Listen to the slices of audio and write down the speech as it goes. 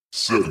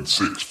7,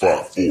 6,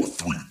 5, 4,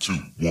 3, 2,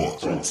 1. You'll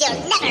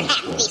never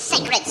have the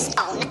sacred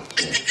stone.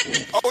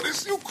 Oh,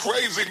 this you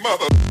crazy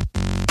mother.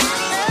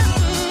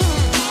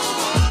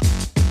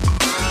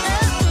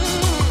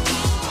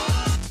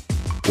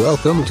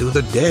 Welcome to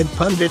the Dead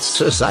Pundits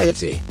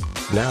Society.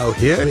 Now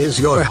here is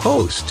your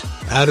host,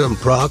 Adam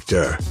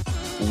Proctor.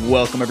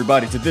 Welcome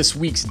everybody to this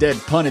week's Dead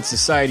Pundits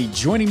Society.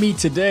 Joining me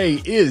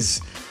today is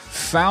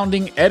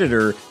founding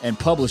editor and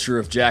publisher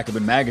of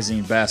Jacobin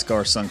Magazine,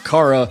 Bhaskar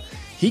Sankara.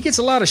 He gets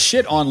a lot of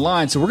shit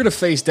online, so we're going to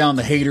face down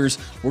the haters.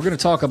 We're going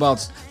to talk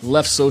about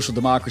left social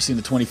democracy in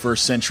the 21st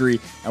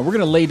century, and we're going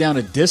to lay down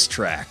a diss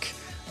track.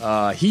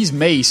 He's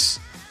Mace,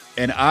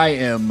 and I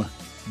am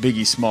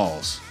Biggie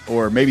Smalls,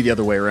 or maybe the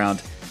other way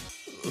around.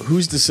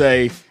 Who's to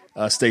say?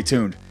 Stay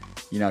tuned.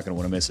 You're not going to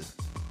want to miss it.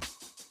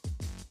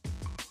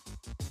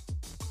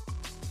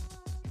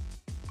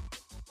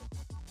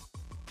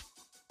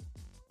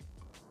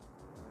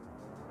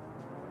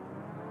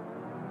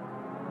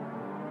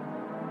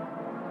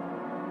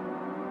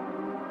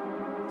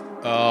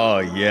 Oh,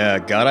 yeah.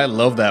 God, I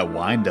love that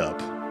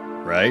wind-up,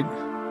 right?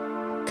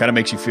 Kind of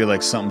makes you feel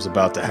like something's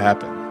about to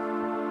happen.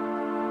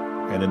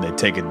 And then they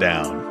take it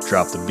down,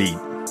 drop the beat,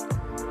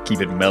 keep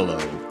it mellow.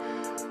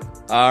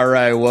 All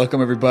right, welcome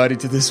everybody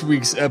to this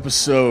week's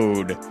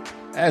episode.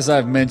 As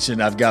I've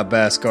mentioned, I've got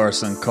Bhaskar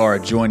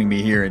Sankara joining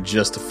me here in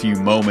just a few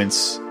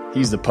moments.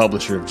 He's the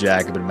publisher of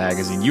Jacobin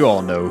Magazine. You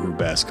all know who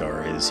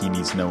Bhaskar is. He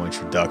needs no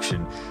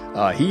introduction.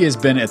 He has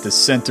been at the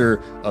center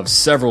of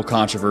several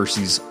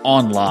controversies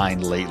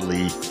online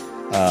lately,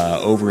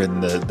 over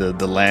in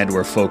the land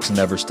where folks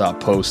never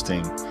stop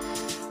posting.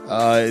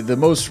 The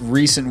most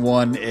recent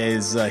one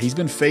is he's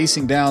been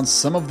facing down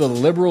some of the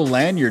liberal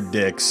lanyard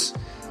dicks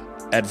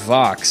at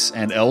Vox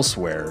and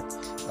elsewhere.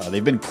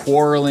 They've been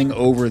quarreling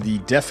over the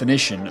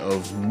definition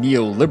of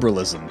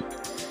neoliberalism.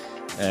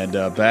 And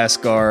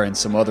Bhaskar and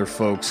some other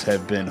folks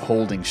have been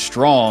holding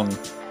strong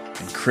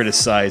and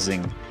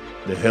criticizing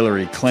the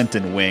Hillary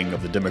Clinton wing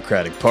of the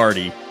Democratic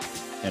Party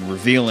and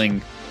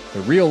revealing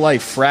the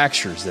real-life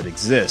fractures that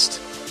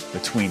exist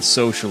between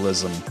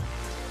socialism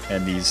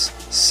and these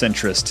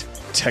centrist,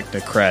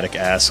 technocratic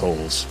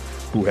assholes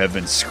who have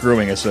been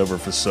screwing us over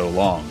for so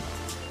long.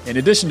 In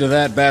addition to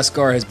that,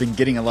 Bhaskar has been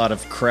getting a lot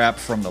of crap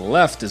from the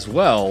left as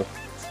well.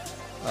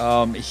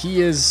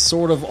 He is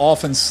sort of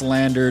often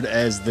slandered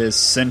as this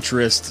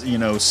centrist,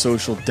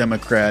 social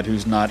democrat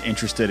who's not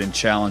interested in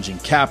challenging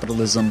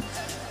capitalism,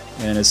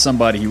 and as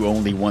somebody who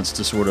only wants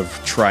to sort of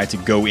try to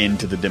go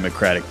into the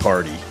Democratic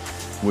Party,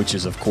 which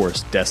is, of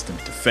course, destined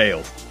to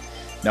fail.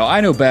 Now,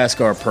 I know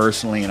Bhaskar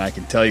personally, and I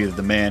can tell you that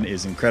the man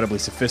is incredibly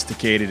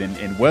sophisticated,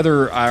 and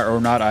whether or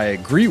not I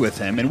agree with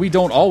him, and we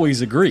don't always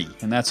agree,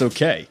 and that's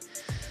okay.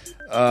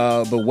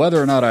 But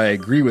whether or not I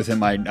agree with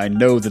him, I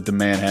know that the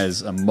man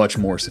has a much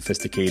more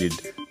sophisticated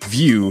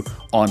view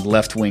on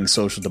left-wing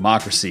social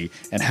democracy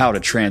and how to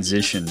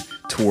transition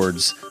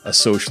towards a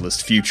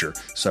socialist future.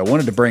 So I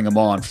wanted to bring him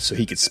on so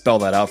he could spell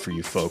that out for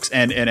you folks.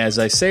 And as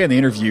I say in the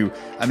interview,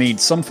 I mean,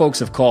 some folks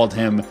have called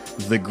him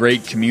the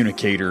great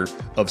communicator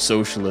of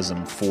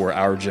socialism for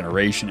our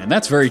generation. And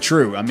that's very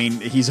true. I mean,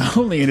 he's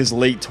only in his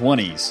late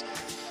 20s.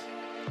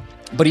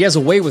 But he has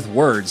a way with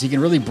words. He can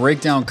really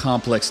break down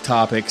complex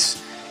topics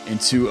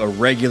into a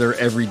regular,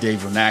 everyday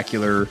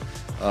vernacular.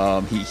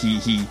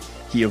 He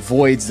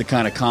avoids the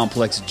kind of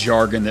complex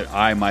jargon that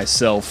I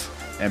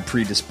myself am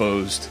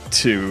predisposed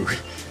to,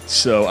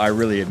 so I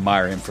really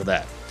admire him for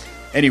that.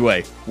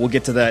 Anyway, we'll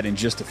get to that in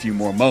just a few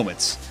more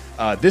moments.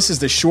 This is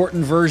the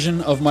shortened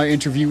version of my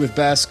interview with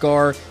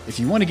Bhaskar. If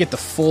you want to get the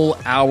full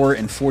hour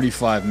and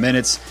 45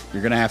 minutes,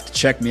 you're going to have to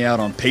check me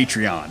out on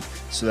Patreon.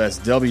 So that's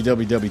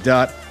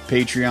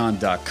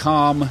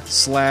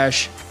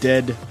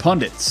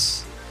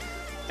www.patreon.com/deadpundits.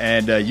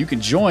 And you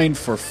can join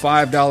for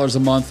 $5 a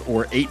month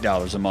or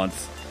 $8 a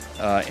month.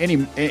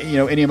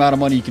 Any amount of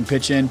money you can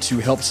pitch in to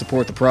help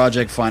support the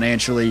project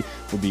financially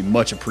would be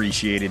much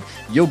appreciated.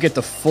 You'll get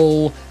the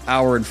full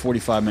hour and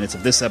 45 minutes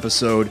of this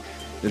episode.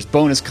 There's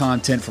bonus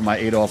content from my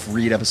Adolph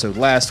Reed episode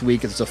last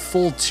week. It's a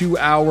full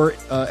 2-hour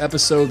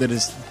episode that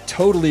is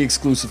totally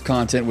exclusive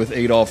content with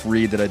Adolph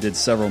Reed that I did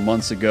several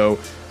months ago.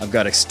 I've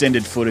got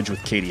extended footage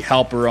with Katie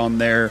Halper on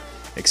there,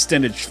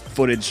 extended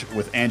footage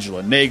with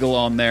Angela Nagel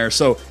on there.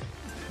 So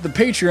the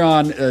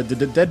Patreon,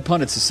 the Dead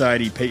Pundit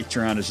Society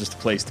Patreon is just a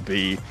place to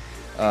be.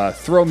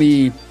 Throw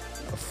me a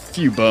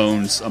few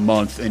bones a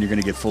month, and you're going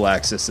to get full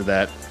access to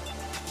that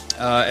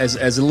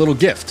as a little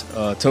gift,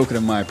 a token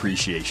of my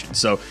appreciation.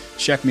 So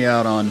check me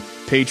out on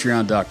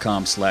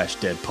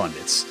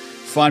patreon.com/deadpundits.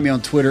 Find me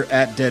on Twitter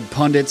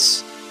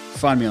 @deadpundits.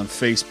 Find me on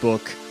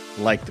Facebook,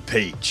 like the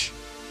page.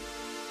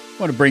 I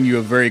want to bring you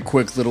a very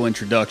quick little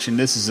introduction.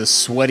 This is a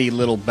sweaty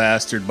little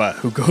bastard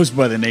who goes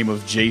by the name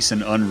of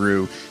Jason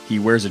Unruh. He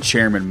wears a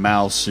Chairman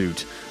Mao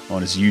suit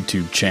on his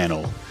YouTube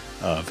channel.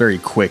 Very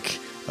quick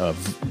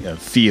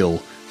feel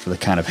for the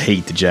kind of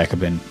hate the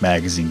Jacobin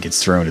Magazine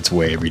gets thrown its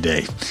way every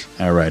day.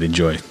 All right,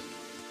 enjoy.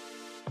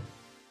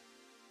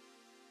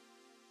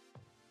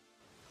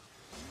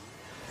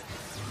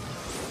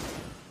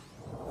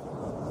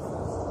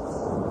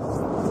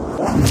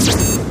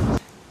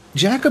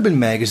 Jacobin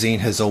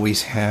magazine has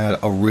always had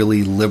a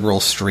really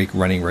liberal streak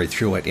running right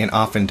through it, and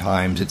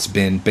oftentimes it's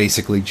been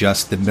basically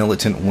just the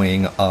militant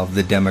wing of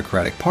the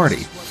Democratic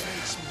Party.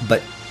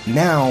 But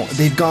now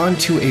they've gone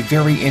to a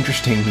very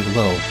interesting new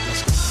low.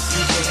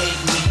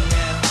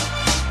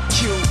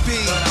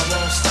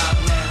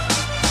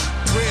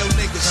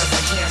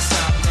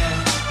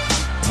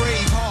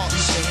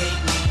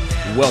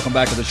 Welcome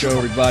back to the show,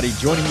 everybody.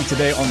 Joining me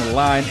today on the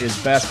line is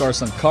Bhaskar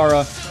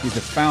Sankara. He's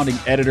the founding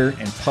editor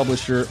and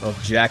publisher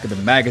of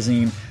Jacobin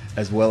Magazine,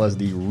 as well as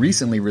the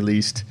recently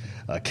released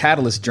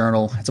Catalyst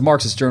Journal. It's a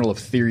Marxist journal of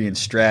theory and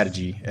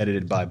strategy,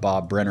 edited by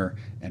Bob Brenner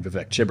and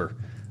Vivek Chibber.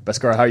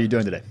 Bhaskar, how are you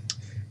doing today?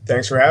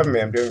 Thanks for having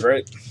me. I'm doing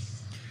great.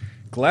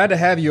 Glad to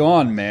have you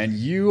on, man.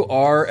 You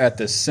are at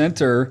the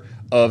center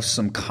of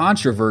some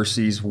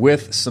controversies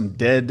with some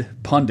dead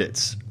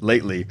pundits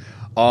lately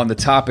on the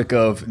topic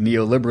of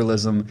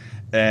neoliberalism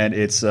and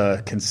its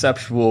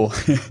conceptual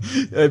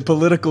and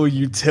political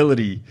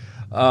utility.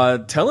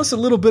 Tell us a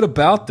little bit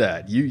about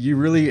that. You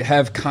really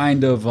have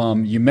kind of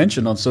you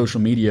mentioned on social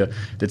media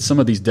that some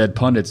of these dead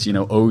pundits,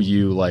 owe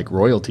you like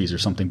royalties or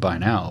something by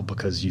now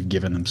because you've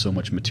given them so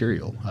much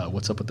material.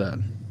 What's up with that?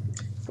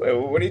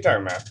 What are you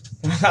talking about?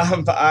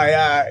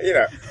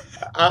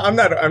 I'm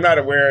not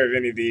aware of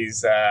any of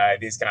these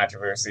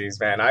controversies,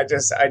 man. I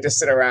just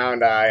sit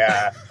around.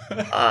 I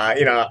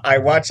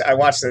watch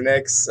the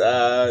Knicks.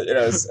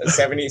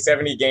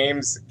 70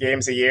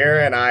 games a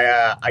year, and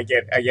I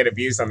get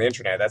abused on the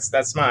internet.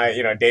 That's my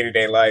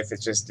day-to-day life.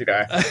 It's just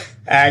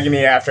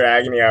agony after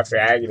agony after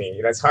agony.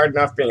 It's hard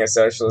enough being a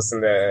socialist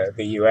in the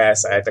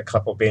U.S. I had to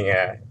couple being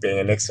a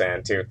Knicks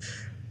fan too.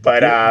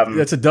 But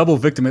that's a double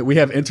victim. We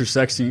have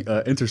intersectional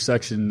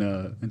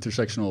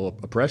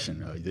oppression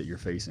that you're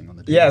facing on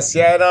the day. Yes,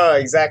 yeah, no,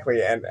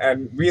 exactly,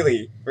 and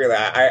really,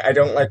 I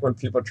don't like when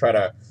people try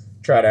to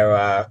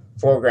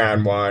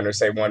foreground one or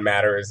say one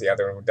matters, the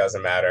other one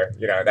doesn't matter.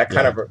 That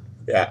kind of.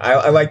 Yeah,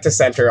 I like to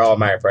center all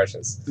my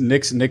impressions.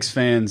 Knicks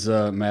fans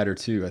matter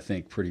too. I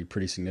think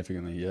pretty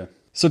significantly. Yeah.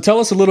 So tell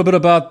us a little bit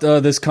about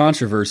this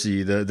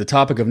controversy. The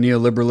topic of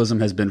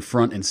neoliberalism has been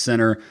front and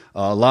center.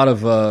 A lot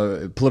of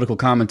political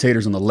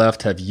commentators on the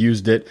left have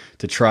used it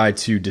to try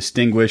to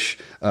distinguish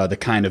the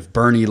kind of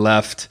Bernie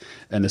left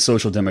and the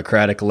social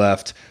democratic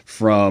left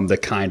from the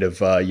kind of,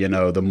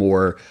 the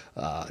more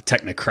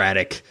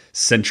technocratic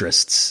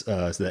centrists,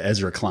 the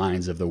Ezra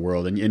Kleins of the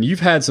world. And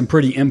you've had some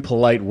pretty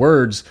impolite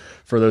words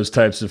for those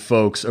types of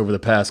folks over the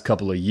past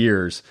couple of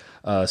years.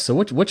 So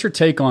what's your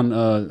take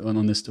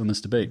on this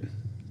debate?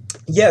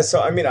 Yeah, so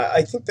I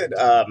think that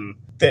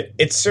that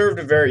it served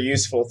a very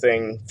useful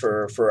thing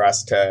for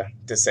us to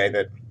say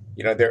that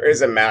there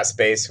is a mass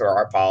base for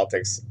our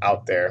politics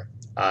out there,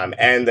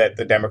 and that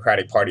the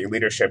Democratic Party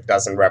leadership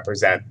doesn't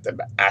represent the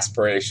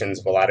aspirations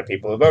of a lot of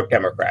people who vote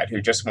Democrat,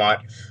 who just want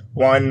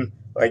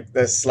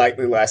the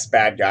slightly less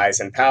bad guys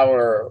in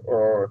power,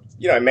 or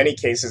in many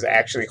cases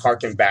actually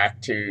harken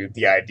back to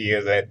the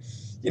idea that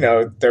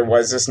there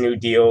was this New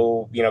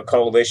Deal,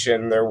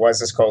 coalition. There was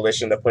this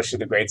coalition that pushed through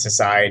the Great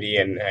Society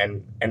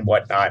and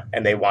whatnot,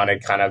 and they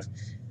wanted kind of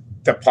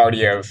the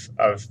party of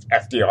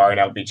FDR and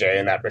LBJ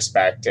in that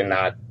respect, and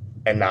not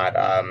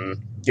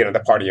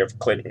the party of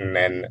Clinton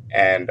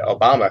and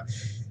Obama.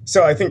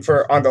 So I think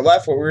on the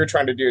left, what we were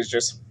trying to do is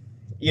just,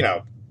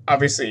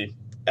 obviously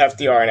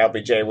FDR and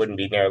LBJ wouldn't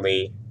be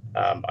nearly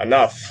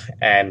enough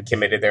and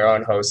committed their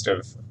own host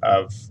of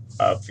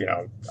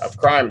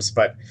crimes,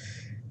 but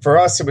for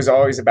us, it was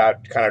always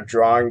about kind of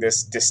drawing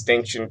this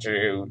distinction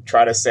to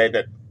try to say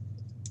that,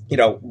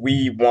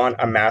 we want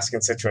a mass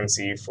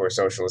constituency for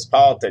socialist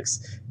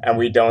politics, and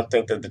we don't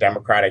think that the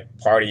Democratic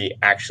Party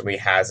actually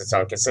has its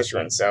own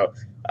constituents. So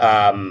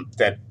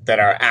that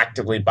are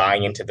actively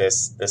buying into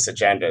this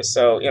agenda.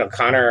 So,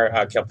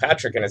 Connor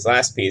Kilpatrick in his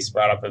last piece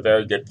brought up a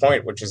very good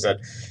point, which is that,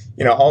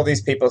 all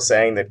these people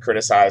saying that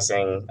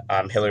criticizing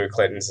Hillary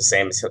Clinton is the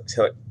same as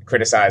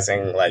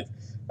criticizing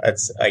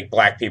it's like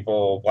black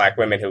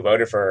women who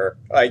voted for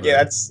her.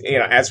 That's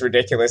as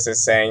ridiculous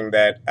as saying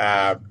that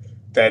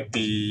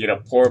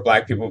the poor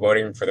black people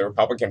voting for the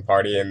Republican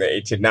Party in the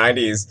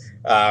 1890s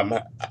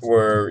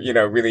were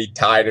really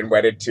tied and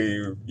wedded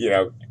to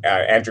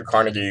Andrew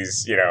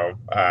Carnegie's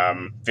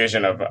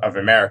vision of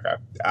America.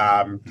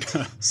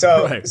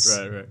 So right.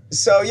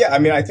 So yeah,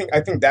 I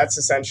think that's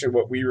essentially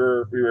what we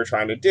were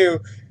trying to do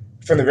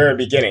from the very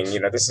beginning.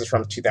 This is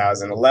from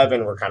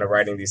 2011. We're kind of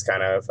writing these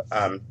kind of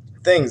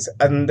things.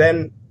 And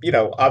then,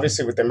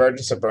 obviously with the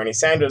emergence of Bernie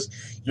Sanders,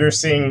 you're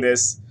seeing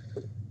this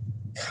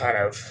kind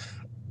of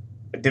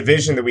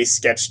division that we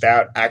sketched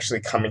out actually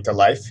coming to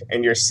life.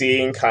 And you're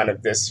seeing kind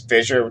of this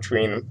fissure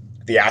between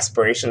the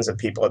aspirations of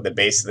people at the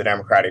base of the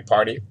Democratic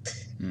Party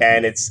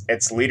and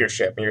its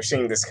leadership. And you're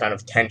seeing this kind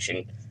of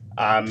tension.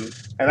 And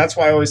that's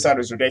why I always thought it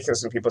was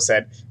ridiculous when people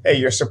said, hey,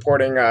 you're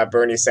supporting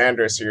Bernie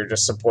Sanders, so you're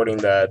just supporting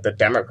the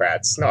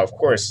Democrats. No, of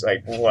course,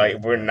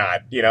 we're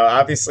not.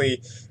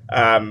 Obviously,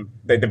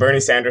 the Bernie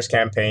Sanders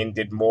campaign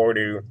did more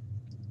to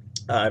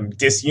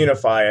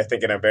disunify, I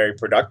think, in a very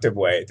productive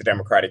way, the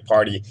Democratic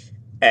Party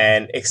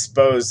and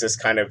expose this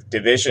kind of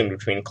division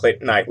between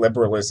Clintonite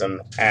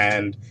liberalism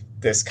and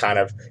this kind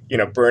of,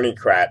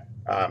 Bernie-crat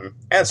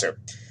answer.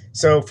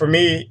 So for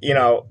me,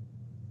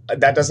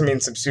 that doesn't mean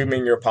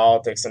subsuming your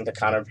politics into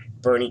kind of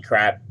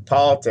Bernie-crat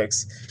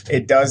politics.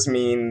 It does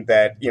mean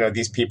that,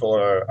 these people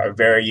are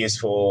very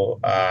useful,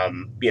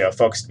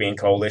 folks to be in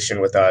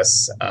coalition with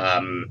us.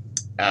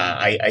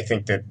 I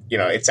think that,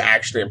 it's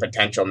actually a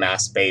potential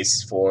mass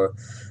base for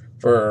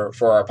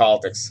our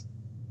politics.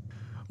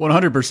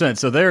 100%.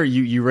 So there,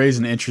 you raise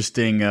an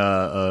interesting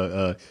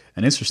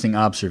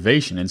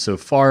observation. And so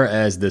far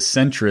as the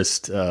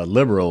centrist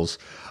liberals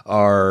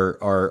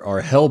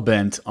are hell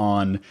bent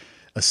on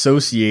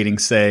associating,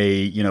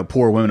 say,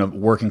 poor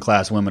women, working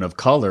class women of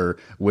color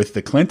with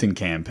the Clinton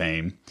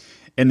campaign,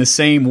 in the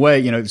same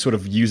way, sort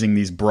of using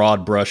these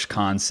broad brush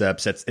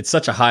concepts, it's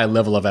such a high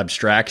level of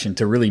abstraction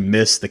to really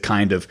miss the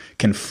kind of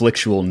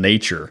conflictual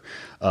nature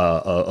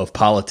of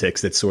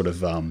politics that's sort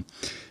of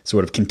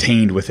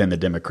contained within the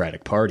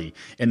Democratic Party.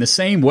 In the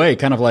same way,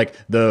 kind of like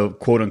the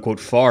quote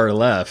unquote far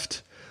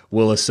left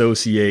will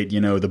associate,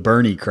 the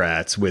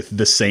Bernie-crats with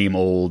the same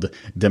old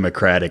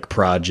Democratic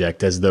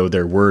project as though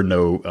there were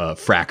no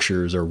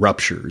fractures or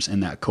ruptures in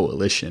that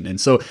coalition.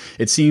 And so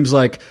it seems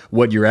like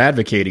what you're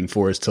advocating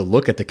for is to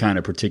look at the kind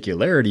of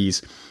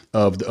particularities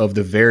of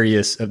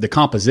the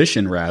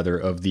composition rather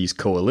of these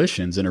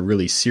coalitions in a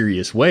really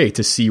serious way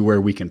to see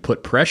where we can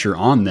put pressure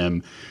on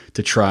them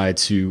to try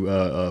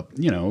to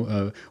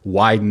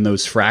widen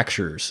those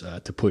fractures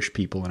to push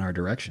people in our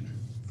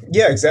direction.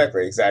 Yeah,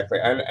 exactly.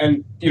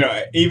 And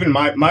even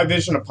my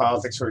vision of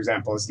politics, for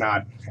example, is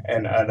not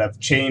of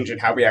change in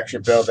how we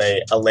actually build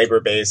a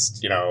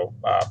labor-based,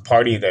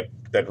 party that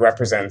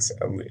represents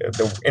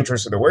the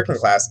interests of the working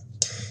class,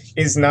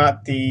 is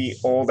not the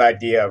old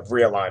idea of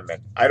realignment.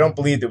 I don't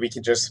believe that we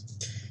could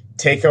just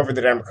take over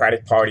the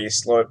Democratic Party,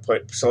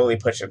 slowly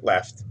push it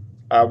left.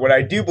 What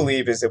I do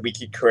believe is that we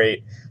could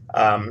create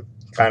kind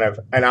of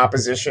an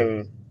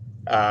opposition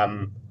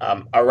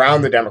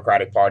around the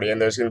Democratic Party,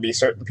 and there's going to be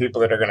certain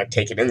people that are going to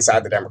take it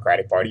inside the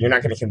Democratic Party. You're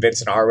not going to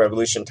convince an R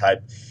Revolution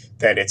type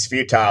that it's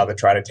futile to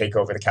try to take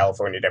over the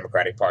California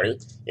Democratic Party.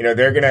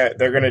 They're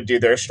gonna do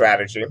their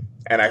strategy,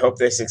 and I hope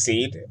they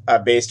succeed.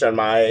 Based on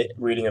my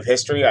reading of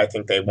history, I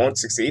think they won't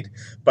succeed,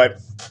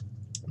 but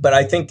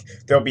I think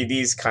there'll be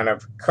these kind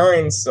of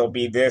currents. There'll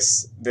be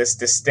this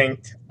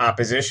distinct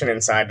opposition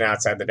inside and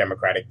outside the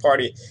Democratic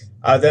Party.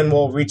 Then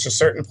we'll reach a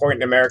certain point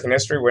in American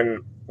history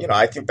when,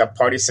 I think the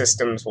party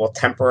systems will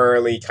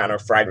temporarily kind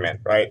of fragment,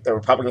 right? The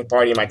Republican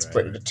Party might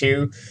split into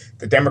two.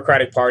 The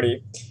Democratic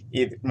Party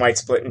might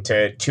split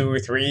into two or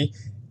three.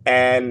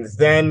 And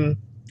then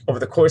over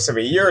the course of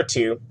a year or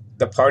two,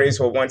 the parties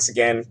will once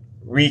again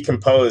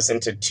recompose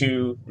into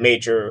two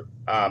major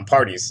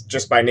parties,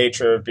 just by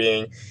nature of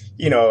being,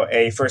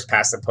 a first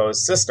past the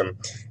post system.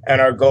 And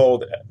our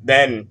goal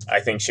then, I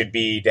think, should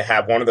be to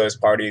have one of those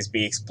parties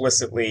be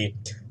explicitly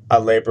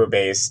a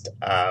labor-based,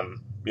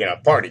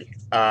 party.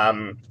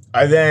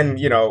 I then,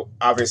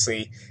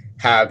 obviously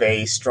have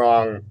a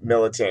strong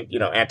militant,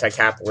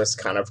 anti-capitalist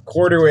kind of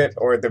core to it,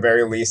 or at the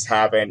very least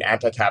have an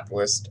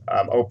anti-capitalist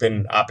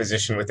open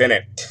opposition within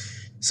it.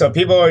 So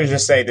people always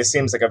just say this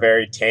seems like a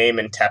very tame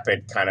and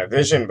tepid kind of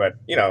vision, but,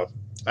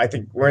 I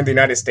think we're in the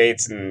United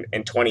States in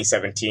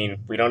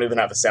 2017. We don't even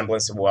have a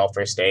semblance of a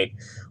welfare state.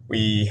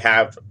 We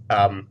have,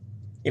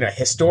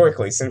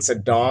 historically, since the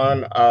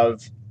dawn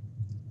of,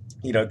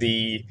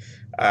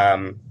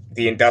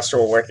 the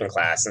industrial working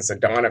class, since the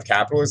dawn of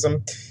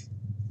capitalism,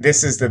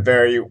 this is the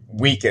very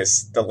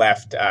weakest the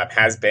left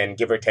has been,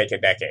 give or take a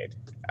decade.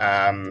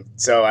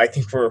 So I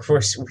think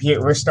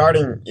we're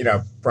starting,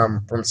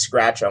 from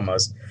scratch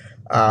almost.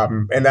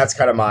 And that's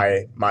kind of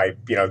my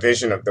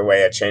vision of the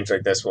way a change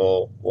like this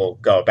will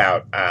go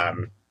about.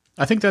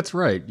 I think that's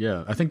right.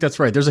 Yeah, I think that's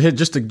right. There's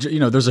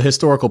there's a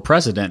historical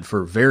precedent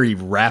for very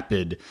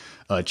rapid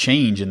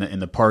change in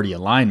the party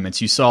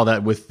alignments. You saw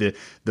that with the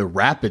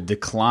rapid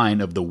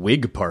decline of the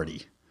Whig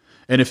Party.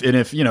 And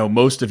if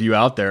most of you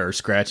out there are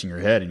scratching your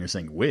head and you're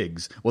saying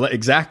Whigs, well,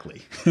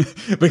 exactly,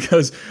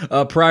 because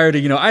prior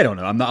to I don't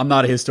know, I'm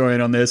not a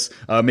historian on this.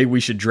 Maybe we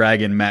should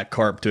drag in Matt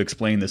Karp to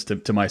explain this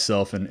to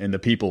myself and the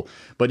people.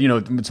 But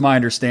it's my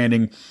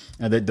understanding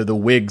that the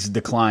Whigs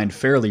declined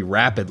fairly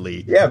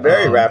rapidly. Yeah,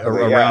 very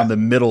rapidly around the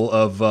middle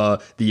of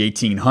the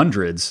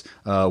 1800s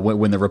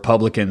when the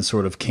Republicans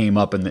sort of came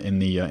up in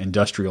the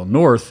industrial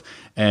North.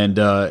 And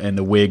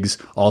the Whigs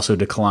also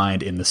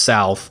declined in the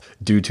South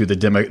due to the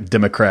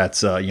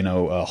Democrats,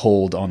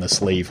 hold on the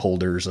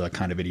slaveholders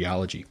kind of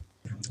ideology.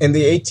 In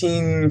the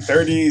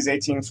 1830s,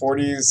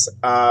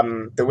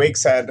 1840s, the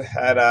Whigs had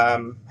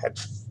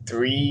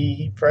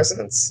three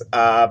presidents.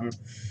 So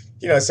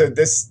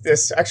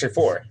this actually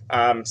four.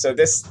 So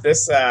there's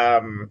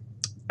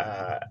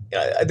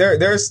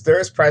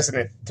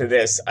precedent to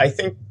this. I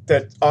think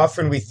that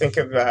often we think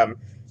of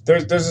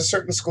there's a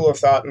certain school of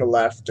thought in the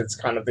left. It's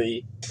kind of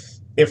the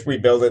if we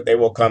build it, they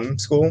will come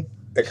school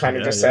that kind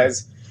of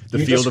says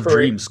the field of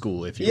dreams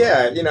school. If you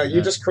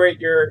you just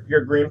create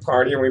your Green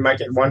Party, and we might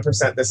get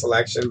 1% this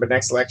election, but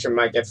next election we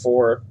might get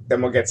 4,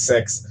 then we'll get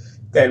 6,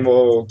 then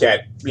we'll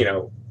get,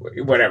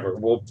 whatever.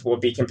 We'll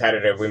be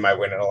competitive. We might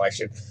win an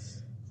election.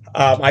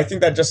 I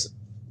think that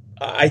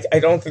I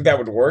don't think that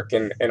would work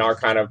in our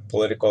kind of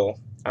political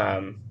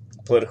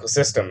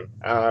system.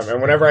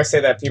 And whenever I say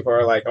that, people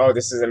are like, "Oh,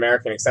 this is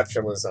American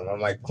exceptionalism." I'm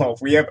like, "Well,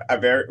 we have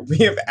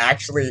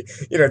actually,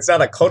 it's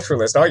not a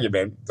culturalist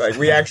argument. Like,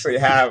 we actually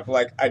have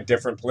like a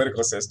different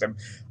political system."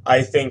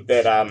 I think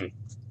that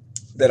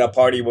that a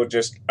party will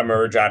just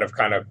emerge out of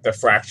kind of the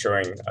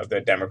fracturing of the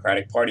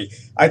Democratic Party.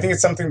 I think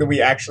it's something that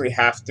we actually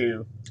have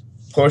to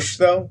push,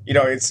 though.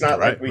 It's not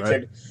like we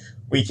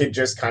could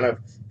just kind of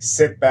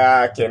sit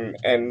back and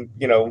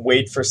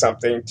wait for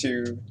something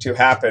to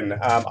happen.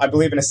 I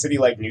believe in a city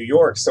like New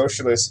York,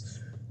 socialists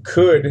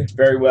could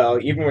very well,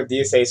 even with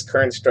DSA's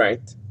current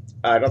strength,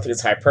 I don't think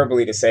it's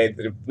hyperbole to say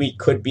that we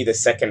could be the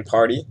second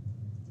party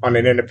on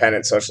an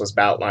independent socialist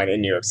ballot line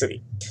in New York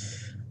City.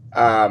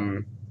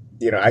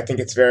 I think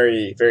it's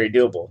very, very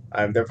doable.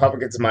 The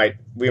Republicans might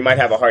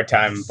have a hard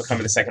time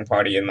becoming the second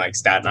party in like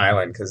Staten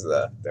Island because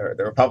the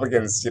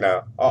Republicans,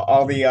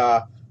 all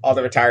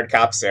the retired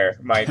cops there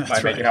might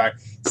make it hard.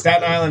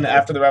 Staten Island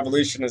after the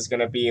revolution is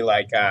going to be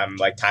like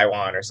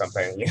Taiwan or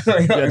something.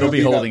 Yeah, they'll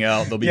be holding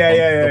out. They'll be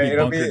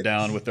bunkered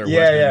down with their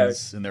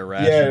weapons and their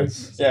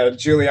rations. Yeah,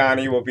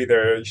 Giuliani will be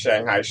their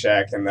Shanghai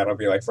Shek, and that'll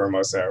be like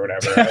Formosa or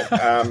whatever.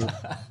 Right?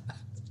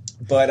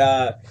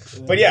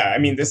 But yeah, I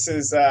mean, this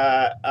is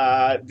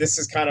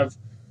kind of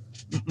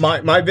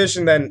my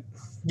vision. Then,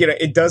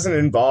 it doesn't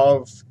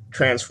involve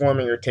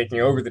transforming or taking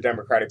over the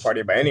Democratic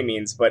Party by any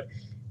means, but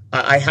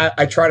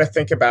I try to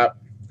think about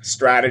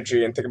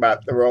strategy and think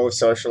about the role of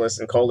socialists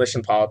and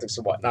coalition politics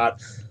and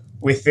whatnot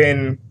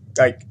within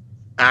like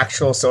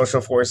actual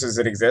social forces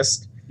that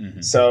exist.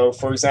 Mm-hmm. So,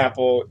 for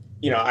example,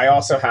 I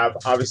also have,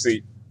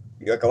 obviously,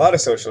 like a lot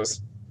of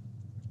socialists,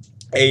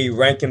 a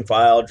rank and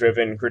file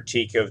driven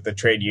critique of the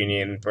trade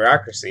union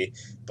bureaucracy.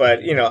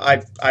 But,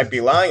 I'd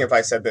be lying if I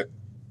said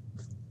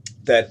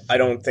that I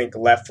don't think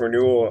left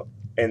renewal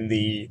in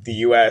the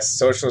U.S.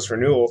 socialist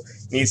renewal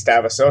needs to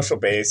have a social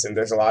base. And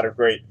there's a lot of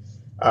great,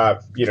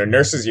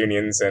 nurses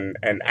unions and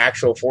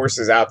actual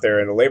forces out there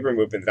in the labor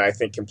movement that I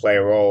think can play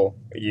a role,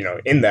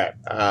 in that.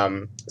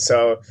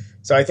 So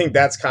I think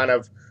that's kind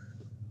of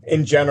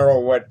in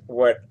general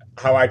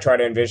how I try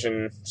to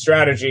envision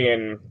strategy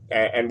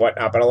and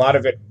whatnot. But a lot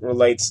of it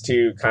relates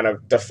to kind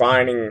of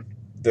defining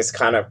this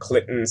kind of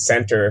Clinton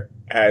center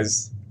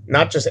as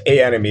not just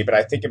a enemy, but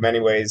I think in many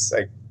ways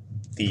like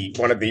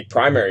one of the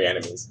primary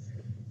enemies.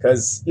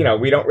 Because,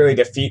 we don't really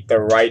defeat the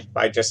right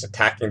by just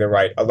attacking the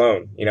right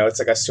alone. It's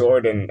like a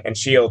sword and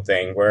shield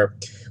thing where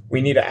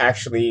we need to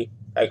actually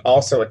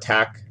also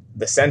attack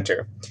the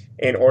center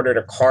in order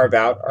to carve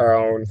out our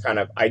own kind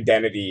of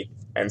identity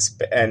and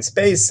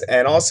space,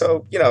 and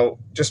also,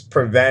 just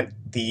prevent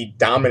the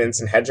dominance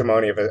and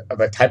hegemony of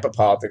a type of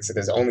politics that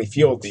has only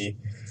fueled the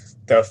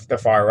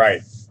far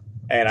right.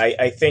 And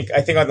I think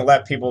on the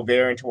left, people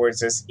veering towards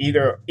this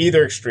either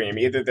extreme,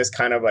 either this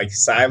kind of like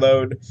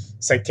siloed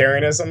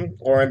sectarianism,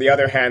 or on the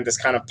other hand, this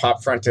kind of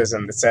pop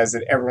frontism that says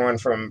that everyone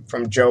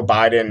from Joe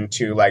Biden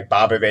to like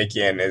Bob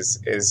Avakian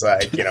is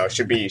like,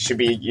 should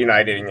be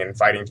uniting and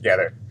fighting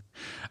together.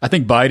 I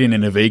think Biden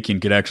and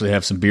Avakian could actually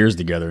have some beers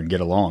together and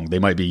get along. They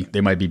might be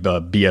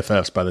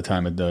BFFs by the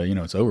time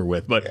it's over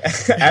with. But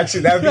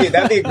actually,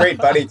 that'd be a great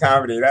buddy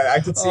comedy. I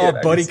could see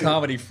it. Buddy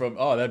comedy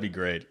that'd be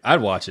great. I'd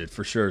watch it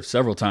for sure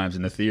several times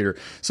in the theater.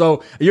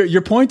 So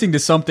you're pointing to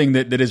something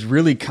that is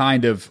really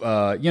kind of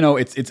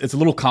it's a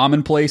little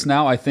commonplace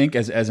now, I think,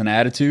 as an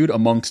attitude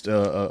amongst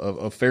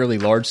a fairly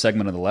large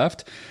segment of the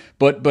left.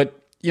 But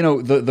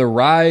the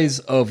rise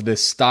of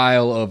this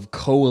style of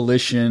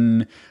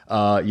coalition,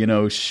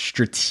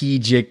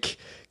 strategic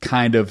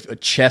kind of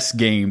chess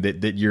game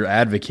that you're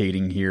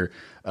advocating here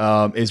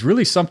is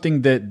really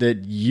something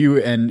that you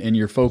and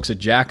your folks at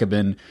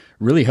Jacobin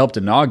really helped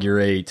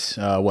inaugurate,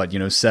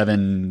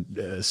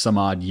 7 some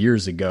odd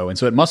years ago. And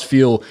so it must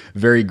feel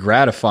very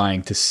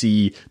gratifying to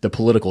see the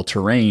political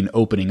terrain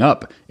opening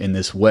up in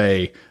this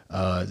way,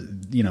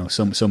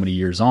 so many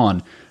years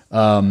on.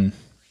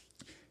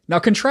 Now,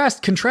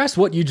 contrast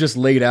what you just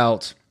laid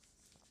out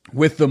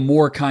with the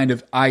more kind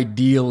of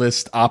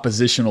idealist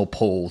oppositional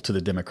pole to the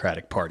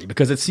Democratic Party,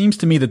 because it seems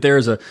to me that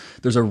there's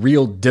a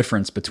real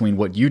difference between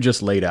what you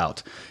just laid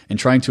out and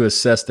trying to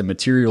assess the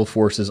material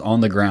forces on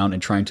the ground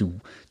and trying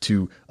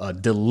to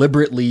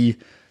deliberately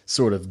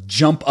sort of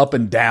jump up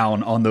and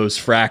down on those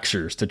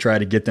fractures to try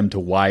to get them to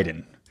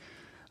widen,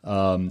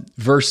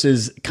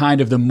 versus kind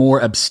of the more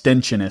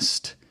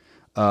abstentionist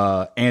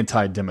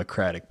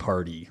anti-democratic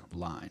party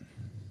line.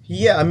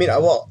 Yeah, I mean,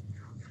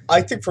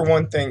 I think for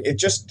one thing,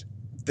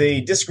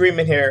 the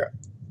disagreement here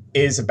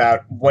is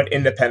about what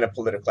independent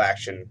political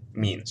action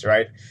means,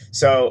 right?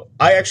 So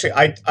I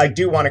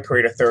do want to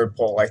create a third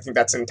pole. I think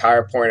that's the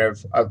entire point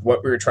of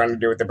what we were trying to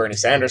do with the Bernie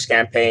Sanders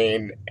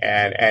campaign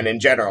and in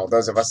general,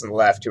 those of us on the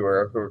left who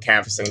were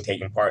canvassing and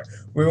taking part.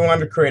 We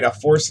wanted to create a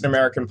force in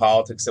American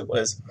politics that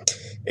was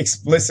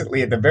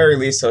explicitly, at the very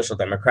least, social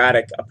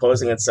democratic,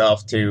 opposing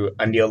itself to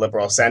a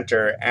neoliberal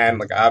center and,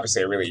 like,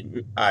 obviously a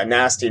really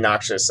nasty,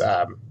 noxious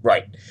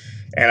right.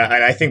 and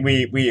I think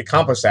we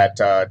accomplished that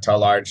to a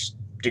large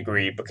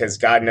degree because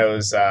God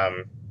knows.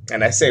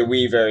 And I say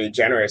we very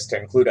generous to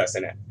include us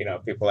in it. You know,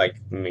 people like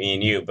me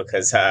and you,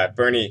 because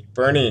Bernie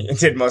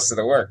did most of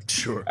the work.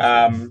 Sure.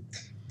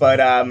 But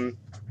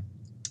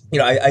you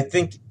know, I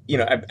think, you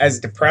know, as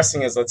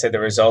depressing as, let's say, the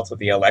results of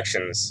the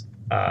elections,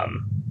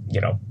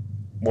 you know,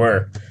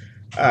 were.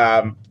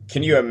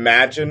 Can you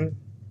imagine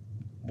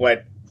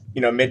what,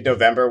 you know,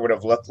 mid-November would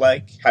have looked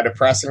like? How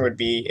depressing it would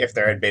be if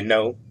there had been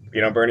no, you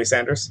know, Bernie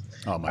Sanders?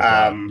 Oh my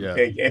God! Yeah.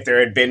 If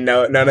there had been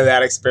none of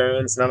that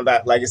experience, none of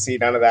that legacy,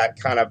 none of that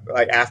kind of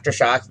like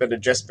aftershock that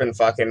had just been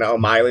fucking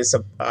O'Malley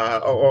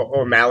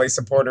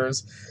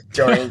supporters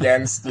going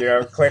against, you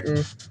know,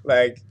 Clinton,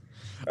 like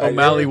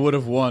O'Malley would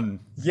have won.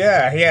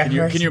 Yeah.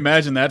 Can you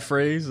imagine that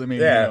phrase? I mean,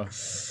 yeah.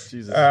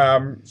 You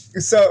know,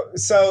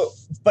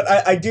 Jesus. But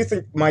I do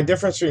think my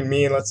difference between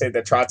me and, let's say,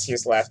 the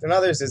Trotskyist left and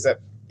others is that,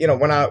 you know,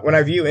 when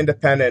I view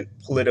independent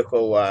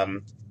political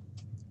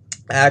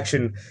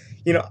action,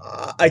 you know,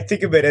 I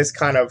think of it as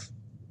kind of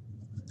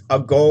a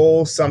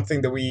goal,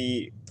 something that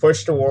we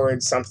push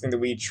towards, something that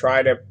we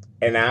try to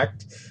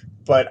enact.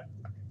 But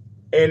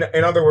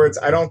in other words,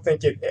 I don't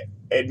think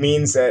it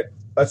means that,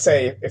 let's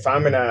say, if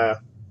I'm in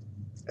a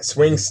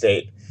swing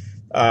state,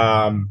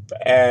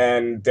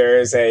 and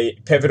there's a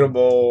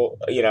pivotal,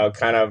 you know,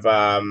 kind of,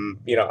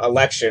 you know,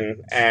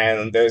 election,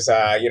 and there's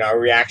a, you know, a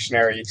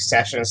reactionary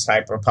Sessions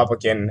type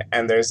Republican,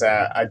 and there's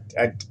a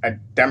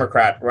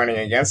Democrat running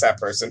against that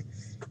person,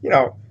 you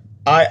know,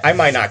 I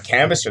might not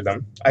canvass for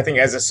them. I think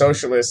as a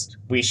socialist,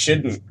 we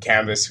shouldn't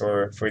canvass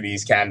for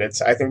these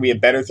candidates. I think we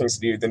have better things to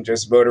do than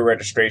just voter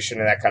registration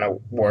and that kind of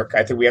work.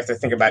 I think we have to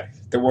think about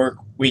the work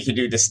we can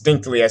do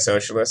distinctly as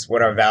socialists,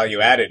 what our value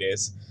added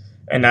is,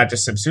 and not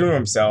just subsume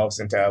themselves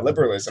into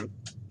liberalism.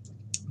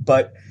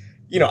 But,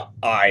 you know,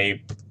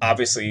 I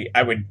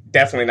would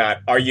definitely not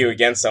argue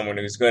against someone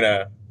who's going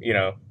to, you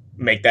know,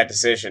 make that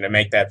decision and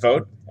make that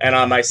vote. And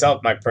I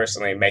myself might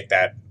personally make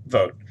that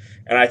vote.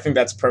 And I think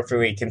that's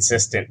perfectly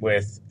consistent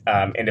with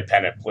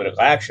independent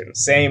political action.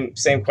 Same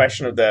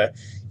question of the,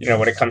 you know,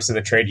 when it comes to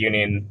the trade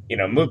union, you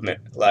know,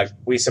 movement. Like,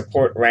 we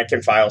support rank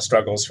and file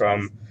struggles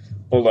from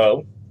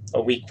below.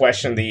 We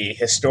question the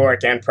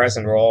historic and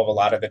present role of a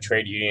lot of the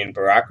trade union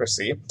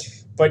bureaucracy.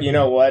 But you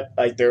know what?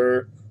 Like,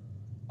 there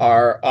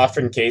are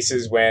often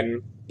cases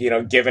when, you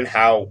know, given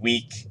how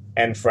weak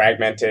and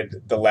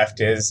fragmented the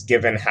left is,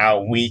 given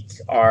how weak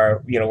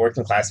our, you know,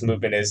 working class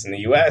movement is in the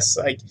U.S.,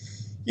 like,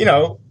 you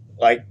know,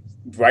 like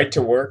right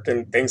to work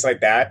and things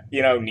like that,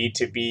 you know, need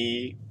to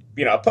be,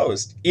 you know,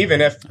 opposed, even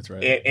if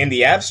in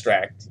the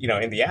abstract, you know,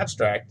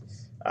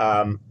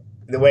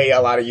 the way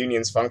a lot of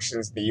unions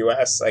functions in the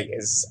U.S. like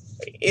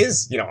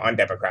is, you know,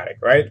 undemocratic,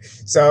 right?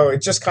 So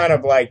it's just kind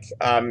of like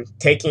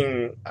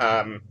taking,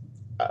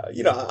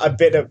 you know, a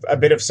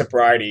bit of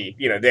sobriety,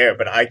 you know, there.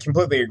 But I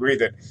completely agree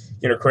that,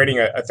 you know, creating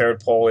a third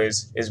pole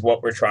is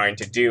what we're trying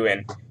to do.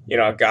 And, you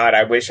know, God,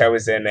 I wish I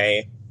was in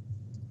a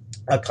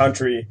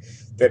country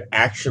that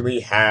actually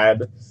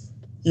had,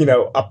 you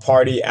know, a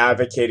party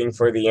advocating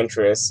for the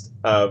interest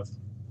of,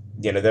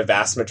 you know, the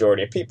vast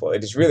majority of people.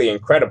 It is really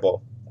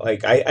incredible.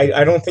 Like,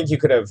 I don't think you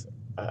could have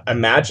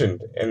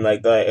imagined in,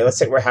 like, let's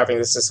say we're having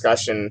this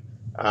discussion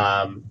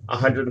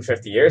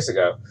 150 years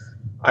ago.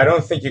 I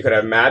don't think you could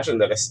have imagined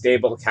that a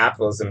stable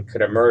capitalism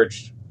could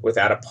emerge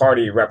without a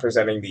party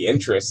representing the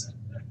interest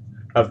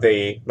of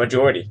the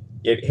majority.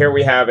 Here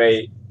we have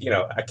a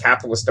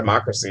capitalist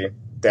democracy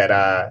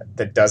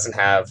that doesn't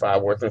have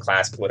working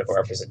class political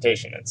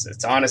representation.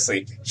 It's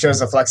honestly shows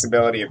the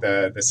flexibility of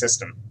the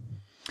system.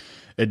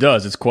 It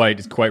does. It's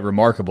quite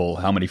remarkable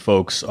how many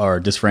folks are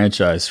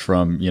disfranchised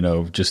from, you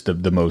know, just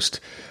the most,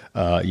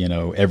 you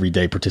know,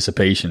 everyday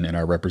participation in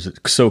our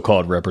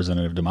so-called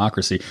representative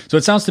democracy. So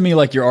it sounds to me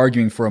like you're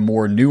arguing for a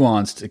more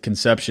nuanced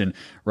conception,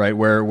 right?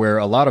 Where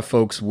a lot of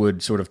folks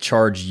would sort of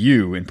charge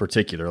you in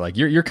particular, like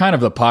you're kind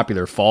of the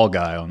popular fall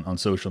guy on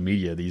social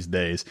media these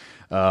days.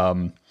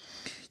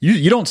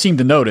 You don't seem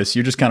to notice.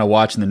 You're just kind of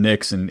watching the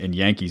Knicks and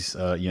Yankees,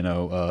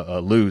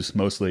 lose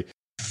mostly.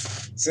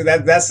 So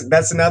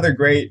that's another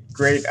great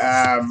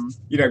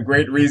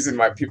reason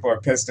why people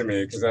are pissed at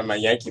me, because I'm a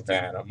Yankee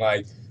fan. I'm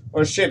like,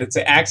 well, shit, it's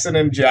an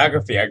accident in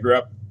geography. I grew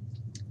up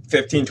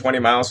 15, 20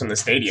 miles from the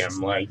stadium,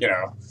 like, you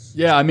know.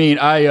 Yeah, I mean,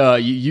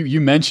 you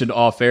mentioned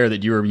off air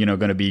that you were, you know,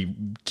 going to be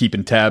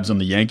keeping tabs on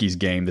the Yankees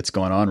game that's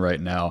going on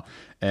right now.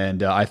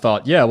 And I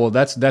thought, yeah, well,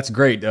 that's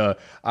great.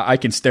 I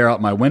can stare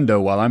out my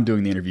window while I'm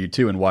doing the interview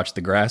too and watch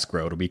the grass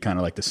grow. It'll be kind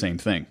of like the same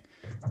thing.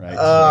 Right.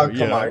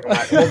 Come on.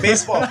 Well,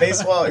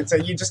 baseball.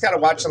 You just got to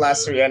watch the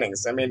last 3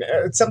 innings. I mean,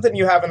 it's something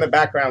you have in the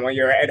background when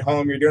you're at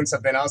home, you're doing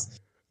something else.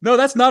 No,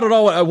 that's not at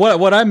all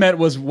what I meant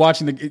was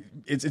watching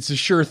it's a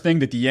sure thing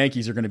that the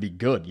Yankees are going to be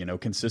good,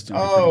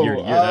 consistently from year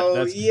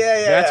to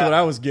year. That's what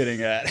I was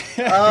getting at.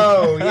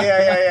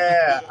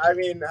 I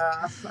mean,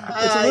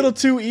 it's a little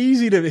too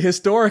easy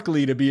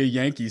historically to be a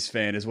Yankees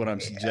fan, is what I'm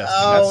suggesting.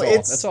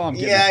 That's all I'm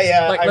getting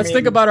at. Let's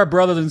think about our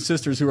brothers and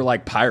sisters who are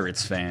like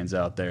Pirates fans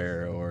out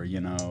there, or I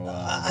don't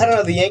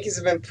know. The Yankees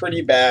have been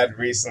pretty bad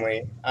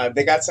recently.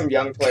 They got some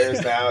young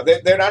players now.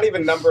 They're not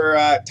even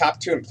top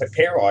 2 in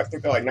payroll. I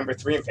think they're like number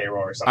 3 in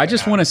payroll or something. I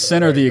just want to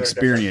center the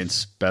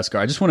experience, Beskar.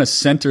 I just want to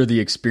center the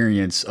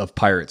experience of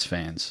Pirates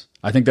fans.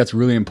 I think that's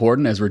really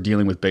important as we're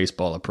dealing with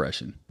baseball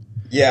oppression.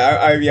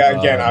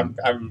 Again, I'm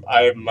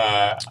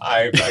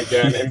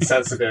again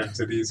insensitive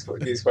to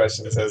these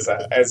questions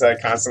as I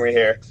constantly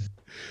hear.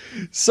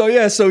 So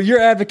you're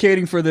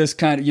advocating for this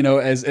kind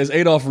of, as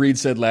Adolph Reed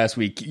said last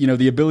week,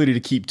 the ability to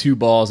keep 2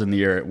 balls in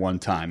the air at one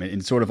time,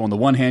 and sort of on the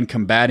one hand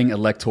combating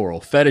electoral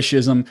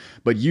fetishism,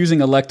 but using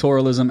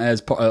electoralism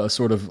as a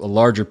sort of a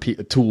larger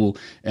tool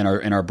in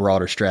our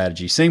broader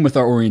strategy. Same with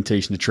our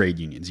orientation to trade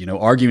unions,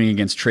 arguing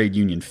against trade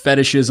union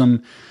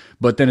fetishism.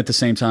 But then at the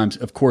same time,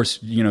 of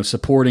course,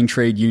 supporting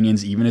trade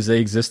unions, even as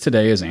they exist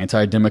today, as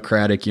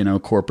anti-democratic,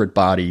 corporate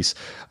bodies,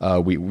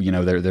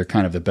 they're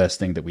kind of the best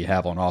thing that we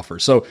have on offer.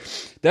 So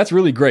that's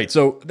really great.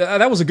 So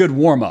that was a good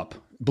warm up.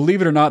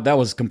 Believe it or not, that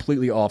was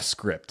completely off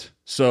script.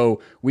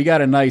 So we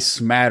got a nice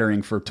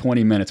smattering for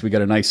 20 minutes. We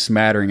got a nice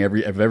smattering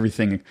of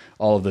everything,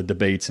 all of the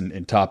debates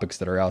and topics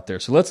that are out there.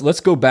 So let's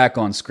go back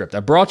on script.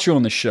 I brought you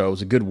on the show. It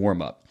was a good warm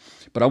up,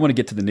 but I want to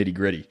get to the nitty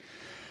gritty.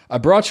 I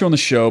brought you on the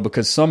show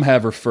because some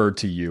have referred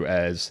to you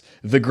as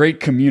the great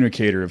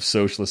communicator of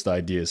socialist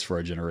ideas for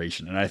our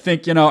generation. And I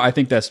think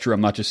that's true.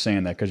 I'm not just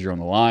saying that because you're on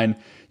the line.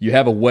 You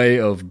have a way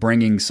of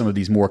bringing some of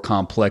these more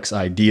complex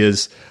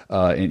ideas,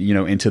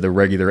 into the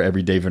regular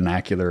everyday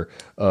vernacular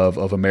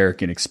of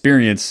American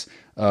experience.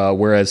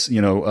 Whereas,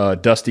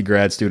 dusty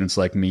grad students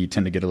like me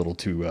tend to get a little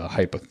too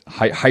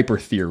hyper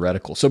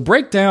theoretical. So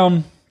break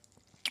down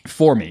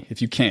for me,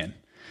 if you can.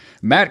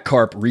 Matt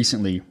Karp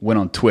recently went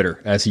on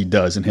Twitter, as he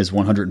does in his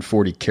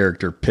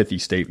 140-character pithy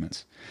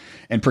statements,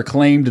 and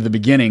proclaimed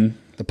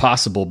the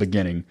possible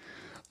beginning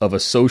of a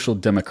social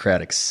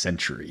democratic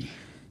century.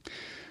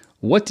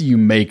 What do you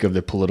make of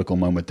the political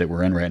moment that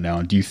we're in right now?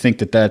 And do you think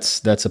that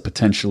that's a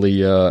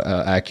potentially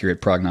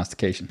accurate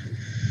prognostication?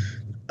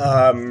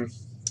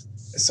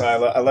 So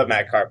I love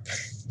Matt Karp.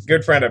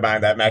 Good friend of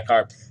mine, that Matt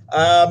Karp.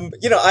 I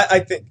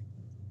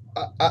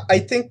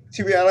think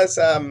to be honest,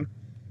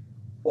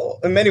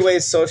 well, in many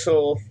ways,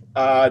 social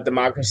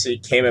democracy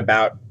came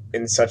about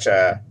in such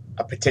a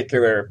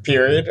particular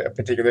period, a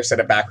particular set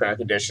of background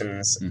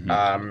conditions.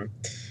 Mm-hmm.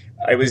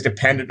 It was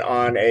dependent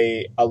on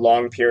a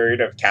long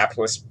period of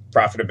capitalist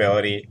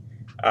profitability,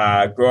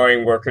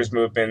 growing workers'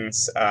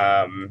 movements,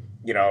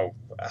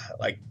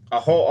 like a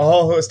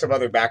whole host of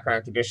other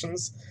background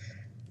conditions.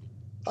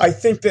 I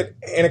think that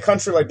in a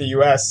country like the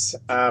U.S.,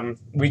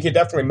 we could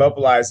definitely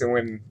mobilize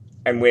and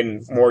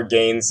win more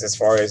gains as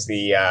far as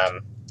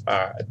the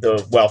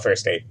welfare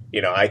state.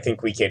 I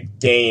think we could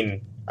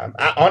gain.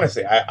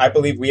 Honestly, I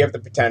believe we have the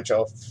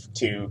potential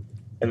to,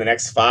 in the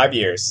next 5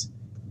 years,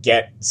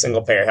 get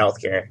single payer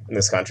healthcare in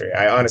this country.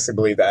 I honestly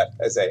believe that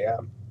as a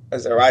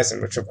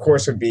horizon, which of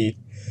course would be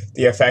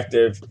the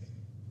effective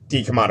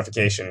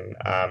decommodification.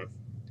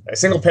 A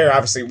single payer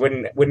obviously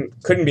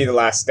couldn't be the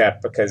last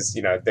step because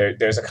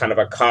there's a kind of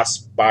a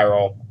cost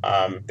spiral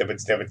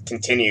that would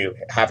continue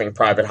having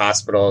private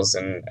hospitals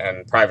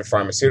and private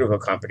pharmaceutical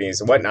companies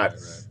and whatnot.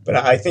 But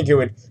I think it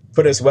would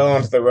put us well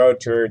onto the road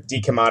to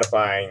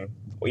decommodifying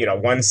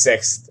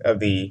 1/6 of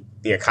the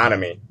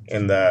economy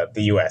in the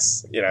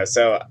U.S.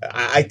 So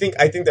I think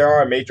there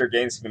are major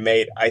gains to be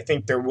made. I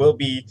think there will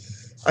be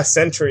a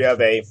century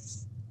of at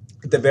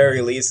the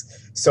very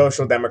least,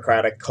 social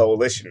democratic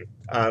coalition.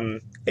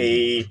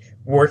 A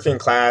working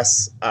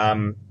class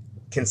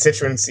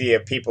constituency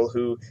of people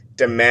who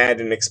demand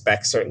and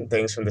expect certain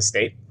things from the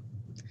state.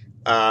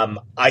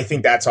 I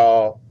think that's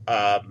all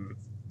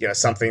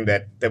something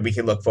that we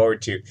can look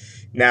forward to.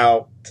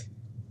 Now,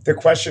 the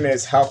question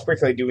is, how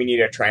quickly do we need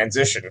a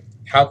transition?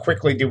 How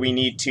quickly do we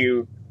need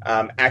to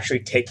actually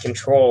take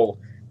control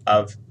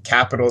of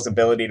capital's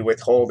ability to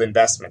withhold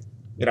investment?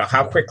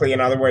 How quickly,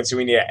 in other words, do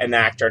we need to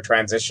enact our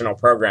transitional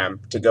program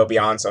to go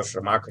beyond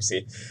social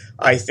democracy?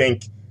 I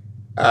think,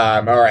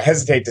 or I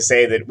hesitate to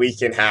say that we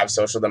can have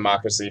social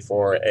democracy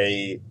for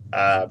a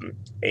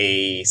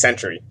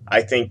century.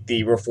 I think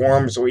the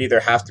reforms will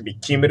either have to be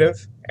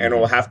cumulative and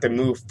will have to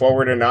move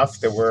forward enough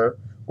that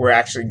we're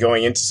actually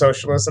going into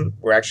socialism.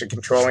 We're actually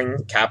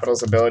controlling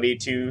capital's ability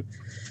to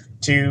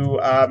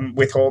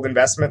withhold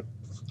investment.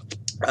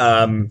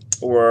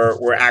 Or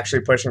we're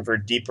actually pushing for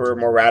deeper,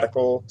 more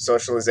radical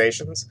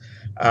socializations,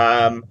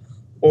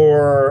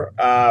 or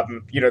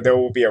there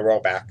will be a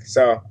rollback.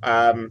 So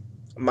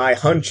my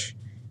hunch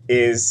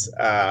is,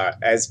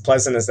 as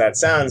pleasant as that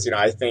sounds,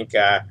 I think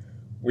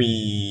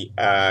we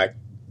can't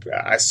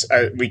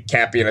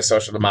be in a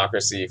social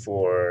democracy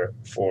for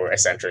a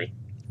century.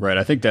 Right,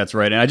 I think that's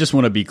right, and I just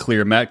want to be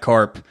clear. Matt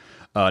Karp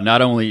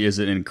Not only is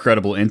it an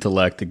incredible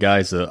intellect, the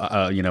guy's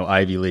a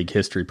Ivy League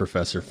history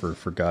professor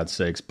for God's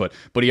sakes, but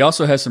he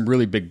also has some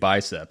really big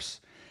biceps.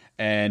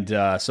 And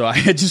so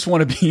I just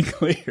want to be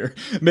clear.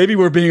 Maybe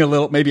I'm being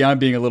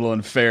a little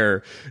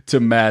unfair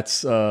to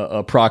Matt's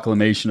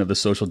proclamation of the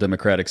social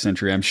democratic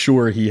century. I'm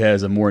sure he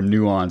has a more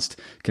nuanced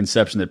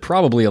conception that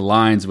probably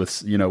aligns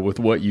with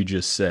what you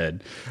just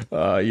said.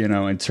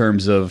 In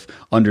terms of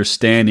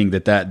understanding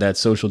that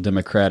social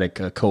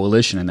democratic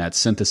coalition and that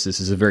synthesis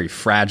is a very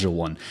fragile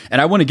one.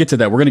 And I want to get to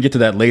that. We're going to get to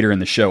that later in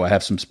the show. I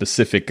have some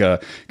specific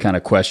kind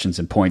of questions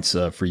and points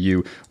for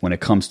you when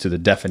it comes to the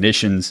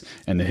definitions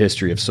and the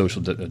history of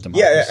social democracy.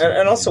 Yeah,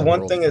 and also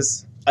one thing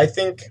is, I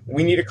think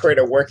we need to create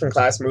a working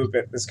class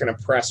movement that's going to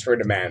press for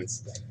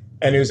demands,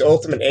 and whose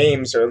ultimate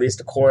aims, or at least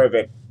the core of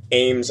it,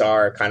 aims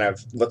are kind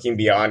of looking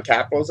beyond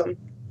capitalism.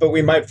 But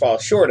we might fall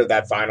short of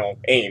that final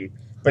aim.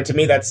 But to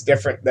me, that's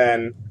different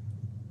than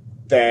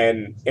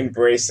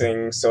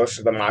embracing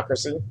social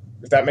democracy,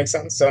 if that makes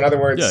sense. So in other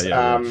words,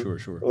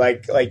 sure.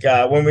 Like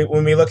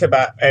when we look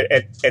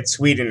at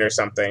Sweden or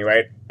something,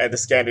 right, at the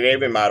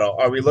Scandinavian model,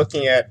 are we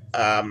looking at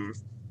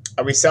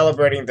are we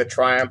celebrating the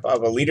triumph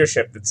of a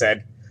leadership that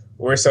said,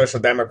 we're social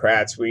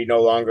democrats, we no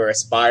longer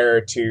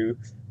aspire to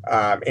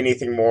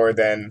anything more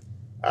than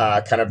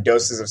kind of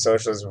doses of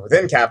socialism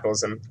within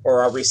capitalism?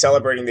 Or are we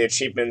celebrating the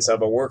achievements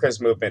of a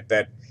workers' movement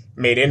that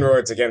made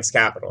inroads against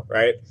capital,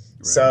 right?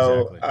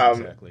 So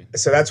exactly.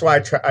 So that's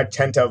why I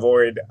tend to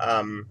avoid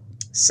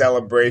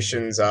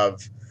celebrations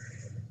of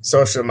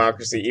social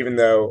democracy, even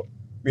though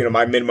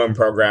my minimum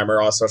program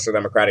are all social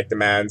democratic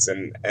demands,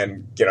 and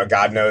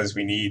God knows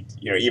we need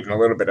even a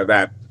little bit of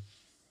that.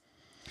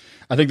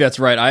 I think that's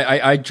right.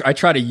 I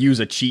try to use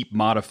a cheap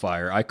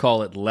modifier. I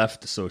call it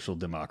left social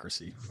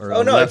democragy.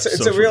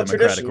 It's a real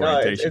tradition,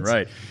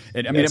 right?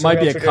 And I mean, it might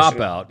be a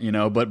cop out,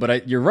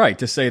 but you're right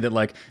to say that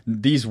like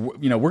these,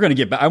 we're going to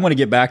get back. I want to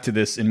get back to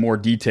this in more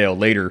detail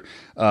later,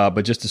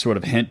 but just to sort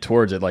of hint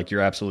towards it, like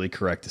you're absolutely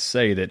correct to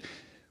say that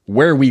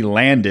where we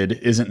landed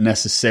isn't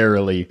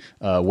necessarily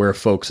where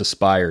folks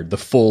aspired, the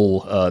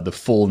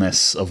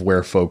fullness of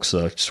where folks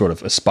sort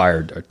of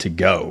aspired to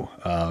go.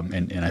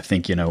 And I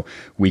think,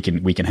 we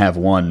can have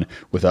one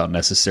without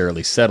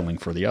necessarily settling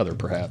for the other,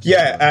 perhaps.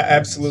 Yeah,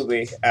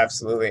 absolutely.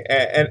 Absolutely.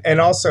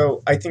 And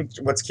also, I think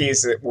what's key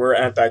is that we're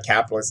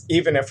anti-capitalist,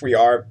 even if we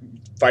are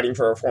fighting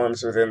for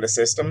reforms within the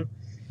system.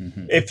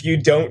 Mm-hmm. If you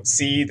don't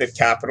see that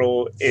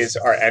capital is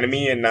our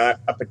enemy and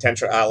not a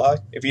potential ally,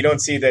 if you don't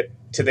see that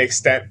to the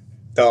extent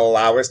they'll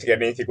allow us to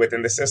get anything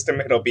within the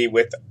system, it'll be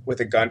with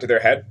a gun to their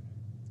head.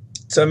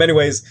 So in many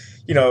ways,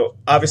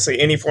 obviously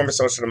any form of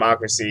social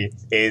democracy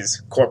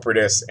is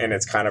corporatist in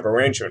its kind of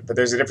arrangement, but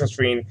there's a difference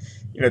between,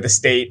 the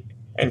state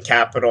and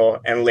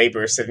capital and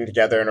labor sitting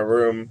together in a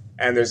room,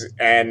 and a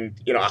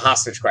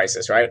hostage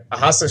crisis, right? A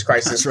hostage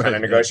crisis is kind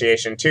of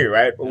negotiation too,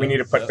 right? But we need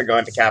to put the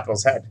gun to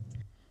capital's head.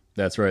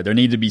 That's right. There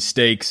need to be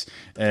stakes,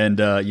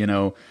 and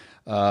I'm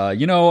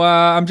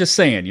just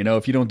saying,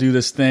 if you don't do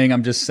this thing,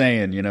 I'm just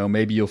saying,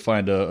 maybe you'll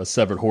find a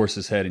severed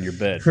horse's head in your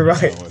bed.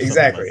 Right.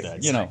 Exactly.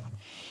 Like that,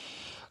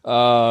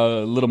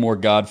 a little more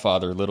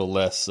Godfather, a little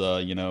less,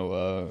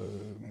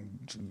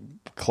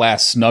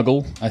 class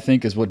snuggle, I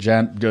think is what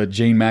Jane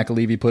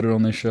McAlevey put it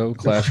on this show.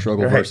 Class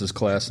struggle versus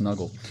class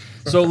snuggle.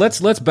 So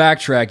let's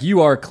backtrack.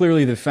 You are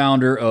clearly the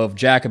founder of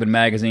Jacobin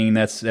Magazine.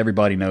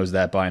 Everybody knows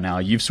that by now.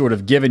 You've sort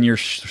of given your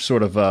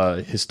sort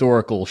of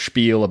historical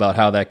spiel about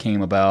how that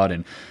came about,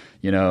 and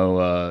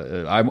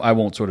I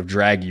won't sort of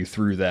drag you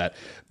through that.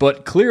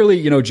 But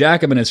clearly,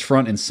 Jacobin is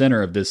front and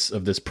center of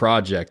this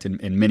project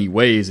in many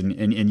ways,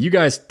 and you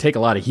guys take a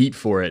lot of heat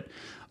for it.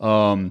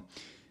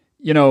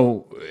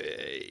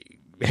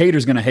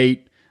 Haters gonna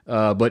hate.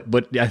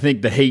 But I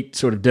think the hate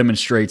sort of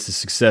demonstrates the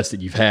success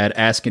that you've had.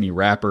 Ask any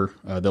rapper;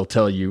 they'll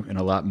tell you in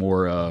a lot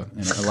more,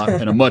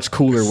 in a much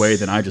cooler way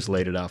than I just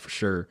laid it out for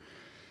sure.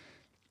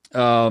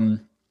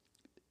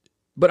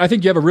 But I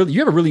think you have a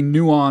really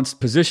nuanced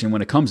position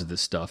when it comes to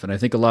this stuff, and I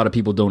think a lot of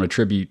people don't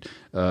attribute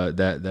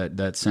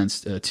that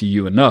sense to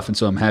you enough. And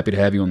so I'm happy to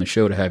have you on the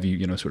show to have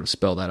you sort of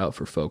spell that out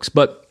for folks.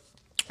 But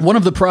one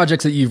of the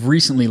projects that you've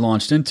recently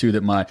launched into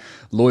that my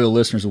loyal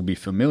listeners will be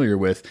familiar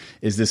with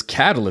is this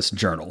Catalyst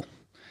Journal.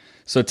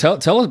 So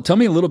tell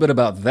me a little bit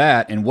about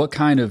that and what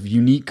kind of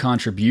unique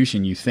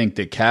contribution you think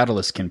that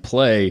Catalyst can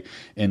play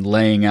in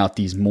laying out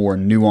these more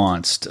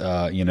nuanced,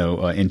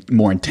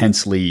 more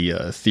intensely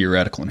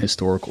theoretical and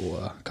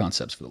historical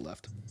concepts for the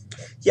left.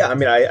 Yeah, I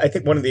mean, I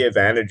think one of the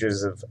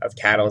advantages of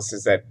Catalyst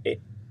is that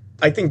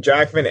I think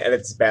Jacobin at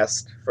its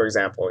best, for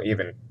example,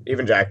 even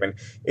Jacobin,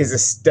 is a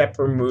step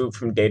removed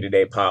from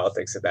day-to-day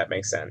politics, if that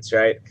makes sense,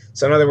 right?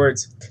 So in other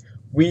words,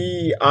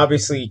 we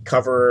obviously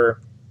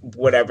cover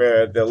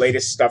whatever the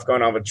latest stuff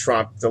going on with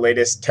Trump, the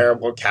latest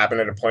terrible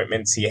cabinet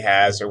appointments he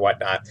has or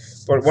whatnot.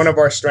 But one of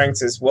our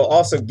strengths is we'll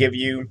also give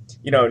you,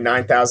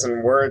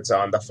 9,000 words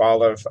on the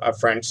fall of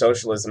French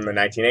socialism in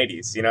the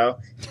 1980s,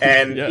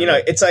 And,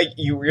 it's like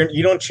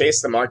you don't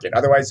chase the market.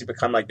 Otherwise you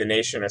become like The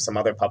Nation or some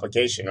other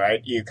publication,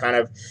 right? You kind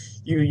of,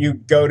 you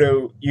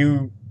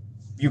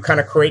you kind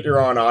of create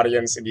your own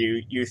audience, and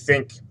you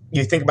think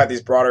about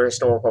these broader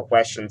historical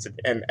questions,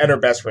 and at our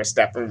best, we're a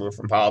step removed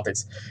from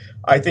politics.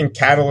 I think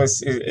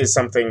Catalyst is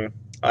something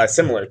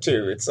similar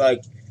too. It's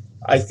like,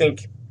 I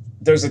think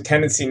there's a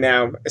tendency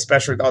now,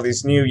 especially with all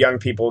these new young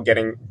people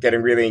getting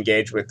really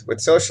engaged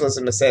with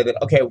socialism, to say that,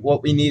 okay,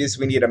 what we need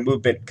a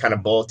movement kind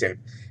of bulletin.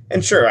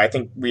 And sure, I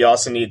think we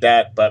also need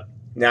that, but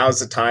now is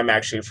the time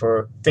actually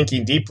for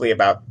thinking deeply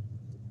about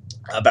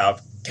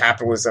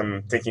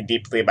capitalism, thinking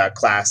deeply about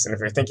class. And if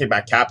you're thinking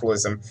about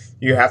capitalism,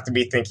 you have to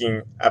be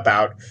thinking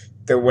about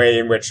the way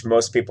in which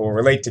most people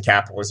relate to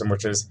capitalism,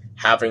 which is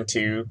having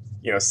to,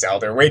 sell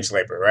their wage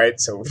labor, right?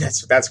 So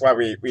that's why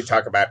we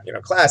talk about,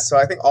 class. So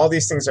I think all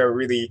these things are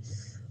really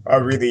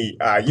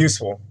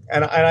useful.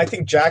 And I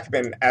think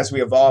Jacobin, as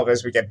we evolve,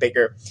 as we get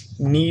bigger,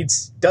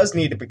 does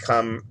need to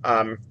become,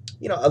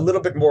 a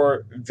little bit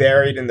more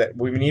varied, in that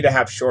we need to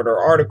have shorter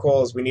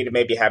articles. We need to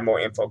maybe have more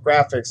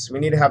infographics. We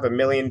need to have a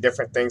million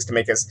different things to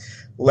make us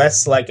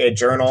less like a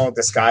journal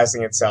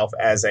disguising itself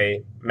as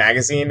a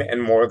magazine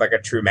and more like a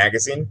true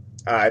magazine,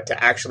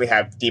 to actually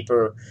have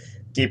deeper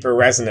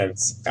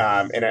resonance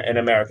in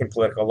American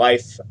political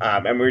life.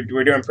 And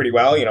we're doing pretty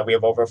well. We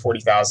have over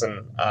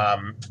 40,000,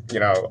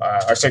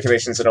 our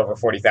circulation's at over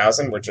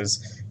 40,000, which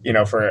is,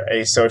 for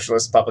a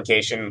socialist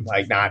publication,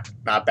 like not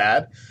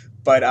bad.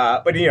 But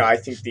I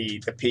think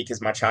the peak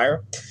is much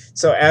higher.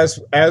 So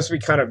as we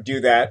kind of do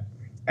that,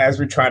 as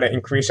we try to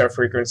increase our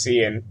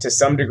frequency and to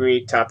some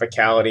degree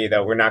topicality,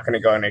 though we're not going to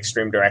go in an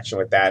extreme direction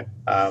with that,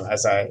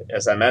 as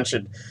I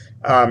mentioned,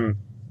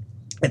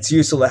 it's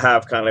useful to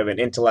have kind of an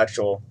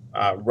intellectual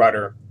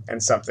rudder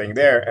and something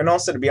there. And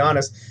also, to be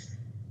honest,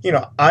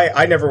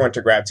 I never went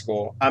to grad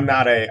school. I'm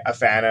not a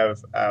fan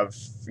of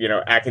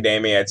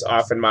academia. It's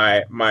often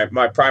my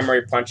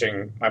primary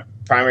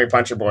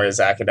puncher boy is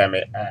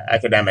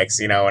academics,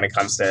 when it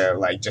comes to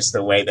like just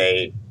the way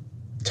they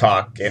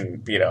talk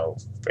and,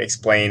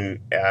 explain,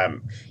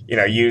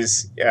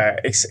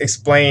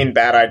 explain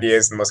bad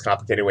ideas in the most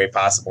complicated way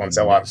possible and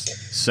so on.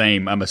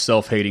 Same. I'm a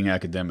self-hating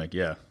academic.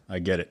 Yeah, I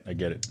get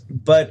it.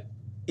 But,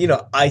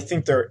 I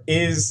think there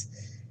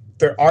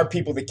are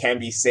people that can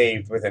be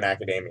saved within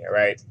academia,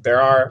 right?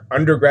 There are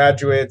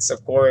undergraduates,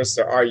 of course.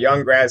 There are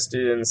young grad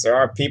students. There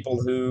are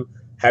people who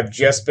have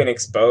just been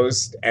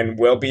exposed and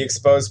will be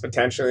exposed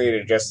potentially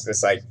to just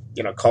this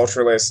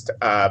culturalist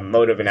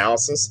mode of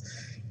analysis.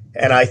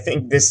 And I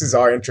think this is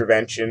our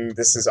intervention.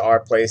 This is our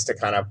place to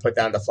kind of put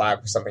down the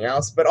flag for something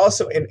else, but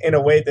also in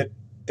a way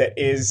that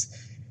is,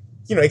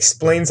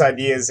 explains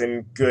ideas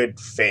in good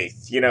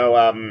faith.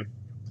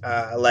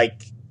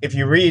 Like if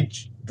you read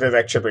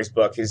Vivek Chibber's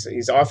book,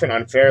 he's often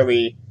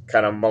unfairly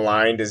kind of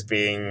maligned as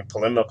being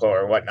polemical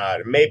or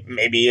whatnot. Maybe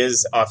he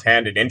is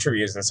offhand in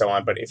interviews and so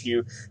on, but if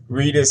you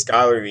read his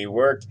scholarly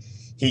work,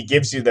 he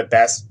gives you the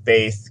best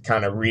faith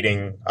kind of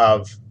reading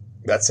of,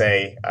 let's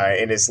say,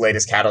 in his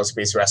latest Catalyst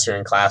piece,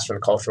 Rescuing Class from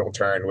the Cultural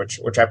Turn, which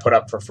I put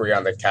up for free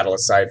on the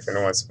Catalyst site if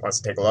anyone wants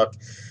to take a look.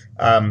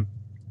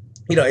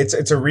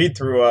 It's a read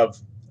through of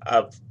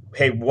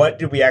hey, what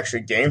did we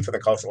actually gain for the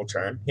cultural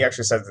turn? He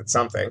actually says it's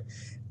something.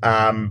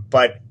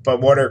 But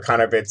what are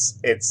kind of its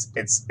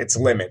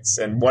limits,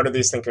 and what are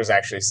these thinkers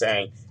actually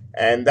saying?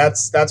 And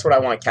that's what I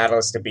want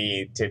Catalyst to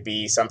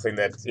be something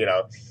that,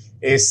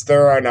 is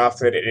thorough enough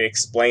that it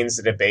explains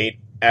the debate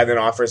and then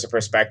offers a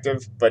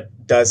perspective, but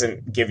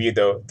doesn't give you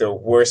the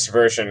worst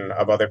version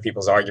of other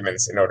people's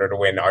arguments in order to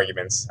win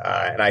arguments.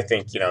 And I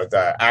think,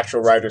 the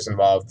actual writers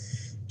involved,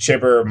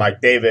 Chibber,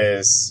 Mike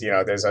Davis,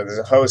 there's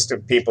a host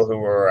of people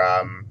who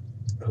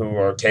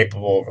are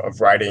capable of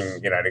writing,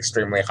 at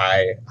extremely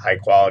high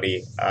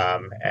quality.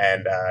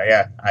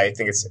 I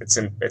think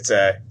it's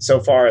so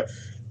far,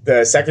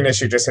 the second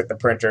issue just hit the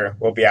printer,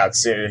 will be out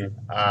soon.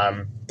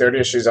 Third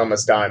issue is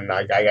almost done.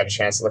 I got a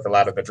chance to look at a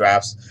lot of the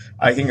drafts.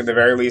 I think at the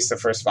very least, the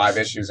first 5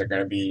 issues are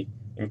going to be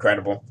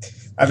incredible.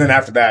 And then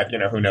after that,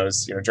 who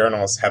knows?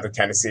 Journals have the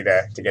tendency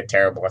to get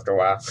terrible after a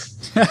while.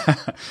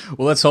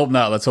 Well, let's hope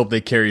not. Let's hope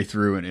they carry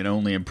through and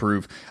only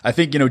improve. I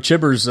think,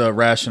 Chibber's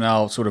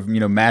rationale sort of,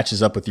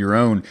 matches up with your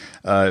own,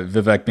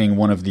 Vivek being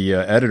one of the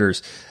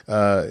editors,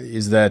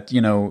 is that,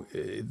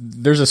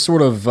 there's a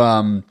sort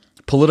of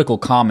political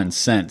common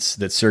sense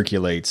that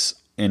circulates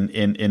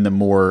in the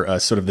more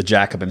sort of the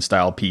Jacobin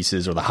style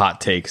pieces or the hot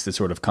takes that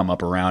sort of come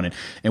up around,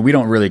 and we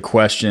don't really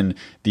question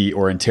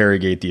or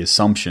interrogate the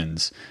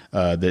assumptions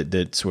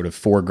that sort of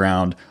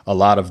foreground a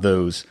lot of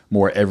those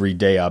more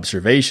everyday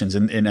observations,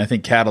 and I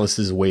think Catalyst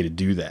is a way to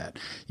do that.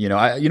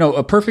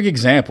 A perfect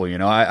example.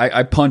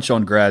 I punch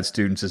on grad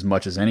students as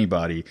much as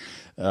anybody.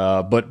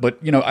 But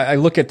I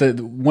look at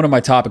one of my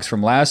topics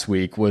from last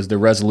week was the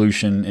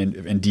resolution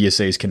in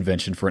DSA's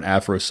convention for an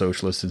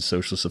Afro-Socialist and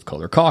Socialist of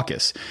Color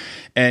caucus.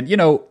 And,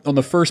 on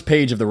the first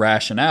page of the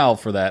rationale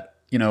for that,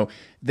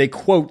 they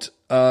quote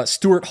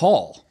Stuart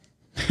Hall,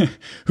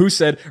 who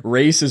said,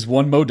 "Race is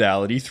one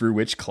modality through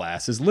which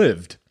class is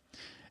lived."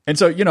 And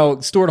so,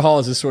 Stuart Hall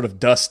is this sort of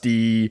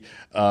dusty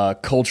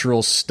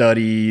cultural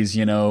studies,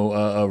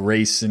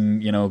 race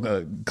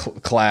and,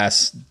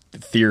 class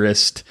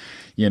theorist.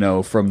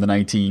 from the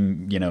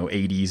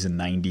 80s and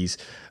 90s.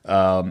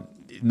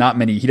 Not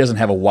many. He doesn't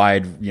have a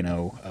wide,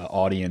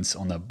 audience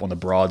on the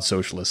broad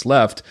socialist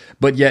left,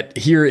 but yet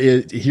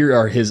here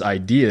are his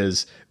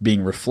ideas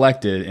being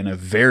reflected in a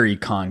very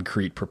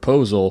concrete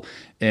proposal,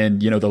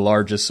 and the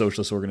largest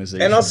socialist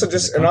organization, and also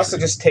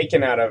just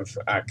taken out of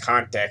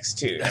context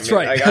too. That's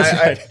right.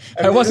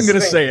 I wasn't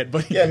going to say it,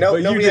 but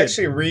nobody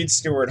actually reads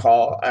Stuart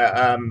Hall.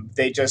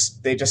 They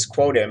just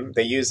quote him.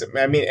 They use him.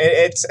 I mean,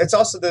 it's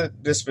also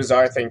this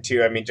bizarre thing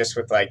too. I mean, just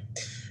with like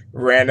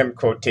random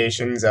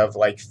quotations of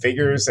like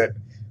figures that,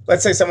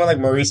 let's say someone like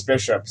Maurice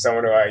Bishop,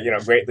 someone who I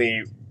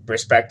greatly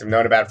respect and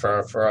known about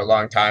for a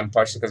long time,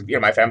 partially because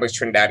my family's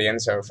Trinidadian,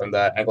 so from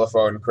the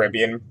Anglophone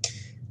Caribbean.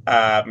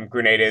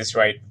 Grenada is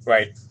right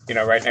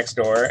next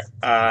door,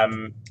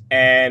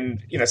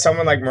 and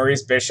someone like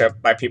Maurice Bishop,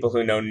 by people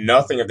who know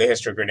nothing of the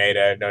history of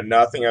Grenada, know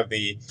nothing of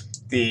the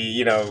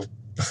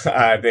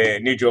the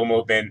New Jewel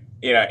movement,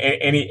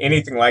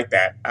 anything like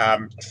that.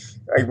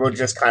 I will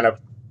just kind of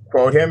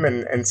quote him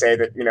and say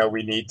that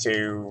we need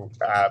to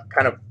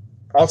kind of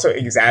also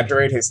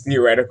exaggerate his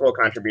theoretical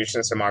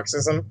contributions to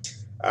Marxism,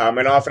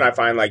 and often I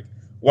find like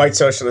white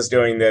socialists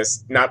doing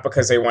this not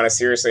because they want to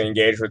seriously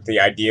engage with the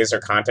ideas or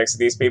context of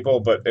these people,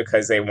 but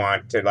because they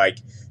want to like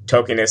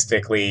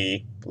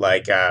tokenistically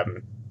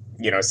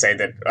say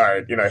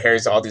that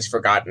here's all these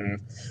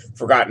forgotten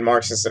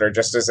Marxists that are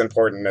just as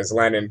important as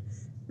Lenin.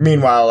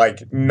 Meanwhile,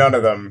 like none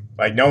of them,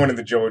 like no one in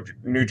the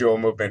New Jewel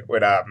movement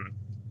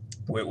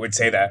would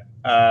say that.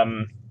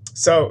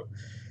 So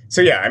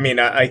yeah, I mean,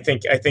 I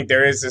think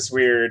there is this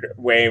weird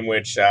way in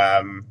which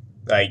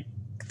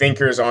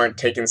thinkers aren't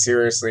taken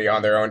seriously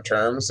on their own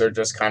terms. They're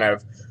just kind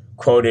of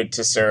quoted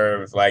to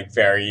serve like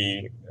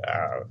very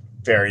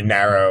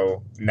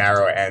narrow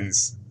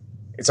ends.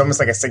 It's almost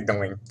like a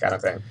signaling kind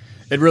of thing.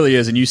 It really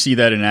is, and you see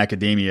that in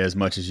academia as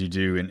much as you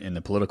do in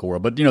the political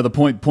world. But the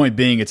point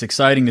being, it's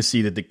exciting to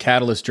see that the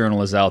Catalyst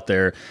Journal is out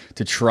there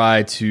to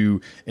try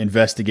to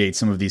investigate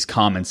some of these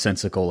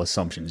commonsensical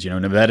assumptions.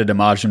 Nevada de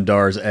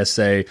Majumdar's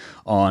essay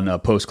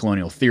on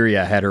post-colonial theory,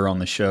 I had her on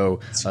the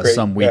show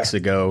some weeks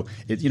ago.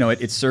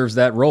 It serves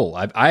that role.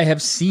 I have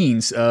seen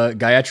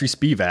Gayatri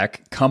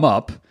Spivak come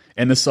up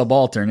in The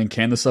Subaltern and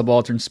Can the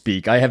Subaltern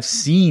Speak. I have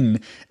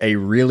seen a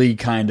really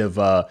kind of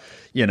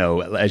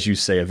as you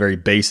say, a very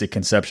basic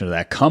conception of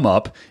that come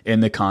up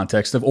in the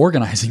context of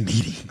organizing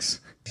meetings.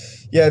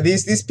 Yeah,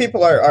 these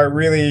people are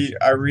really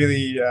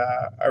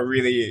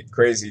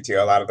crazy too.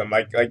 A lot of them,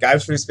 like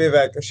Gayatri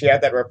Spivak, she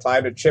had that reply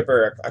to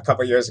Chipper a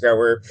couple years ago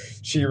where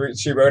she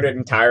wrote it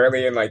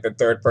entirely in like the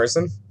third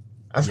person.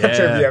 I'm not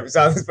sure if you ever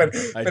saw this, but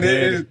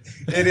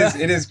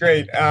it is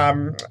great.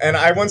 And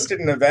I once did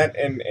an event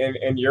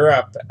in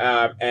Europe,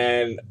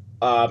 and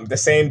the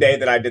same day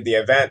that I did the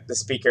event, the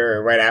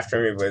speaker right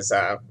after me was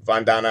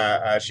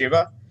Vandana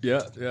Shiva.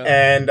 Yeah.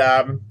 And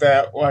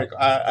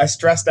I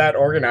stressed out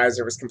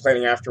organizer was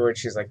complaining afterwards.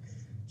 She's like,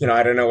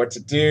 I don't know what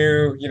to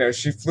do.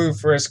 She flew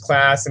first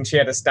class and she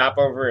had to stop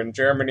over in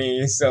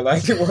Germany, so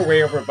like we're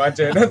way over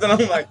budget. And then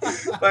I'm like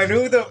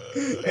who the?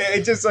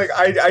 It just like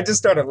I just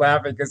started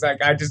laughing because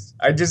like I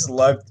just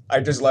loved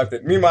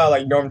it. Meanwhile,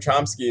 like Noam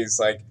Chomsky is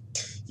like,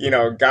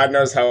 God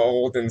knows how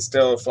old and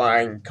still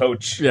flying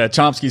coach. Yeah,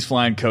 Chomsky's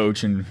flying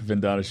coach, and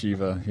Vandana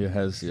Shiva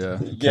has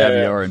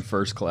caviar in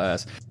first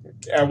class.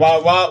 Yeah,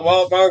 while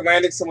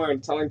landing somewhere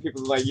and telling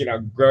people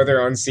to grow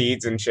their own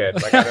seeds and shit.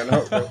 Like I don't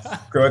know,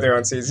 grow their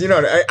own seeds.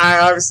 I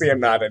obviously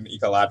am not an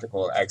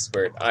ecological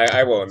expert.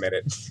 I will admit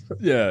it.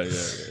 Yeah.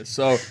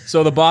 So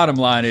the bottom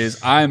line is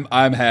I'm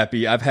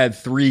happy. I've had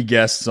 3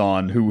 guests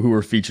on who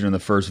were featured in the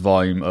first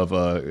volume of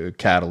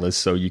Catalyst.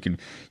 So you can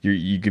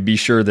be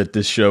sure that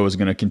this show is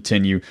going to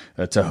continue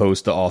to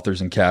host the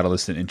authors and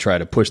Catalyst and try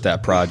to push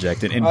that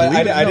project. And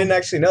I didn't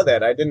actually know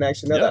that. I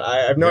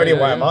have no idea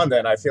why I'm on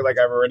that. I feel like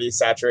I've already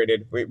saturated.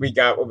 We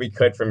got what we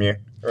could from you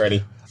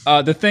already.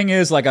 The thing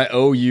is, like, I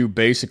owe you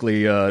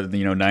basically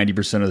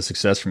 90% of the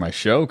success for my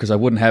show because I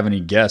wouldn't have any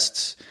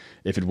guests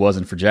if it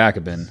wasn't for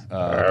Jacobin. All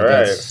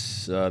right.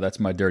 That's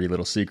my dirty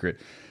little secret.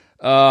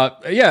 So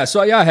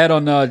I had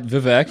on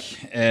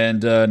Vivek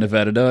and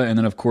Nivedita, and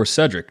then of course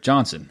Cedric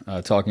Johnson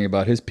talking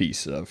about his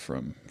piece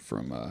from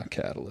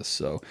Catalyst.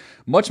 So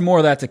much more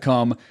of that to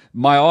come.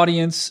 My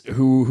audience,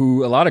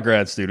 who a lot of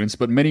grad students,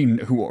 but many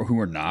who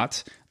are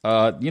not,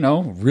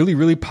 really,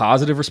 really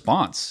positive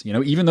response.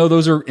 Even though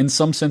those are in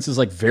some senses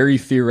like very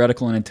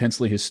theoretical and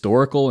intensely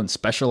historical and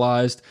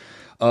specialized,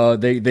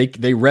 they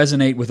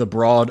resonate with a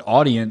broad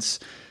audience.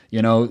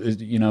 And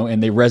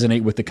they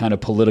resonate with the kind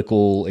of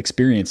political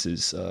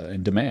experiences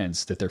and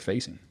demands that they're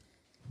facing.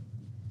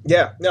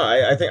 Yeah, no,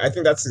 I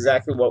think that's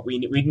exactly what we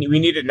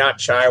need to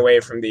not shy away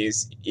from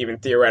these even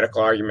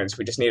theoretical arguments.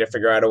 We just need to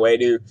figure out a way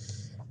to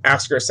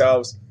ask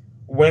ourselves,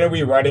 when are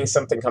we writing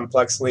something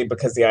complexly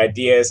because the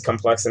idea is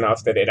complex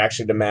enough that it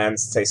actually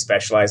demands, say,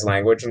 specialized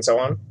language and so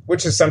on,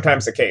 which is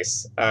sometimes the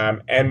case.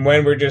 And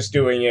when we're just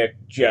doing it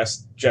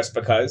just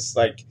because,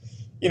 80,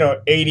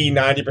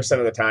 90%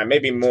 of the time,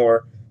 maybe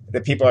more,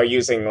 the people are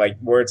using like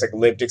words like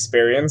lived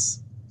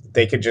experience.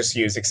 they could just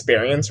use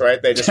experience,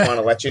 right? They just want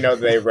to let you know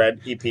that they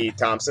read E.P.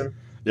 Thompson.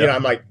 Yep. You know,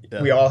 I'm like,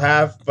 we all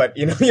have, but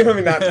you know, I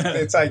mean, not,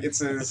 it's like,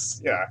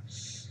 yeah.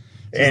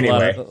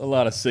 Anyway, a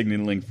lot of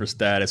signaling for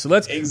status. So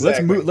let's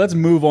Exactly. let's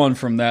move on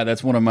from that.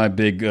 That's one of my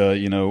big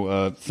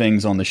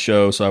things on the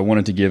show. So I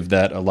wanted to give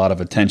that a lot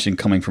of attention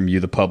coming from you,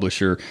 the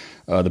publisher,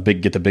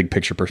 get the big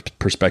picture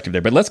perspective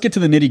there. But let's get to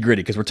the nitty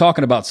gritty because we're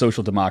talking about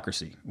social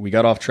democracy. We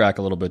got off track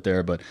a little bit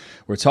there, but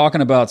we're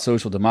talking about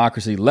social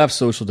democracy, left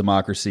social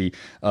democracy,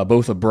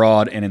 both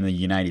abroad and in the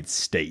United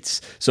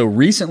States. So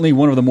recently,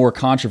 one of the more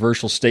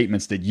controversial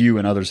statements that you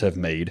and others have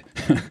made,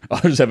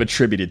 others have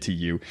attributed to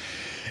you,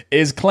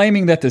 is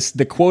claiming that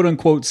the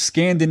quote-unquote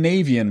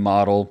Scandinavian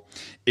model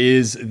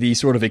is the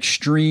sort of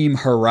extreme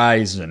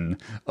horizon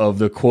of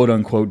the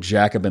quote-unquote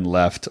Jacobin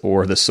left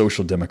or the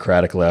social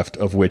democratic left,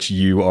 of which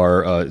you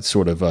are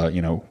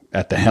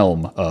at the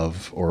helm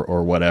of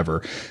or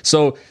whatever.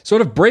 So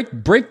sort of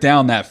break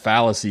down that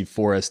fallacy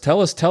for us.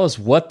 Tell us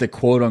what the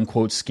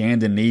quote-unquote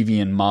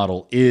Scandinavian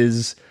model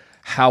is,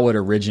 how it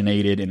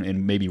originated,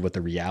 and maybe what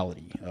the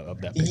reality of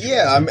that picture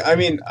yeah, I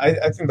mean,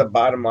 I think the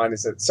bottom line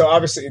is that, so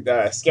obviously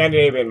the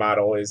Scandinavian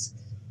model is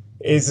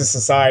a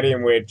society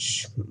in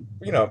which,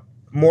 you know,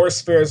 more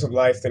spheres of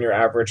life than your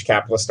average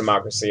capitalist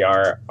democracy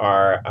are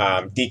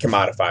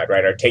decommodified,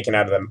 right? Are taken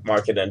out of the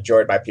market and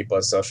enjoyed by people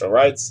as social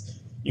rights.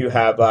 You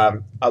have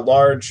a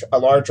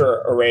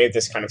larger array of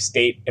this kind of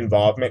state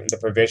involvement in the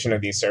provision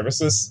of these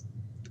services.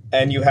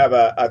 And you have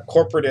a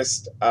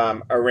corporatist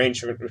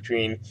arrangement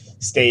between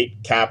state,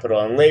 capital,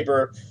 and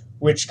labor,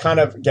 which kind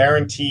of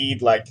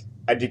guaranteed like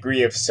a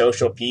degree of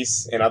social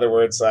peace. In other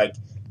words, like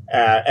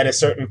at a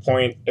certain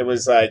point, it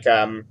was like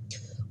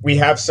we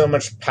have so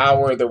much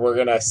power that we're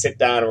going to sit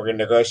down and we're going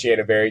to negotiate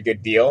a very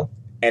good deal.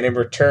 And in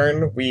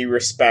return, we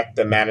respect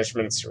the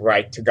management's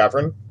right to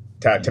govern,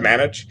 to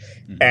manage.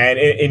 Mm-hmm.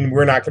 And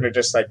we're not going to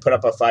just like put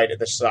up a fight at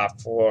the shop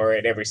floor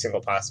at every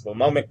single possible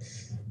moment.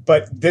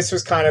 But this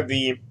was kind of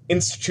the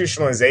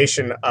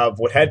institutionalization of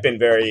what had been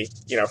very,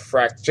 you know,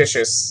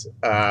 fractious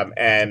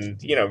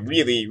and, you know,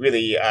 really,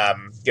 really,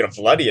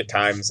 bloody at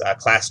times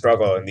class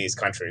struggle in these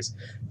countries.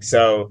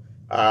 So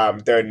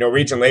the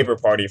Norwegian Labour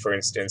Party, for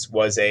instance,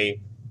 was a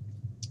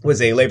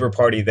labor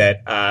party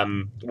that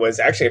was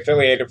actually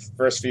affiliated for the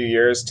first few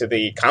years to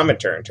the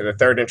Comintern, to the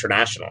Third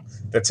International,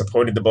 that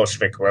supported the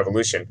Bolshevik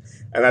Revolution.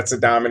 And that's a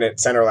dominant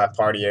center-left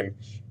party in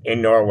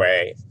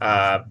Norway.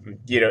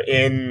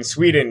 In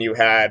Sweden, you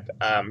had,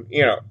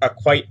 a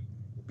quite,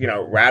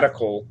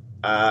 radical,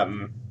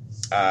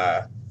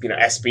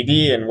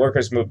 SPD and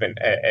workers' movement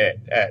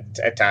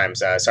at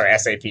times.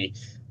 SAP.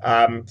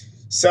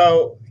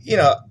 So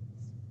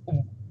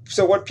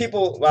what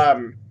people,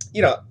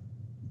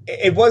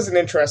 it was an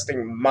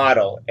interesting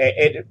model.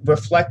 It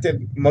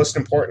reflected, most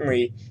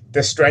importantly,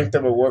 the strength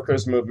of a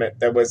workers'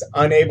 movement that was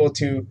unable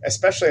to,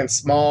 especially in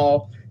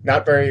small,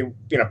 not very,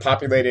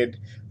 populated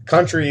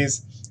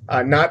countries,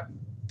 not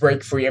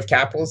break free of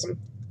capitalism,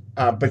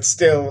 but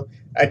still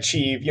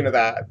achieve,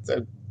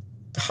 the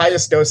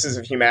highest doses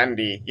of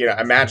humanity,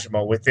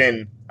 imaginable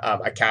within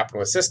a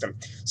capitalist system.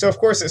 So, of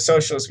course, as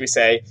socialists, we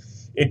say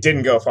it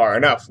didn't go far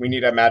enough. We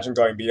need to imagine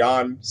going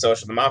beyond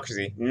social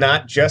democracy,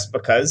 not just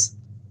because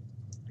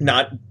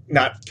not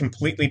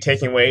completely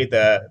taking away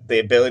the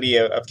ability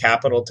of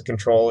capital to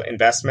control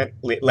investment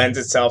lends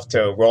itself to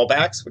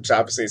rollbacks, which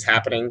obviously is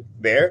happening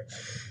there,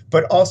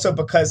 but also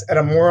because at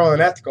a moral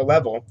and ethical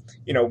level,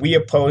 we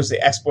oppose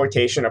the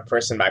exploitation of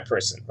person by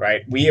person,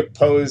 right? We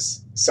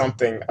oppose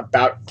something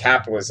about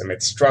capitalism,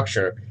 its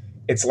structure,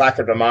 its lack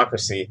of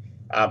democracy,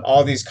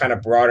 all these kind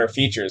of broader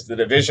features, the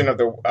division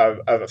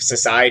of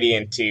society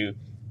into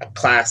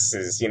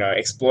classes,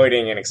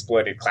 exploiting and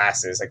exploited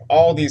classes, like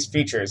all these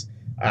features.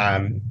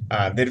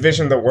 The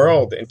division of the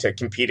world into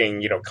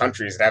competing,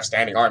 countries that have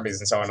standing armies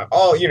and so on.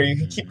 All, you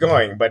can keep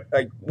going, but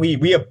like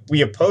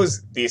we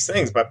oppose these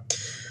things, but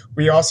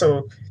we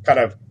also kind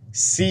of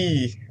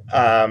see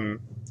the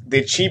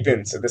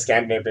achievements of the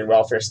Scandinavian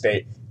welfare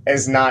state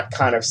as not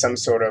kind of some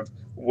sort of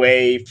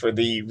way for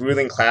the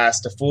ruling class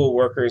to fool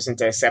workers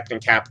into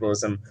accepting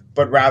capitalism,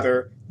 but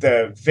rather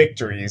the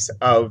victories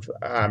of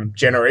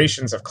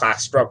generations of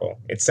class struggle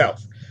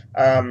itself.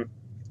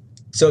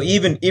 So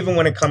even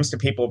when it comes to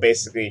people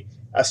basically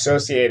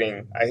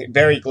associating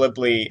very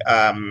glibly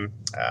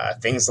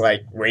things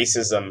like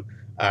racism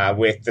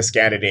with the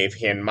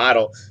Scandinavian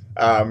model,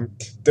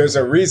 there's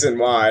a reason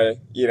why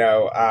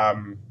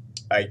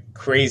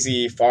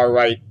crazy far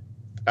right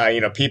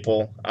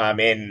people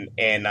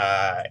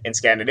in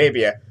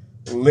Scandinavia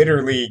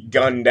literally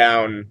gun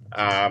down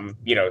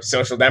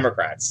social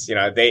democrats.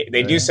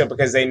 They do so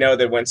because they know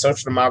that when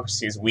social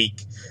democracy is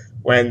weak,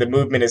 when the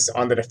movement is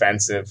on the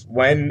defensive,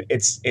 when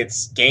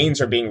its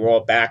gains are being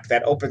rolled back,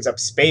 that opens up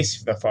space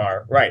for the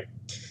far right.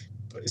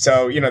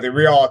 So, the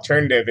real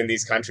alternative in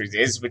these countries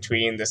is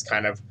between this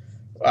kind of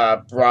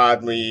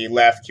broadly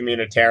left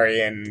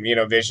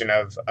communitarian, vision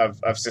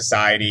of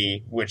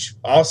society, which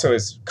also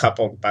is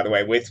coupled, by the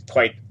way, with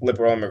quite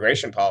liberal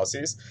immigration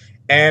policies.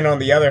 And on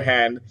the other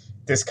hand,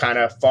 this kind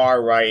of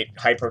far right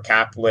hyper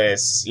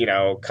capitalist,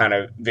 kind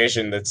of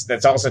vision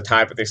that's also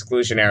tied with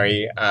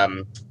exclusionary,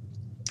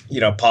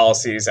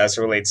 policies as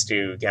it relates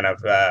to kind of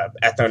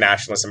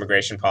ethno-nationalist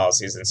immigration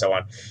policies and so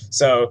on.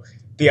 So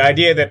the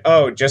idea that,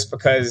 just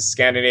because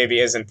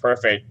Scandinavia isn't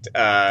perfect, it's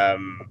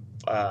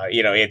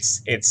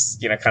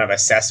kind of a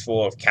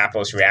cesspool of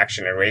capitalist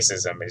reaction and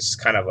racism is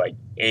kind of like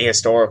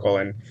ahistorical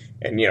and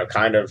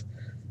kind of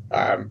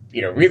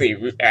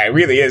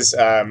really is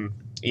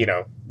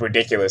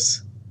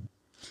ridiculous.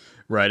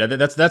 Right.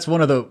 That's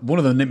one of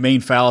the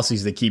main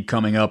fallacies that keep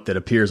coming up that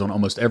appears on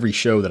almost every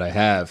show that I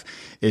have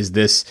is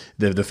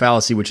the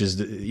fallacy, which is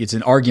it's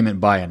an argument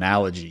by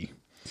analogy.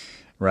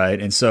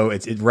 Right. And so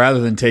it rather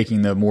than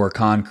taking the more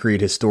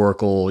concrete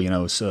historical,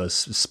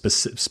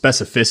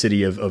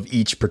 specificity of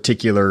each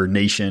particular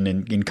nation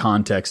in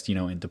context,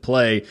 into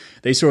play,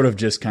 they sort of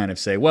just kind of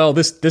say, well,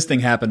 this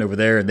thing happened over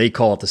there and they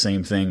call it the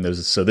same thing.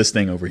 So this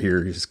thing over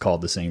here is called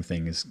the same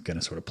thing is going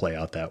to sort of play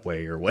out that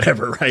way or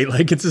whatever. Right.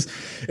 Like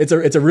it's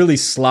a really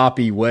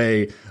sloppy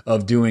way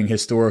of doing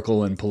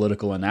historical and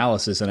political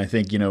analysis. And I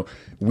think,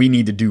 we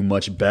need to do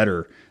much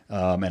better.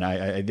 And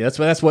I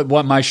that's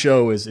what my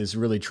show is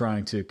really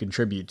trying to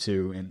contribute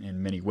to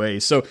in many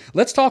ways. So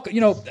let's talk.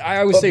 I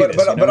always say this,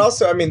 but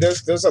also, I mean,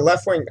 there's a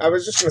left wing. I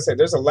was just going to say,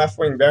 there's a left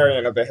wing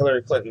variant of the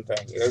Hillary Clinton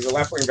thing. There's a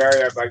left wing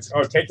variant of like,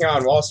 taking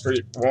on Wall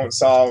Street won't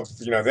solve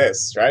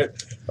this, right?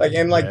 Like,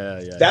 and like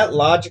that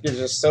logic is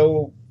just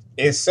so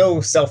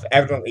self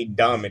evidently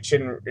dumb. It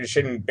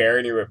shouldn't bear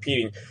any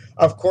repeating.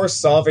 Of course,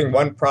 solving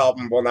one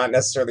problem will not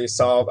necessarily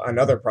solve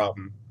another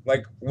problem.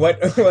 Like what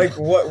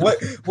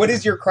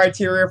is your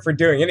criteria for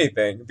doing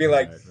anything? Be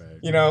like,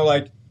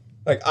 right.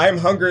 Like I'm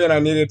hungry and I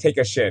need to take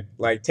a shit.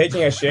 Like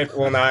taking a shit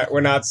will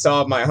not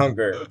solve my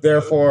hunger.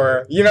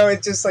 Therefore,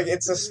 it's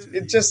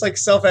just like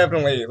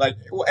self-evidently like,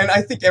 and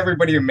I think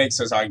everybody who makes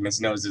those arguments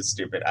knows it's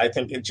stupid. I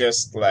think it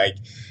just like,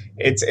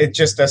 it's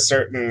just a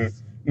certain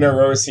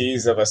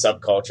neuroses of a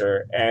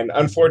subculture, and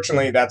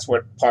unfortunately that's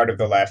what part of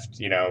the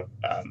left,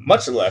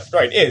 much of the left,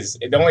 right, is.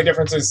 The only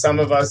difference is some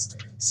of us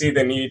see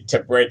the need to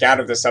break out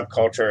of the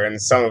subculture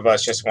and some of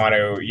us just want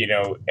to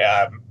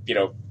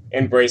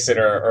embrace it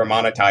or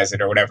monetize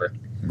it or whatever.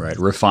 Right,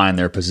 refine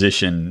their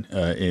position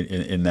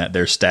in that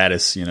their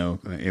status,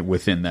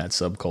 within that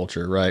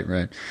subculture.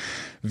 Right.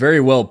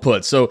 Very well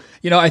put. So,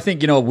 I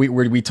think,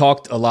 we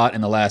talked a lot in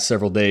the last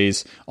several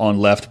days on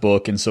Left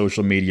Book and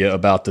social media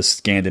about the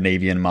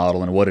Scandinavian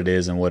model and what it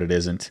is and what it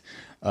isn't.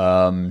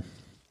 Ronan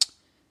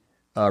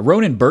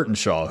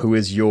Burtonshaw, who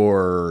is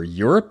your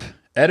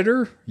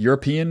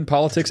European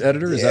politics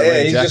editor, is that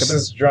right? He's just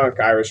this drunk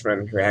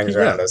Irishman who hangs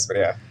around us, but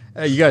yeah.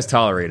 You guys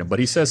tolerate him, but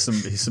he says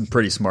some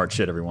pretty smart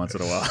shit every once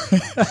in a while.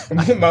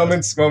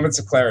 moments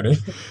of clarity.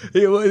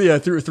 Yeah,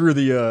 through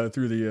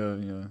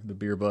the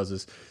beer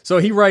buzzes. So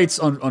he writes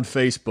on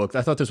Facebook.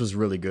 I thought this was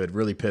really good,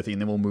 really pithy, and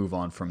then we'll move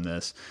on from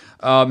this.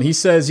 He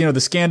says,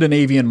 the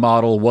Scandinavian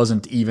model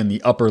wasn't even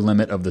the upper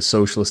limit of the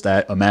socialist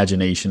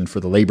imagination for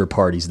the labor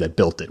parties that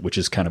built it, which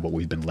is kind of what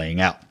we've been laying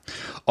out.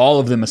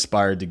 All of them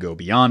aspired to go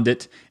beyond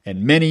it,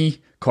 and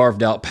many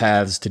carved out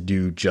paths to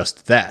do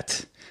just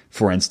that.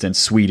 For instance,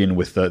 Sweden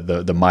with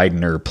the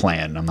Meidner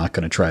plan. I'm not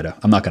going to try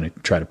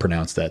to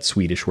pronounce that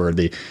Swedish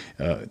word.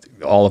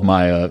 All of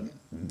my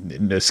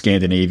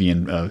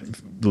Scandinavian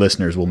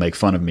listeners will make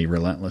fun of me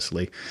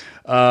relentlessly.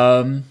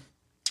 So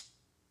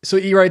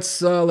he writes,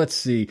 let's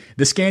see,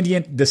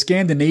 the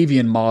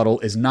Scandinavian model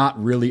is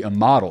not really a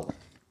model.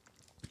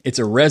 It's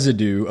a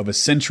residue of a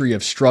century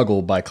of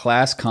struggle by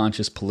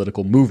class-conscious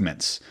political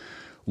movements,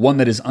 one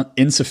that is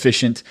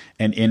insufficient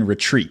and in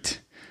retreat.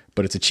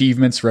 But its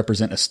achievements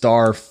represent a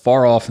star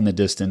far off in the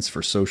distance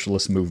for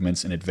socialist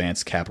movements in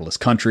advanced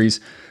capitalist countries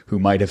who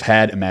might have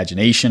had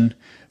imagination,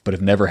 but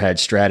have never had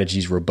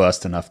strategies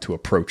robust enough to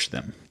approach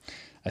them.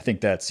 I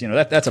think that's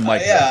that's a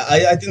mic. Yeah,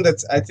 I think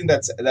that's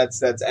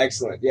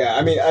excellent. Yeah,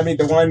 I mean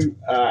the one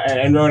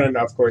and Ronan,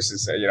 of course,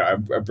 is a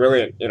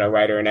brilliant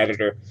writer and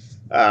editor.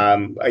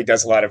 He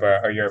does a lot of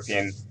our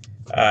European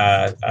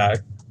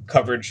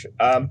coverage.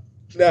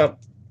 Now,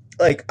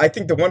 like I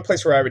think the one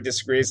place where I would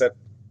disagree is that,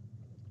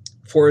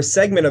 for a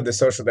segment of the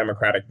social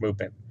democratic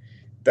movement,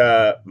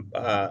 the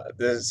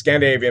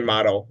Scandinavian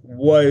model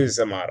was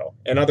a model.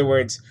 In other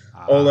words,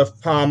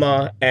 Olof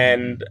Palme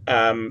and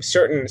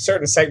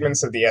certain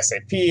segments of the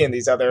SAP and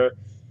these other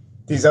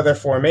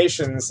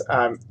formations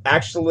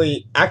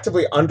actually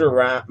actively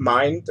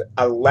undermined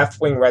a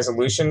left-wing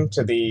resolution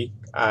to the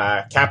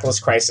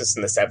capitalist crisis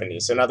in the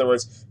 70s. So in other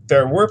words,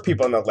 there were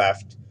people on the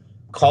left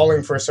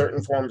calling for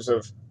certain forms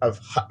of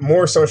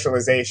more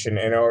socialization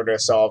in order to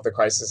solve the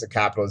crisis of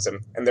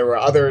capitalism. And there were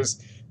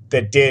others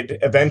that did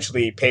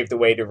eventually pave the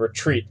way to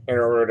retreat in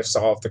order to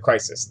solve the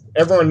crisis.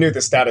 Everyone knew the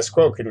status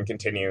quo couldn't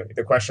continue.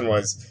 The question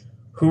was,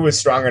 who was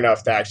strong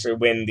enough to actually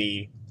win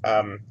the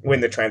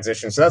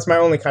transition? So that's my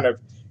only kind of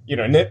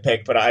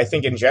nitpick. But I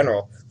think in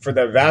general, for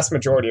the vast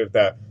majority of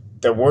the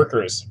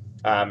workers,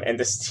 and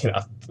this,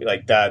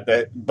 like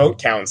the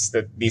vote counts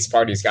that these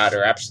parties got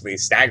are absolutely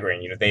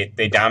staggering.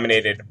 They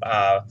dominated,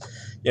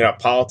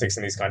 politics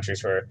in these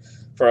countries for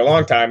for a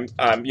long time,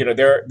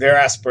 their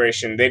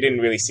aspiration, they didn't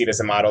really see it as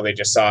a model. They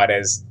just saw it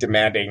as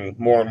demanding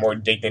more and more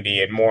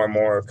dignity and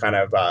more kind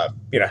of,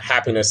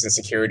 happiness and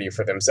security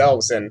for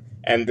themselves. And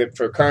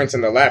for currents on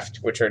the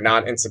left, which are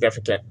not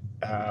insignificant,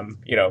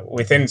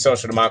 within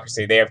social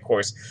democracy, they, of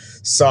course,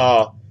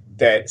 saw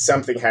that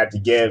something had to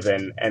give,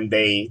 and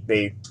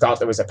they thought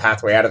there was a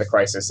pathway out of the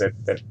crisis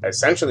that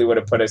essentially would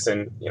have put us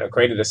in,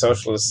 created a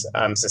socialist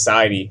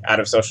society out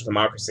of social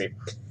democracy.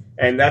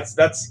 And that's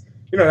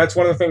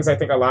one of the things I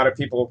think a lot of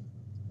people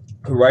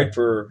who write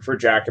for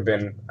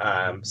Jacobin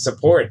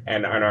support,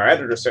 and our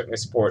editors certainly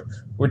support,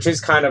 which is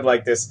kind of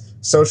like this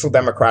social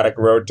democratic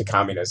road to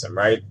communism,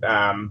 right?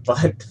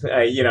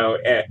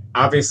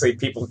 Obviously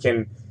people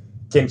can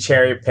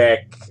cherry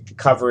pick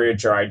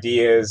coverage or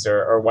ideas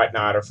or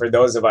whatnot, or for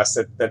those of us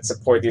that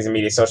support these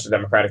immediate social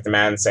democratic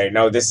demands, say,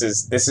 no, this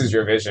is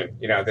your vision.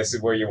 This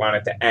is where you want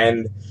it to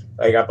end,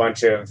 like a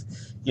bunch of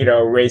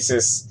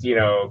racist,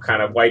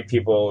 kind of white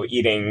people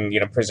eating,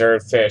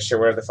 preserved fish or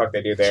whatever the fuck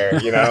they do there,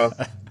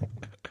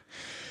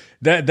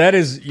 That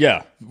is,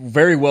 yeah,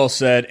 very well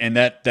said, and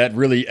that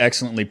really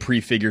excellently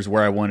prefigures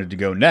where I wanted to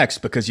go next,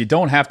 because you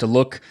don't have to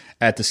look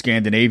at the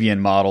Scandinavian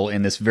model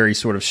in this very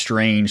sort of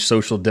strange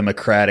social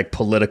democratic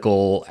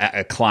political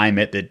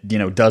climate that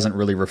doesn't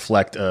really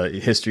reflect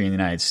history in the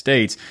United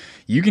States.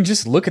 You can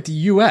just look at the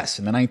U.S.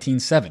 in the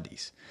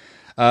 1970s.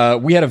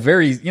 We had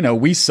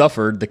we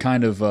suffered the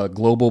kind of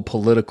global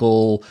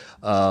political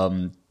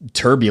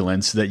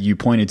turbulence that you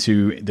pointed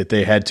to that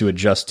they had to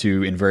adjust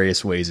to in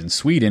various ways in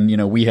Sweden.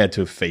 We had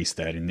to face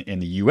that in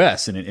the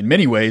U.S. and in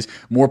many ways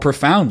more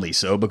profoundly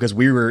so, because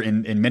we were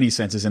in many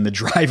senses in the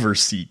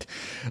driver's seat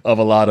of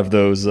a lot of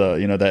those,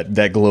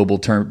 that global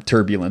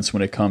turbulence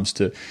when it comes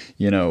to,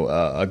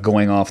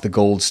 going off the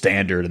gold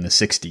standard in the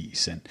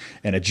 60s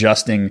and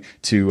adjusting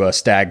to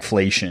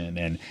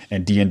stagflation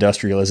and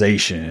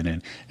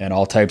deindustrialization and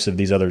all types of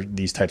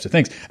these types of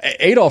things.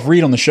 Adolf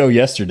Reed on the show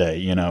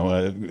yesterday,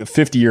 a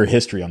 50-year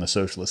history on the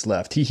socialist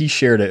left. He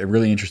shared a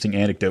really interesting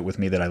anecdote with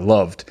me that I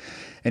loved.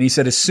 And he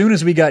said, as soon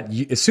as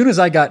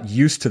I got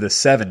used to the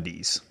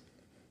 70s,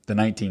 the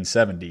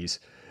 1970s,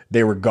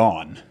 they were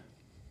gone.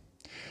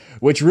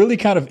 Which really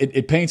kind of,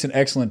 it paints an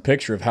excellent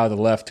picture of how the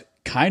left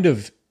kind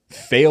of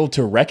failed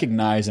to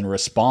recognize and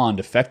respond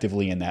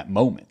effectively in that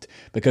moment.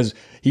 Because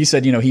he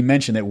said, he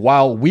mentioned that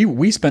while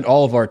we spent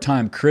all of our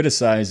time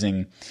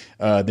criticizing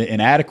the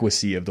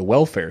inadequacy of the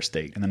welfare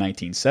state in the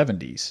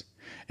 1970s,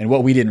 and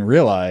what we didn't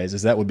realize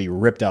is that would be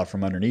ripped out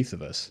from underneath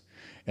of us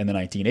in the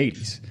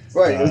 1980s.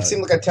 Right. It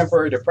seemed like a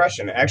temporary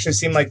depression. It actually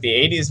seemed like the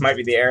 80s might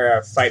be the era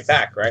of fight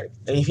back, right?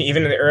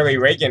 Even in the early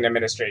Reagan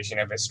administration, you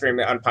have an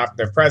extremely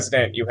unpopular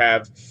president. You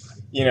have,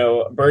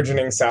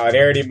 burgeoning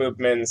solidarity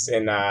movements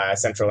in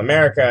Central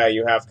America.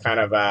 You have kind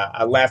of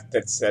a left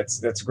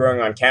that's growing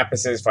on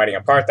campuses, fighting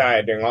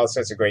apartheid, doing all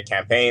sorts of great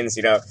campaigns.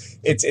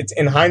 It's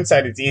in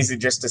hindsight, it's easy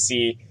just to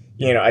see,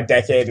 a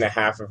decade and a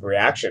half of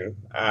reaction.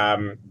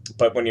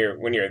 But when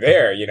you're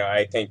there,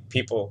 I think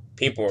people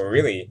are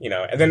really,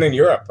 and then in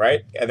Europe,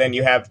 right? And then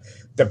you have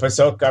the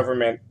PASOK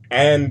government,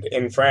 and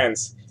in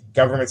France,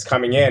 governments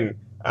coming in,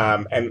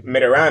 and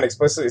Mitterrand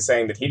explicitly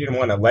saying that he didn't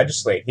want to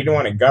legislate. He didn't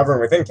want to govern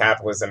within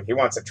capitalism. He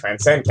wants to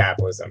transcend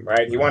capitalism,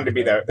 right? He wanted to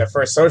be the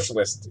first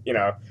socialist,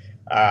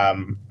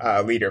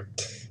 leader.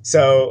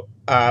 So,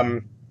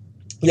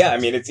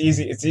 it's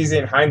easy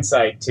in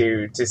hindsight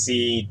to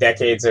see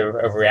decades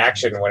of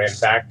reaction when, in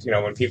fact,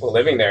 when people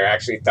living there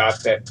actually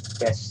thought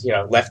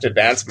that left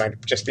advance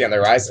might just be on the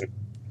horizon.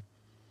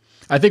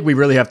 I think we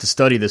really have to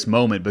study this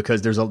moment,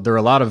 because there are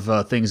a lot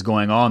of things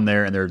going on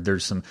there, and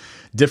there's some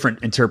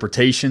different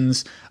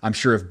interpretations. I'm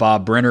sure if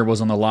Bob Brenner was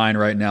on the line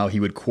right now,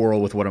 he would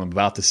quarrel with what I'm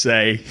about to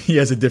say. He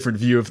has a different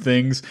view of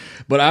things,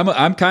 but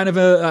I'm kind of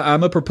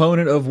a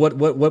proponent of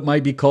what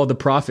might be called the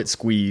profit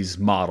squeeze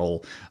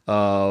model,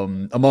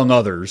 among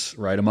others,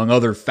 right? Among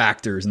other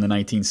factors in the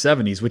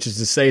 1970s, which is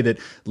to say that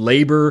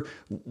labor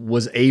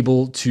was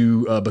able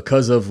to,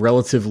 because of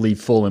relatively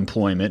full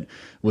employment,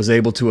 was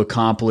able to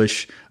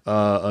accomplish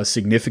a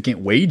significant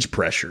wage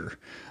pressure.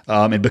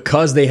 And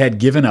because they had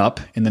given up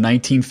in the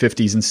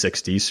 1950s and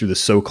 60s through the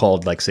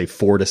so-called,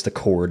 Fordist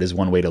Accord is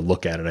one way to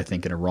look at it, I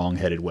think, in a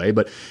wrong-headed way.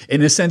 But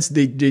in a sense,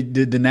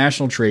 the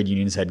national trade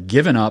unions had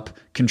given up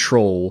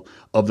control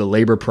of the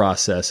labor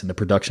process and the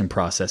production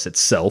process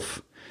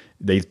itself.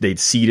 They'd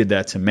ceded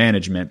that to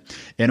management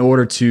in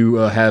order to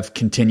have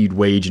continued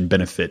wage and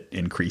benefit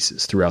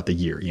increases throughout the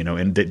year,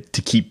 and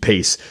to keep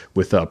pace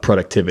with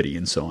productivity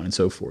and so on and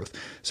so forth.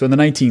 So in the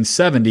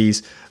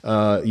 1970s,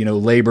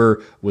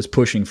 labor was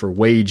pushing for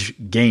wage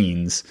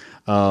gains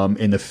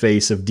in the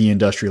face of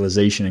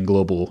deindustrialization and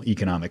global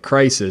economic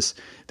crisis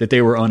that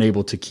they were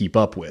unable to keep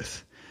up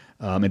with.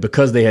 And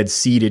because they had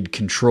ceded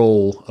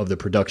control of the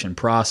production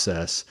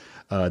process,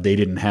 they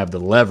didn't have the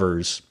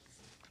levers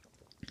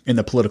in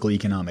the political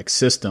economic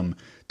system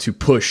to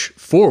push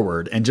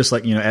forward, and just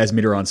like as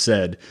Mitterrand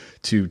said,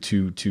 to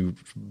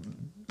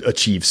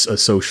achieve a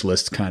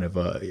socialist kind of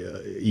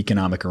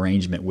economic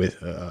arrangement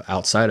with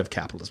outside of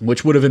capitalism,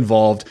 which would have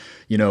involved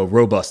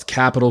robust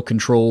capital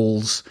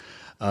controls,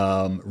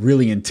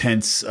 really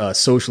intense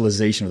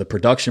socialization of the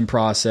production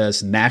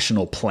process,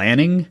 national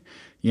planning,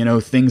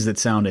 things that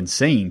sound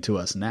insane to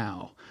us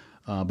now.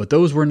 But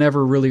those were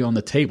never really on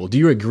the table. Do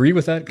you agree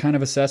with that kind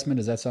of assessment?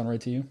 Does that sound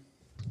right to you?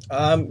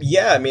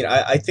 Yeah, I mean,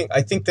 I think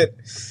that,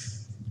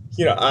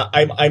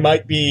 I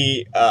might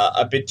be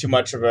a bit too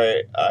much of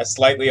a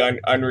slightly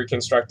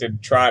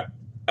unreconstructed trot.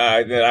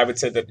 That I would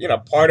say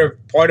that,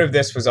 part of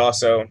this was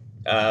also,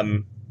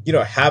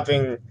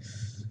 having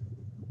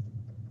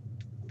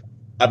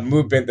a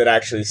movement that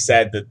actually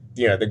said that,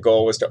 the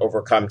goal was to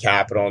overcome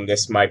capital and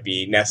this might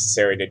be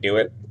necessary to do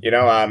it,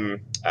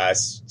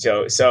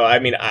 So I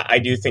mean, I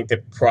do think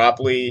that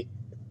probably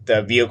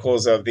the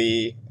vehicles of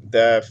the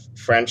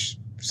French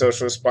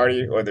Socialist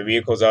Party or the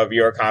vehicles of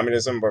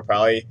Eurocommunism were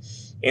probably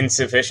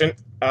insufficient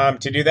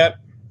to do that.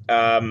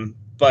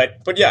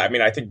 But yeah, I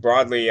mean, I think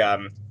broadly,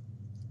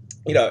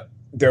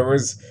 there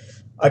was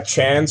a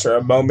chance or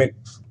a moment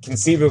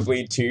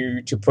conceivably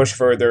to push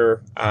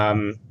further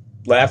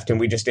left, and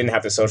we just didn't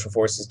have the social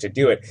forces to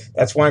do it.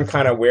 That's why I'm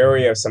kind of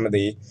wary of some of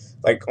the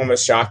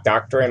almost shock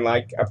doctrine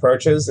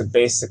approaches that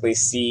basically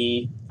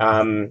see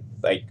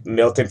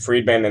Milton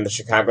Friedman and the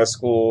Chicago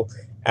School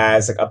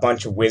as a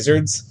bunch of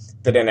wizards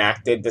that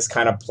enacted this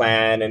kind of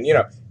plan. And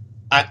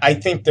I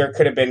think there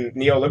could have been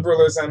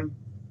neoliberalism.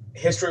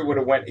 History would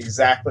have went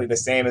exactly the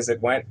same as it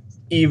went,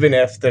 even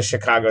if the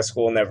Chicago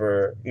School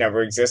never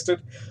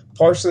existed.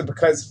 Partially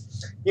because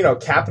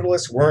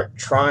capitalists weren't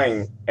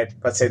trying at,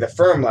 let's say, the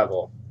firm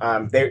level.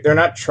 They're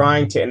not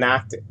trying to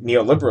enact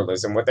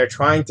neoliberalism. What they're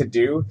trying to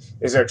do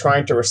is they're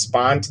trying to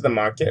respond to the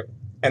market.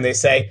 And they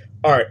say,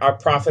 all right, our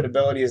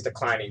profitability is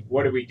declining.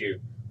 What do?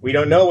 We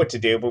don't know what to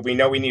do, but we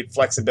know we need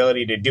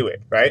flexibility to do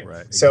it, right?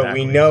 So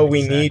we know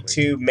we need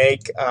to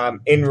make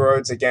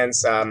inroads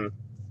against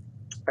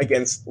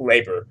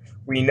labor.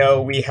 We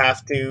know we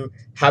have to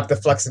have the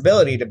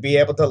flexibility to be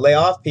able to lay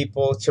off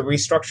people to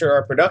restructure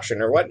our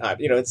production or whatnot.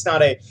 It's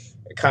not a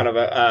kind of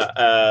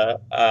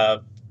a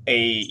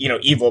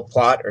evil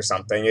plot or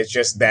something. It's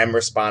just them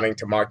responding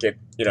to market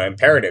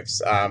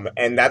imperatives,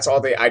 and that's all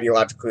the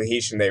ideological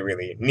cohesion they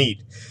really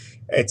need.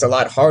 It's a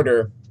lot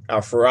harder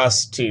for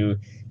us to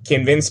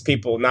convince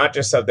people not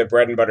just of the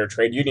bread and butter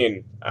trade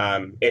union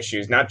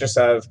issues, not just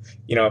of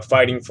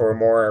fighting for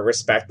more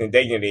respect and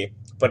dignity,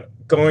 but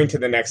going to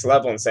the next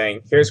level and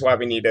saying, here's why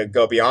we need to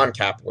go beyond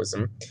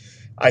capitalism.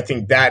 I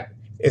think that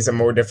is a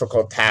more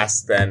difficult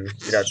task than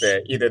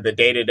either the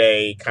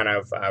day-to-day kind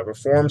of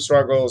reform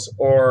struggles,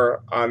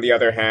 or on the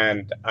other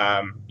hand,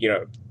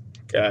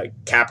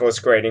 capitalists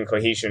creating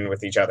cohesion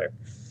with each other.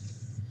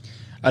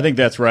 I think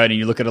that's right. And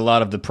you look at a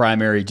lot of the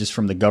primary, just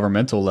from the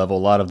governmental level, a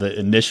lot of the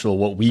initial,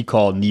 what we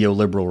call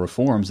neoliberal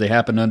reforms, they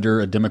happened under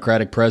a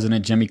Democratic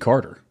president, Jimmy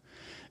Carter.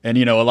 And,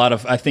 a lot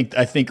of, I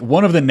think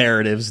one of the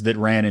narratives that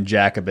ran in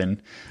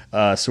Jacobin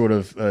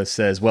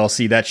says, well,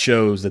 see, that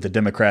shows that the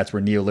Democrats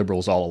were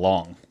neoliberals all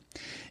along.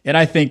 And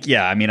I think,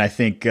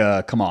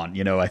 come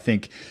on, I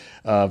think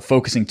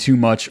focusing too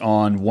much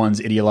on one's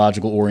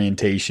ideological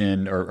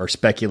orientation or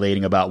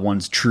speculating about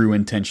one's true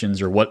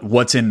intentions or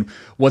what's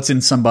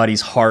in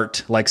somebody's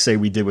heart, like say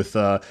we did with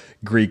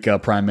Greek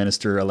Prime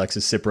Minister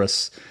Alexis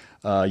Tsipras.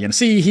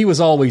 He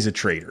was always a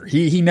traitor.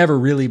 He never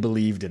really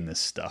believed in this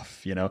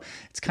stuff.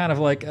 It's kind of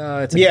like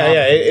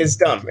it's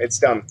dumb. It's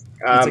dumb.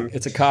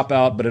 It's a cop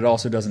out, but it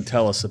also doesn't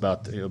tell us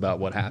about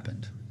what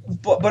happened.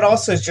 But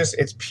also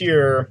it's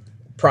pure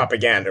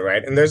propaganda,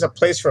 right? And there's a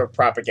place for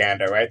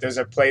propaganda, right? There's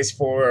a place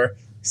for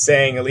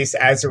saying, at least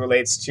as it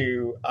relates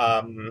to,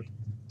 I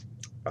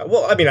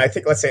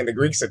think, let's say in the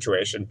Greek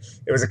situation,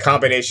 it was a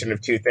combination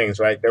of two things,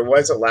 right? There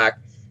was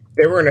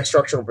they were in a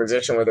structural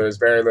position where there was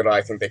very little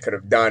I think they could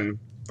have done,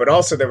 but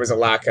also there was a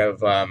lack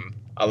of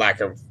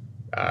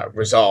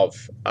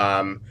resolve.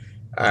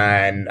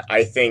 And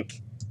I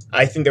think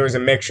there was a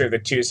mixture of the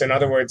two. So in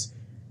other words,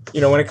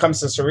 when it comes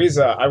to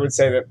Syriza, I would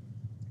say that,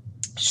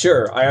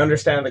 sure, I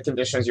understand the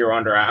conditions you're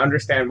under. I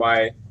understand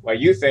why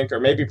you think, or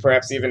maybe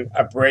perhaps even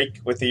a break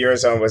with the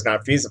Eurozone was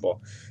not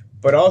feasible.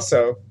 But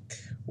also,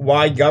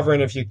 why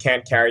govern if you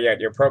can't carry out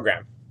your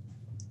program?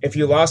 If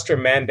you lost your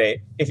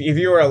mandate, if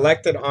you were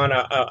elected on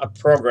a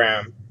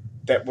program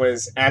that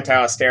was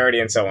anti-austerity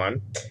and so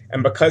on,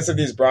 and because of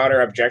these broader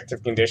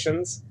objective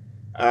conditions,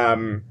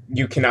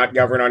 you cannot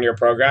govern on your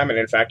program, and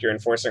in fact you're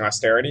enforcing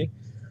austerity,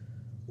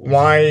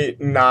 why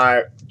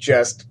not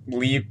just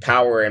leave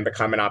power and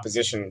become an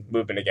opposition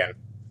movement again?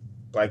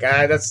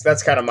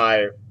 That's kind of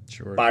my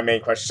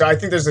main question. So I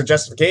think there's a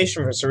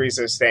justification for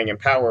Syriza staying in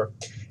power,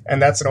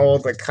 and that's an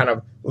old kind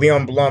of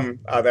Léon Blum,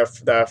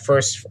 the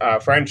first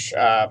French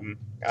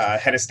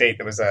head of state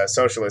that was a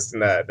socialist in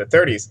the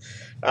 30s.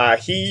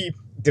 He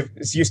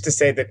used to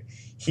say that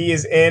he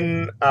is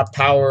in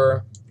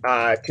power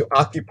to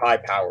occupy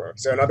power.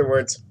 So in other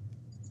words,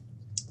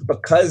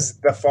 because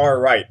the far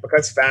right,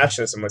 because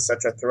fascism was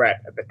such a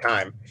threat at the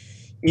time,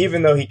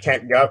 even though he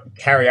can't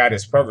carry out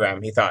his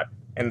program, he thought,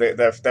 and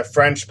the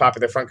French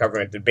Popular Front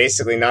government did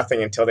basically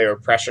nothing until they were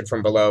pressured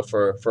from below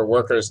for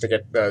workers to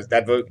get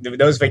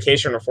those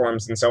vacation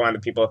reforms and so on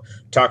that people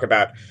talk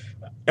about.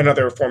 And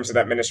other reforms of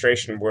that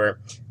administration were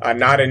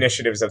not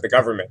initiatives of the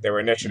government. They were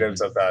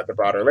initiatives of the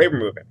broader labor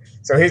movement.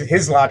 So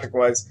his logic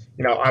was,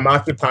 I'm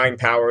occupying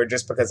power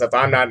just because if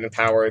I'm not in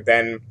power,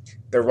 then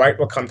the right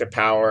will come to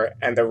power,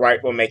 and the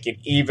right will make it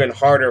even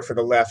harder for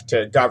the left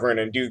to govern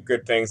and do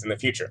good things in the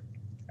future.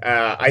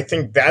 I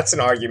think that's an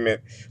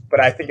argument, but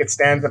I think it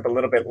stands up a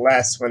little bit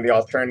less when the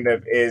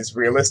alternative is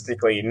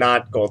realistically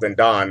not Golden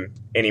Dawn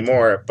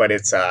anymore, but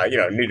it's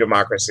New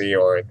Democracy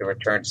or the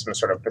return to some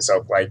sort of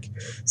PASOK-like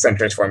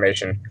centrist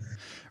formation.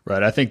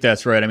 Right. I think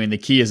that's right. I mean, the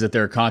key is that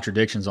there are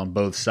contradictions on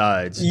both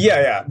sides.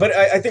 Yeah. But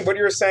I think what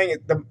you were saying,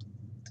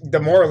 the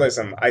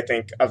moralism, I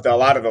think, of a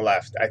lot of the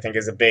left, I think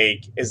is a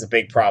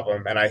big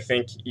problem. And I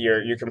think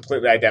you're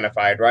completely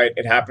identified, right?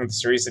 It happened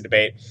with the Syriza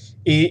debate.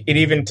 It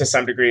even to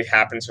some degree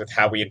happens with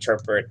how we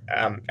interpret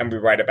and we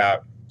write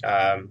about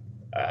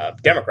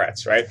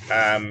Democrats, right?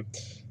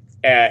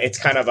 It's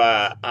kind of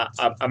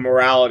a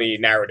morality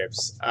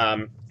narratives.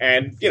 And,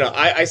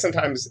 I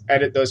sometimes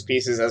edit those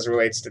pieces as it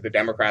relates to the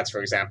Democrats,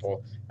 for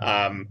example.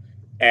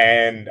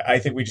 And I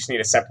think we just need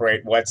to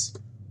separate what's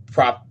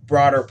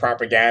broader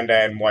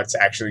propaganda and what's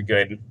actually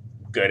good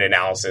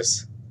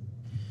analysis.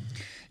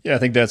 Yeah, I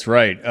think that's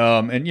right.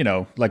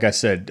 And, like I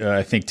said,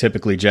 I think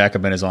typically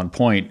Jacobin is on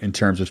point in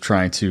terms of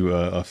trying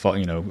to,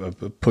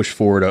 push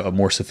forward a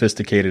more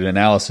sophisticated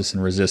analysis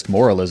and resist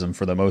moralism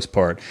for the most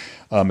part.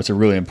 It's a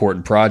really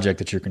important project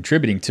that you're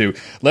contributing to.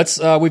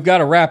 We've got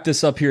to wrap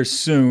this up here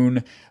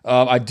soon.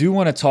 I do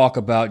want to talk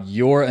about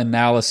your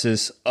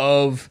analysis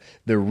of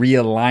the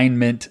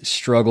realignment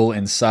struggle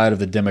inside of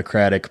the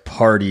Democratic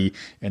Party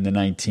in the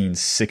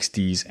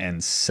 1960s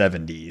and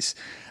 70s.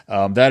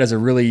 That is a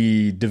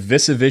really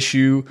divisive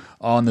issue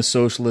on the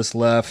socialist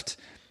left.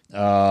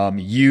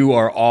 You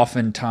are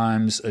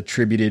oftentimes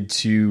attributed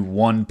to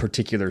one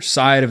particular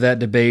side of that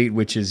debate,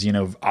 which is,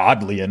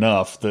 oddly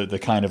enough, the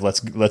kind of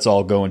let's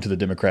all go into the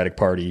Democratic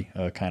Party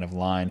kind of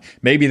line.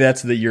 Maybe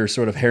that's your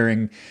sort of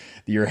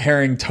your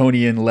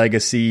Harringtonian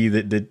legacy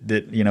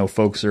that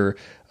folks are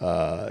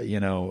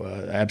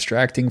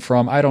abstracting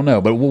from. I don't know,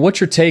 but what's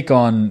your take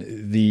on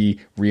the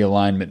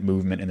realignment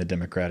movement in the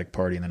Democratic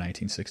Party in the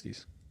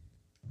 1960s?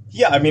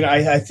 Yeah, I mean,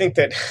 I think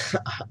that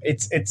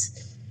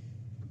it's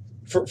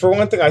for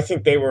one thing, I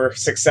think they were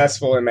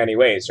successful in many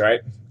ways,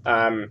 right?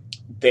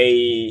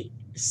 They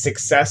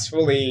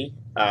successfully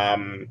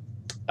kicked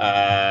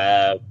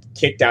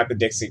out the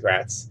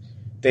Dixiecrats.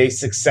 They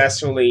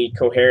successfully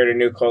cohered a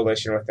new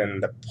coalition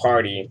within the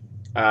party.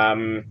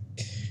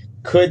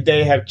 Could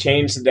they have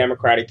changed the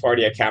Democratic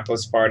Party, a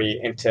capitalist party,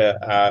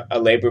 into a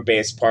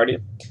labor-based party?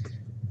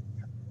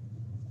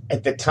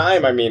 At the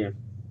time, I mean,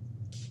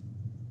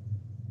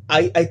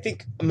 I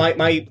think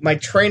my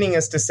training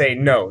is to say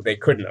no, they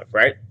couldn't have,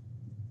 right?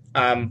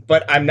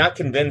 But I'm not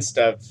convinced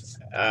of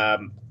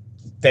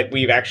that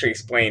we've actually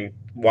explained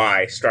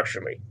why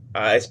structurally,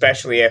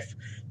 especially if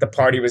the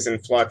party was in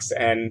flux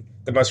and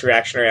the most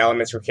reactionary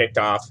elements were kicked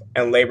off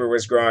and labor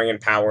was growing in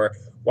power,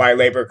 why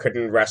labor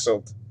couldn't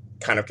wrestle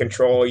kind of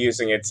control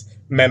using its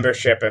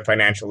membership and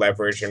financial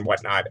leverage and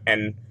whatnot,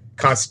 and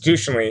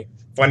constitutionally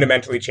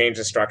fundamentally change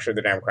the structure of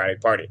the Democratic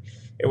Party.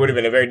 It would have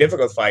been a very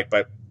difficult fight,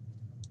 but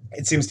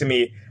it seems to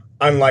me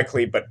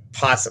unlikely but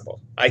possible.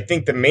 I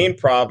think the main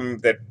problem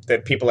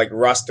that people like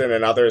Rustin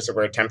and others that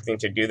were attempting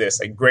to do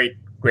this, like great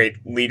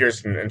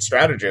leaders and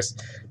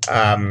strategists,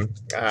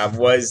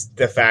 was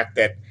the fact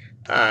that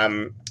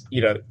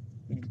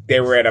they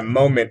were at a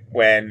moment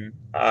when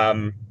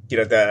the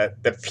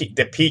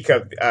peak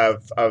of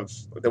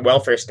the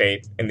welfare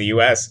state in the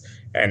U.S.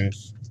 and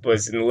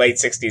was in the late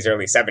 60s,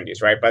 early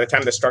 70s, right? By the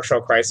time the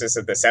structural crisis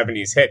of the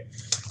 70s hit,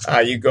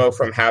 you go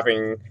from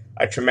having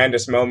a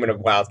tremendous moment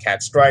of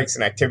wildcat strikes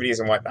and activities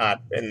and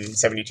whatnot in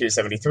 72,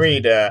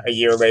 73 to a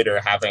year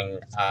later having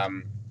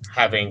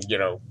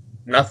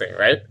nothing,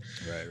 right?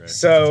 Right.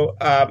 So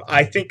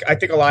I think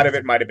a lot of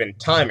it might have been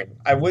timing.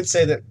 I would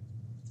say that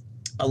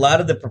a lot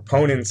of the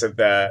proponents of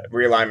the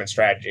realignment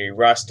strategy,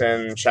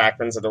 Rustin,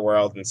 Shachtmans of the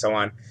world, and so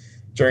on,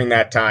 during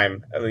that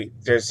time,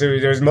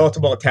 there's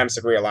multiple attempts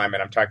at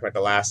realignment. I'm talking about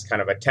the last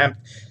kind of attempt.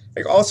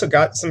 They also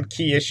got some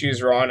key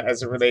issues wrong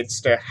as it relates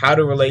to how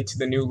to relate to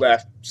the new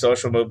left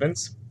social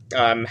movements,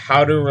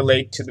 how to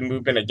relate to the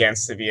movement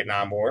against the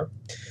Vietnam War,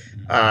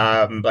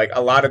 like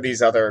a lot of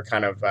these other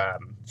kind of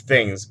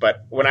things.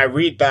 But when I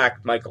read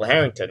back Michael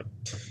Harrington,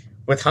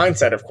 with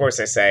hindsight, of course,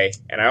 I say,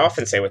 and I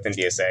often say within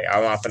DSA,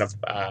 I'm often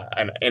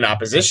in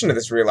opposition to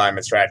this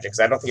realignment strategy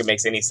because I don't think it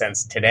makes any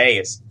sense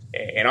today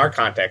in our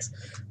context.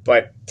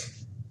 But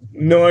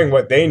knowing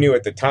what they knew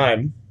at the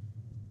time,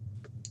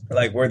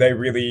 like, were they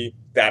really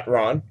that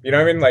wrong? You know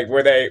what I mean? Like,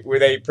 were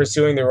they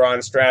pursuing the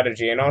wrong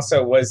strategy? And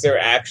also, was there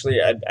actually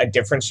a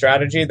different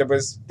strategy that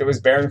was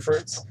bearing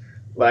fruits?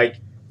 Like,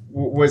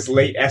 was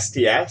late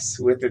STS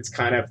with its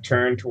kind of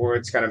turn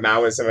towards kind of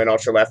Maoism and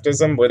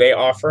ultra-leftism, were they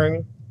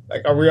offering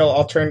like a real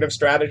alternative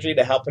strategy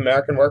to help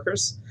American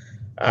workers?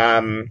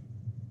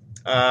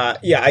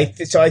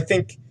 So I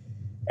think,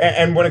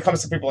 and when it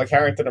comes to people like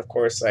Harrington, of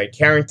course, like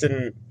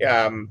Harrington,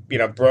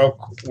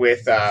 broke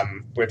with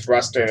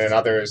Rustin and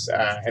others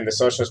in the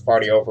Socialist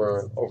Party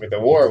over the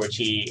war, which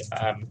he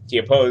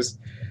opposed.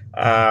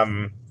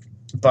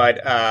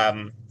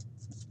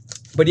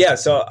 But yeah,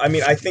 so I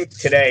mean, I think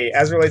today,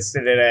 as it relates to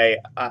today,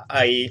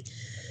 I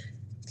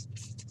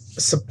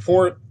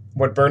support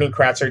what Bernie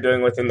Kratz are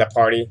doing within the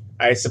party.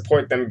 I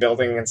support them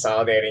building and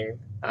consolidating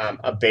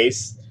a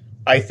base.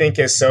 I think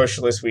as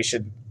socialists, we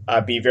should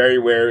be very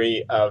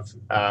wary of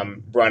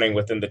running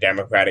within the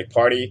Democratic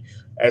Party.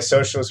 As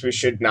socialists, we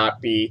should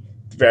not be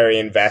very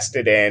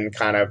invested in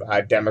kind of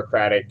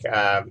Democratic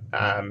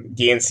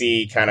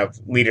DNC kind of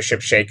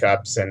leadership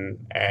shakeups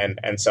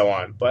and so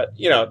on. But,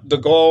 the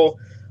goal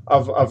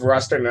of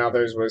Rustin and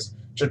others was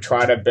to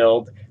try to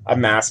build a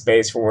mass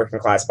base for working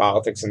class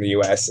politics in the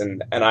U.S.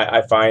 And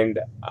I find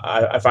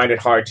it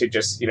hard to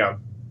just,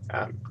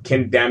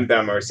 condemn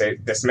them or say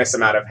dismiss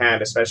them out of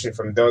hand, especially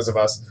from those of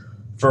us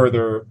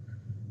further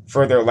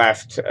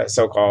left,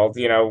 so-called,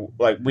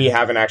 like we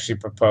haven't actually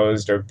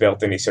proposed or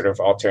built any sort of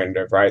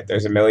alternative, right?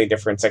 There's a million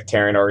different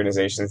sectarian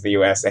organizations in the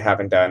U.S. They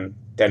haven't done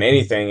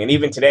anything. And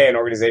even today, an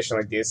organization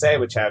like DSA,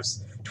 which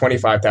has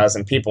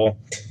 25,000 people,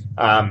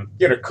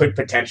 could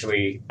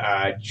potentially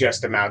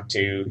just amount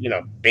to,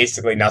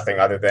 basically nothing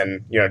other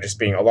than, just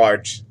being a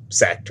large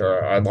sect or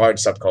a large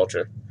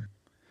subculture.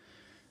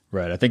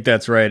 Right. I think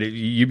that's right.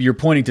 You're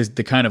pointing to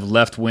the kind of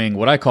left-wing,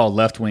 what I call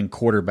left-wing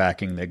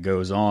quarterbacking that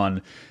goes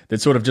on that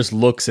sort of just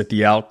looks at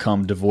the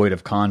outcome devoid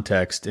of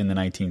context in the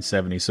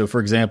 1970s. So, for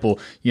example,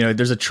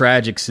 there's a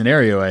tragic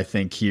scenario, I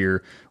think,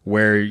 here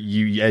where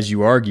as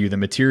you argue, the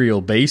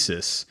material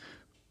basis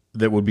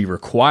that would be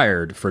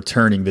required for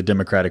turning the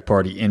Democratic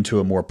Party into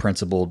a more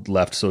principled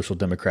left social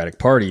democratic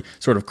party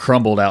sort of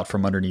crumbled out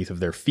from underneath of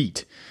their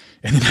feet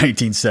in the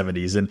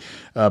 1970s. And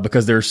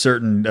because there are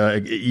certain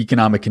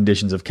economic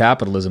conditions of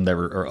capitalism that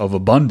are of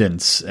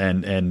abundance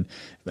and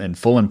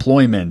full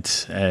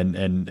employment and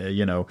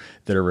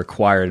that are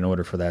required in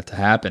order for that to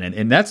happen.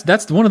 And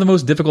that's one of the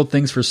most difficult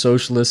things for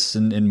socialists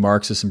and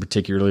Marxists in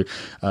particular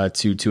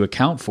to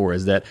account for,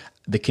 is that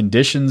the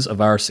conditions of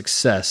our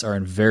success are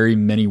in very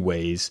many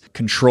ways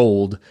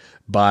controlled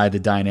by the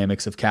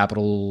dynamics of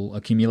capital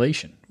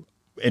accumulation.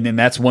 And then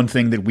that's one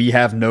thing that we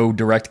have no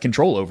direct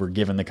control over,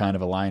 given the kind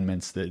of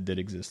alignments that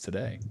exist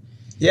today.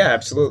 Yeah,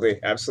 absolutely.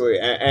 Absolutely.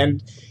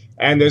 And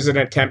there's an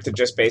attempt to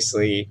just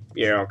basically,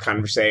 kind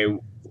of say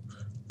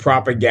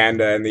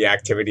propaganda and the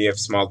activity of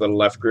small little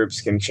left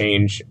groups can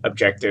change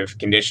objective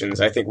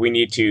conditions. I think we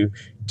need to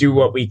do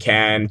what we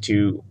can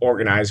to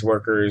organize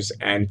workers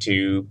and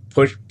to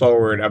push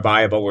forward a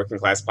viable working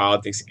class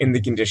politics in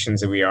the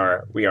conditions that we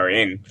are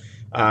in.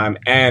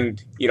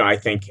 And, I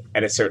think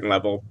at a certain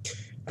level,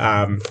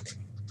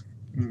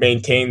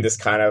 maintain this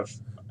kind of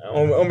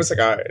almost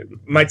like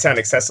might sound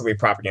excessively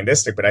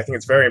propagandistic, but I think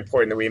it's very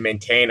important that we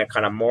maintain a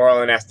kind of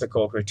moral and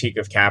ethical critique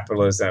of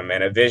capitalism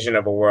and a vision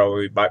of a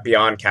world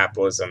beyond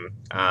capitalism,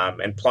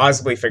 and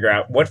plausibly figure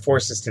out what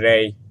forces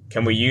today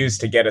can we use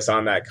to get us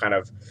on that kind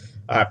of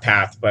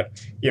path. But,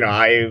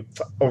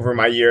 over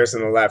my years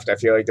on the left, I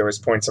feel like there was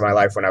points in my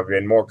life when I've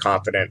been more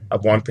confident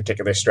of one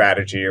particular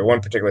strategy or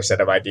one particular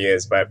set of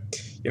ideas. But,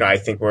 I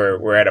think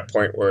we're at a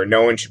point where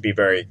no one should be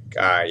very,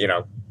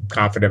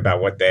 confident about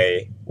what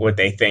they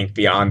think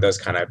beyond those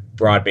kind of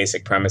broad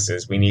basic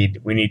premises. We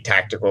need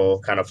tactical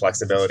kind of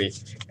flexibility,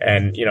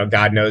 and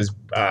God knows,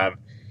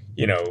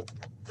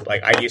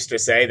 like I used to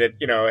say that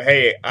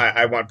hey,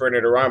 I want Bernie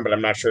to run, but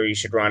I'm not sure you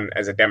should run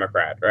as a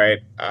Democrat, right?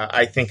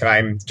 I think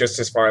I'm just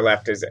as far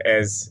left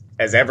as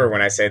ever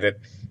when I say that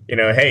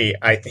hey,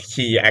 I think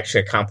he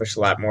actually accomplished a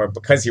lot more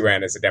because he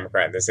ran as a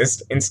Democrat in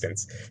this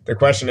instance. The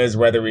question is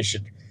whether we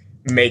should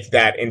make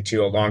that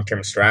into a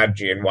long-term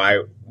strategy, and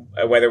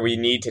whether we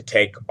need to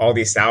take all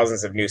these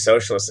thousands of new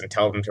socialists and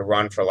tell them to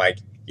run for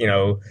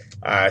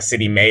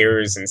city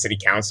mayors and city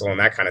council and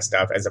that kind of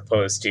stuff, as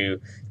opposed to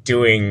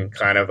doing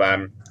kind of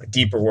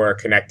deeper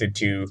work connected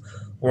to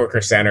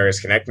worker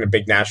centers, connecting to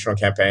big national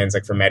campaigns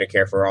like for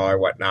Medicare for All or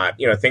whatnot.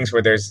 Things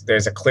where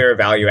there's a clear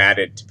value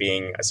added to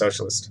being a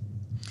socialist.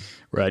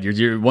 Right.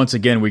 You're once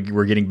again,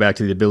 we're getting back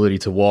to the ability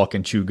to walk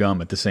and chew gum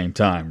at the same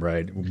time,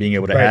 right? Being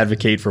able to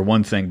advocate for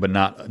one thing, but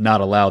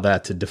not allow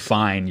that to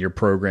define your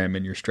program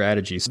and your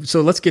strategies.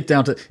 So let's get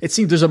down to, it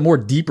seems there's a more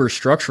deeper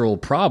structural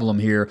problem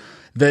here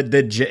and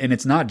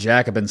it's not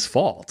Jacobin's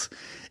fault,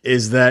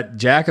 is that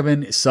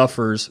Jacobin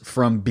suffers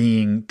from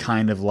being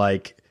kind of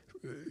like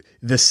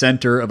the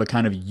center of a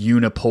kind of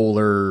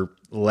unipolar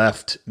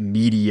left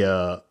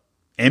media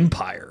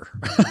empire,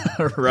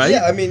 right?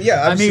 Yeah, I mean,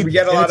 we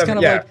get a lot of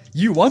like,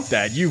 you want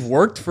that. You've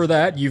worked for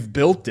that. You've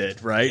built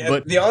it, right? Yeah,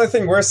 but the only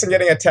thing worse than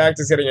getting attacked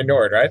is getting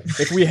ignored, right?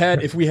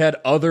 if we had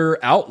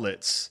other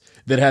outlets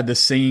that had the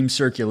same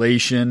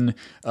circulation,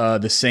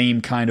 the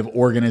same kind of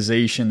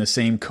organization, the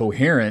same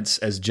coherence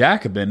as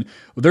Jacobin,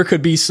 there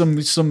could be some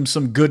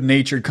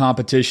good-natured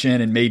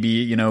competition, and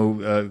maybe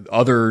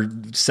other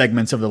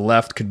segments of the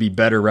left could be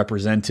better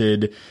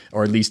represented,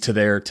 or at least to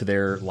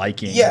their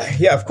liking.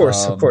 Yeah, of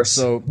course.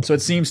 So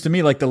it seems to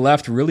me like the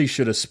left really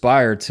should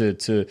aspire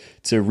to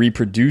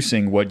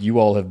reproducing what you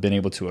all have been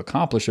able to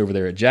accomplish over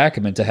there at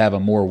Jacobin, to have a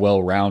more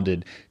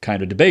well-rounded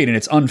kind of debate. And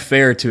it's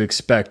unfair to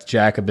expect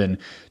Jacobin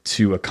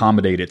to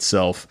accommodate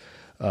itself,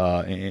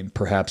 and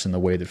perhaps in the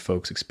way that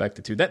folks expect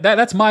it to.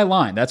 That's my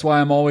line. That's why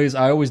I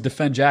always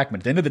defend Jacobin.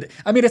 At the end of the day,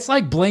 I mean, it's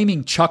like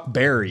blaming Chuck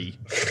Berry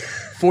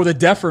for the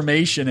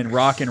deformation in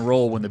rock and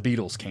roll when the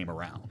Beatles came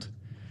around.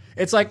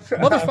 It's like,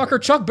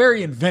 motherfucker, Chuck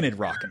Berry invented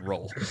rock and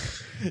roll.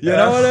 You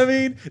know what I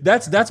mean?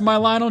 That's my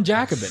line on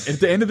Jacobin. At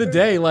the end of the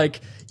day,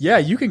 like, yeah,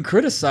 you can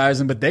criticize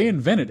them, but they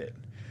invented it.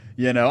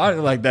 I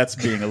like, that's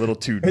being a little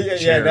too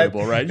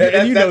charitable, right?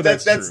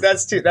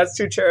 That's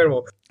too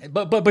charitable.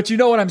 But you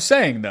know what I'm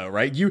saying, though,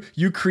 right?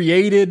 You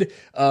created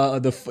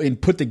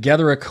and put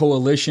together a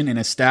coalition and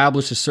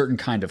established a certain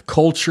kind of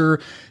culture.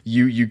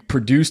 You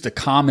produced a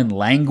common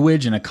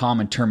language and a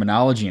common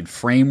terminology and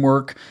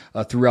framework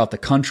throughout the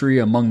country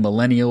among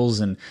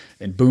millennials and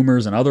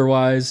boomers and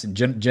otherwise, and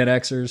Gen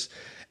Xers.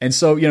 And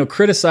so, you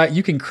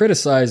can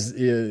criticize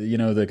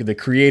the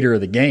creator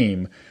of the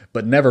game,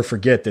 but never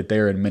forget that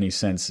they're in many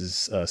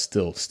senses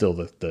still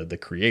the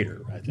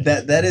creator. I think.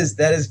 That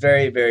is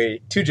very,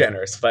 very too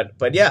generous.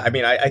 But yeah, I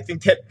mean, I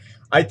think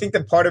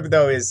that part of it,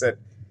 though, is that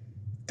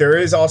there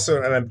is also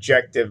an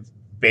objective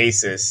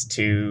basis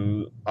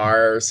to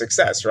our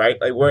success, right?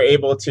 Like, we're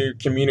able to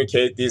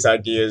communicate these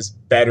ideas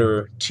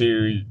better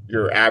to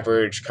your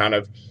average kind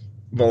of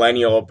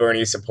millennial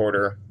Bernie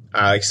supporter,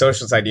 like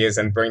socialist ideas,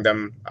 and bring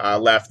them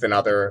left and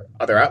other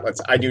outlets.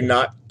 I do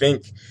not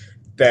think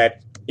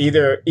that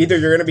either you're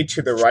going to be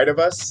to the right of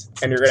us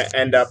and you're going to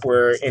end up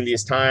where In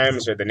These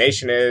Times or The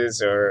Nation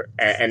is,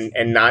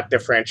 and not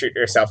differentiate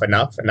yourself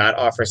enough and not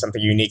offer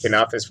something unique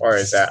enough as far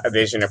as a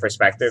vision and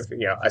perspective,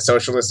 a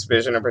socialist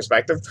vision and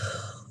perspective.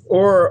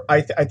 Or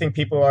I think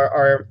people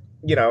are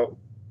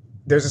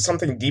there's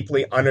something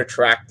deeply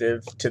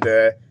unattractive to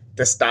the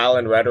style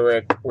and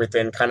rhetoric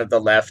within kind of the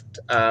left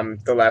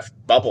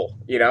bubble.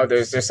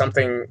 There's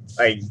something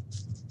like,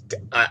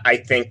 I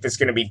think that's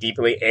going to be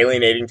deeply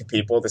alienating to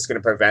people. That's going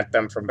to prevent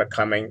them from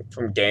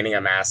gaining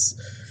a mass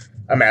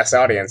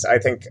audience. I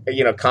think,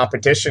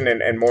 competition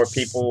and more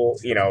people,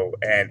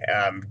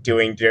 and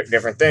doing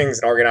different things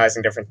and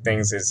organizing different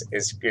things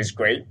is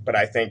great. But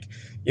I think,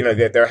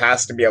 that there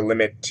has to be a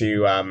limit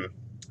to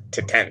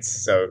tents.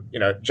 So,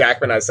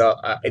 Jacobin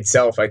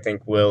itself, I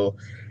think, will,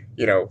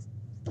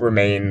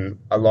 remain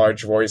a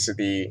large voice of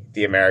the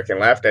American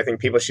left. I think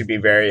people should be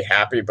very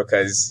happy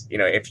because,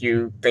 if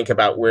you think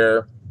about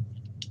where,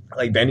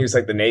 like, venues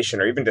like The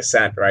Nation or even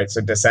Dissent, right? So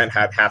Dissent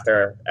had half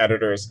their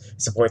editors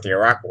support the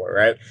Iraq War,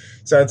 right?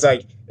 So it's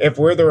like, if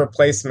we're the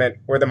replacement,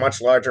 we're the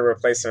much larger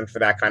replacement for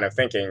that kind of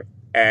thinking.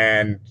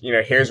 And,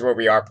 here's where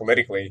we are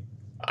politically.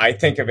 I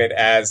think of it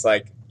as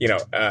like,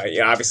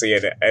 obviously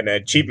an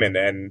achievement,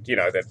 and,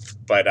 so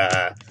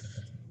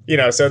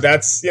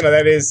that's,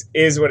 that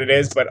is what it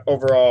is. But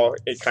overall,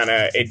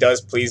 it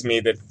does please me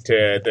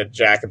that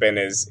Jacobin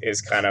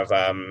is kind of,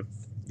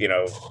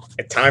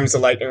 at times the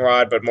lightning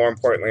rod, but more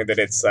importantly that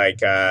it's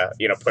like,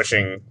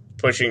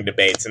 pushing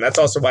debates. And that's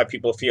also why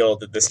people feel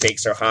that the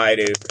stakes are high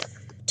to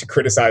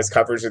criticize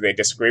coverage, or they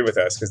disagree with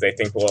us, because they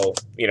think, well,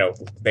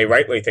 they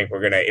rightly think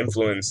we're going to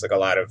influence like a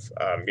lot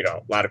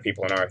of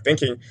people in our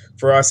thinking.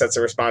 For us, that's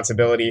a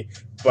responsibility.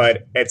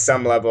 But at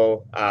some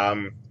level,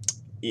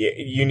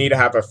 you need to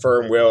have a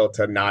firm will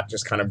to not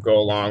just kind of go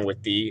along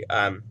with the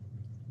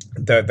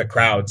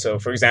crowd. So,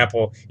 for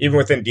example, even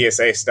within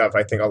DSA stuff,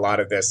 I think a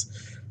lot of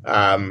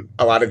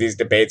these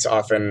debates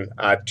often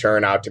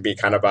turn out to be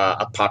kind of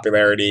a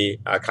popularity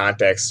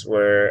context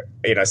where,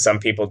 some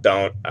people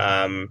don't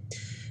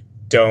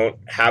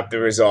have the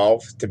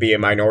resolve to be a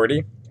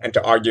minority and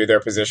to argue their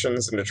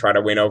positions and to try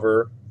to win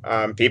over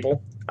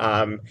people.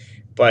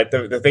 But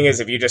the thing is,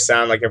 if you just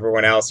sound like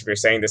everyone else, if you're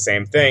saying the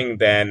same thing,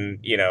 then,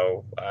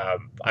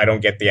 I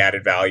don't get the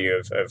added value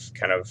of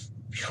kind of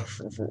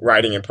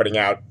writing and putting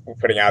out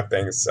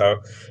things.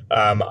 So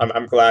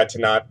I'm glad to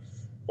not.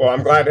 Well,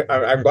 I'm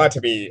glad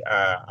to be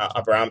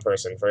a brown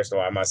person. First of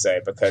all, I must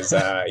say, because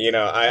are you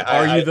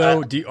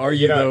though? Do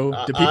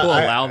people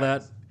allow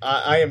that?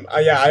 I am.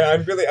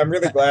 I'm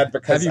really glad,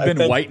 because have you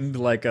been whitened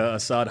like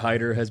Assad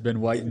Haider has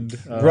been whitened?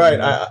 Right.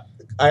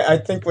 I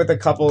think with a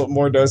couple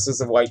more doses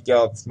of white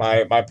guilt,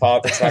 my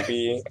politics might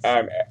be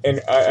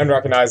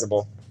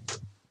unrecognizable.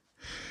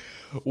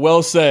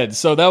 Well said.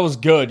 So that was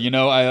good.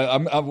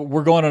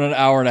 We're going on an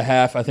hour and a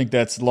half. I think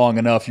that's long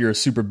enough. You're a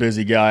super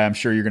busy guy. I'm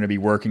sure you're going to be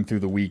working through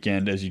the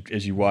weekend as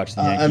you watch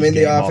the Yankees I'm in the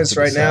game office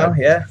right now.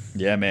 Yeah.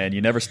 Yeah, man.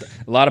 A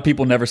lot of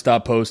people never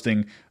stop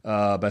posting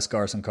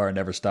Bhaskar Sankar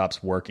Never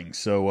Stops Working.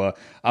 So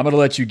I'm going to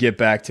let you get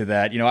back to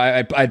that. You know,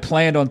 I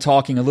planned on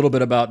talking a little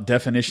bit about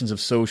definitions of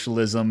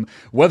socialism,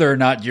 whether or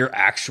not you're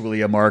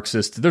actually a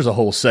Marxist. There's a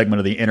whole segment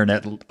of the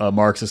internet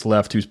Marxist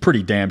left who's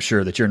pretty damn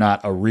sure that you're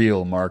not a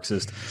real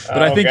Marxist.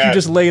 But I think you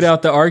just laid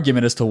out the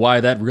argument as to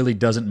why that really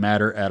doesn't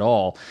matter at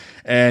all.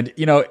 And,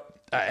 you know,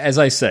 as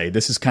I say,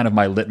 this is kind of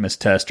my litmus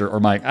test or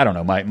my, I don't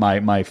know,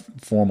 my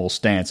formal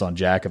stance on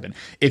Jacobin.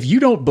 If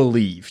you don't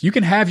believe, you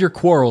can have your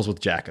quarrels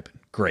with Jacobin,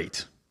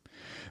 great.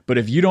 But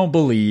if you don't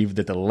believe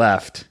that the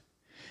left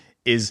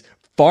is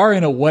far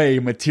and away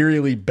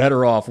materially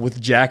better off with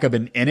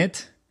Jacobin in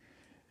it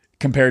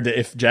compared to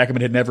if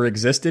Jacobin had never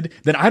existed,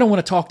 then I don't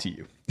want to talk to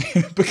you.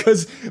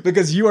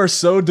 because you are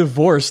so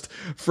divorced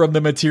from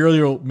the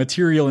material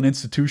and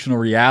institutional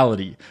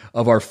reality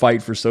of our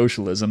fight for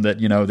socialism that,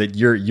 you know, that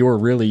you're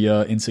really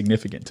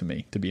insignificant to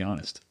me, to be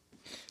honest.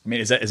 I mean,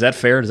 is that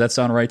fair? Does that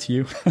sound right to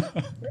you?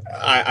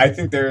 I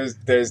think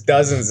there's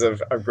dozens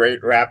of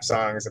great rap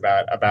songs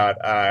about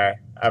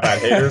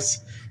haters.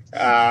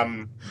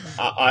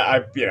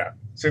 I you know,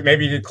 so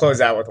maybe you could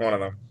close out with one of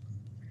them.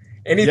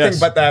 Anything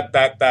but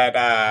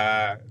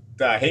that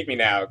Hate Me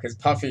Now, because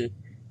Puffy.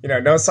 You know,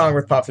 no song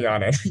with Puffy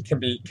on it can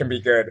be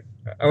good,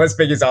 unless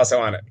Biggie's also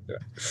on it.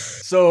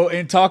 So,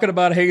 in talking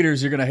about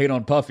haters, you're going to hate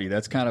on Puffy.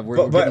 That's kind of we're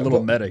getting a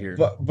little meta here.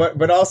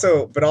 But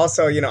also,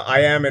 you know,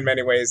 I am in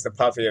many ways the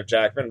Puffy of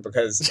Jacobin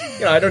because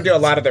you know I don't do a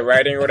lot of the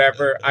writing or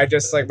whatever. I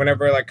just like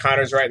whenever like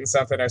Connor's writing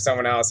something or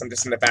someone else, I'm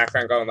just in the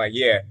background going like,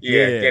 yeah,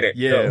 get it,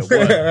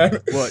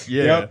 what,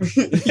 yeah,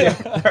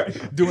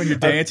 doing your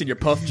dance in your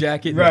puff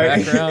jacket in the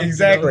background,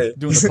 exactly, you know,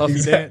 doing the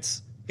Puffy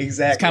dance.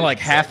 Exactly. It's kind of like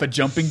half a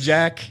jumping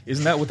jack.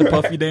 Isn't that what the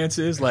Puffy dance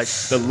is? Like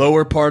the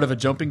lower part of a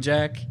jumping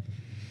jack?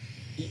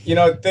 You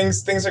know,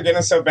 things are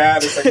getting so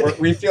bad. It's like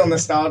we feel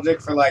nostalgic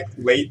for like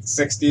late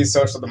 60s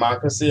social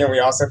democracy, and we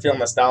also feel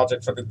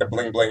nostalgic for the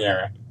bling bling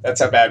era.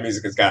 That's how bad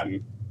music has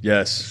gotten.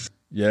 Yes.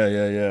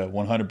 Yeah.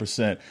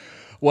 100%.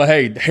 Well,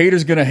 hey,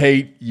 haters gonna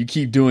hate. You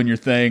keep doing your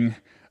thing.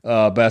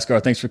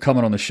 Bhaskar, thanks for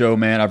coming on the show,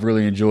 man. I've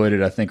really enjoyed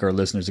it. I think our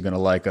listeners are going to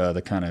like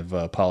the kind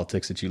of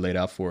politics that you laid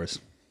out for us.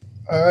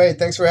 All right,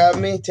 thanks for having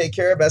me. Take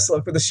care. Best of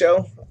luck with the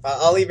show.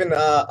 I'll even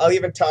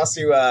toss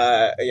you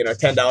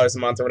 $10 a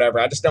month or whatever.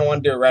 I just don't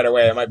want to do it right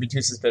away. It might be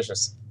too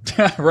suspicious.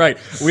 Right.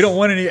 We don't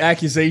want any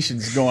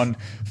accusations going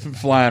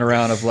flying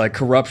around of like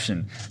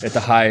corruption at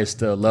the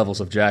highest levels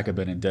of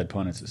Jacobin and Dead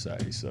Pundit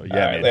Society. So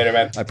yeah, right, later,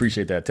 man. I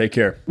appreciate that. Take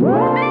care.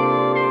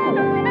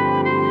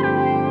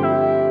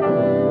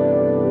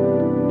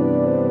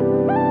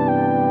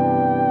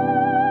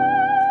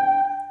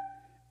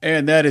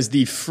 And that is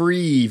the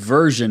free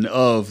version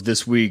of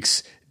this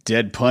week's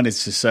Dead Pundit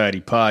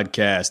Society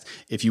podcast.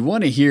 If you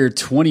want to hear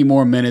 20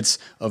 more minutes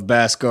of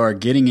Bhaskar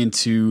getting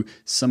into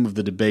some of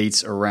the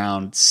debates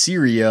around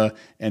Syria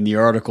and the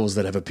articles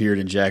that have appeared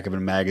in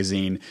Jacobin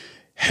Magazine,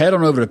 head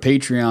on over to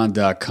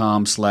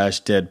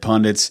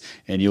patreon.com/deadpundits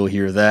and you'll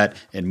hear that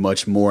and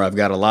much more. I've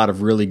got a lot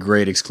of really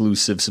great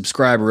exclusive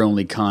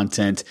subscriber-only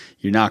content.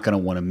 You're not going to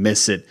want to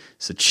miss it.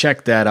 So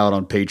check that out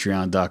on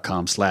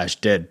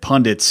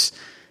patreon.com/deadpundits.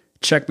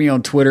 Check me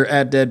on Twitter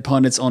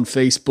 @DeadPundits, on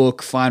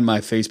Facebook. Find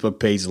my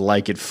Facebook page,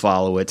 like it,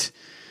 follow it.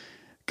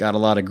 Got a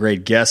lot of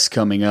great guests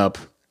coming up.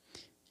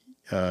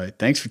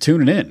 Thanks for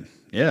tuning in.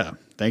 Yeah,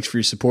 thanks for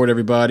your support,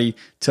 everybody.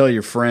 Tell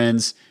your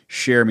friends.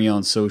 Share me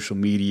on social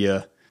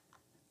media.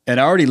 And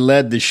I already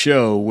led the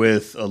show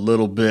with a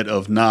little bit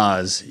of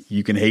Nas,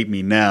 You Can Hate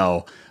Me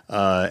Now.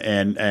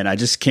 And I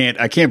just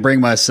can't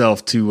bring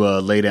myself to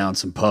lay down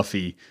some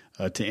Puffy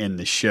to end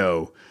the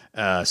show.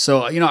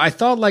 So, you know, I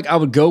thought like I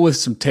would go with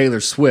some Taylor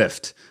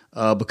Swift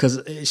because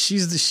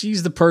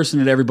she's the person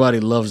that everybody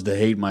loves to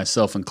hate,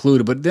 myself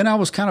included. But then I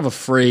was kind of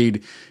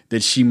afraid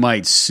that she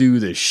might sue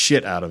the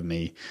shit out of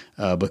me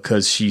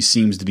because she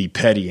seems to be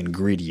petty and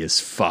greedy as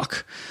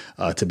fuck,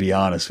 to be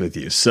honest with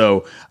you.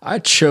 So I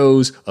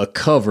chose a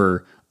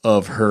cover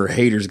of her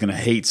Haters Gonna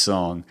Hate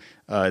song.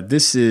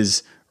 This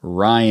is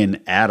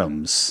Ryan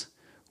Adams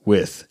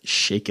with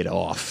Shake It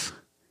Off.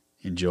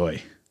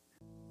 Enjoy.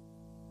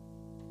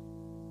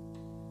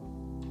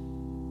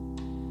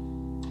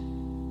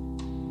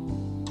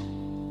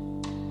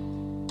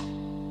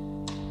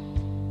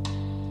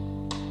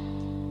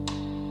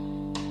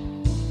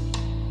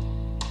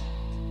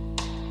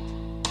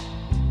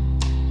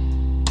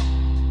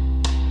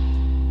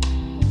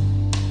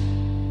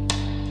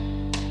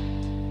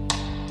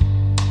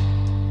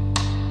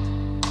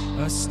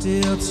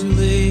 Still too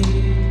late,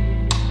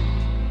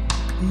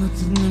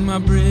 nothing in my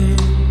brain.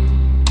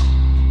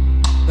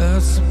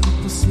 That's what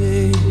people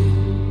say.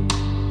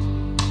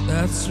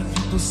 That's what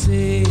people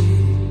say.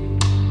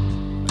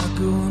 I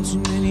go on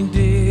too many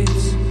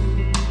dates,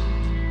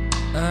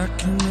 I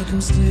can make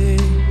them stay.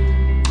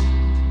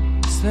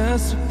 'Cause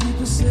that's what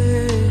people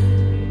say.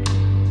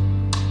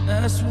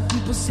 That's what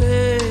people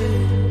say.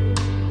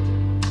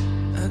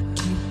 I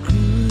keep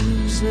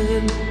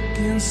cruising,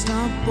 can't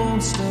stop,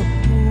 won't stop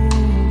moving.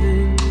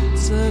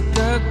 I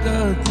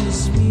got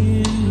this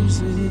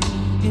music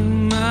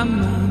in my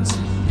mind, so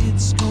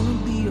it's gonna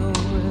be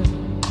alright.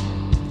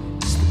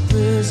 'Cause the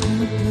player's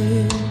gonna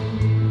play,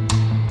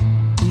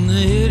 and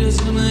the haters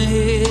gonna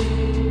hate.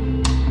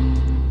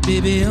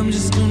 Baby, I'm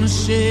just gonna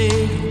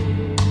shake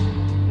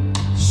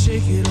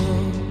it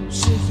off,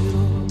 shake it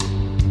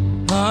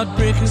off.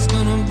 Heartbreaker's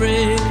gonna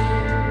break,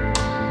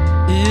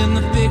 and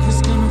the fake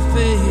is gonna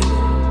fade.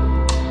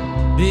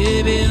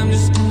 Baby, I'm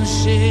just gonna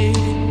shake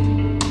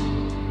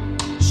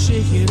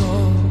it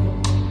off.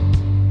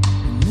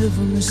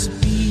 Never miss a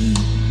beat,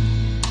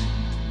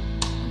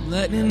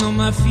 lightning on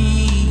my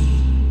feet.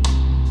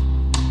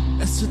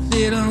 That's what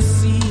they don't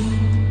see,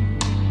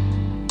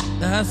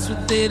 that's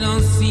what they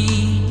don't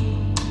see.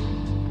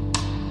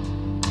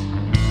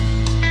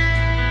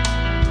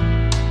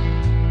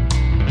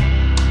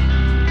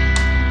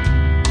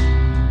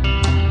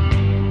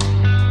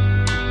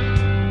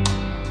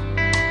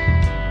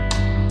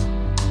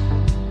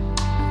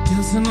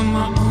 Dancing on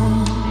my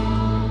own,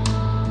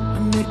 I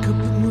make up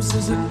the moves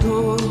as I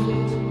go.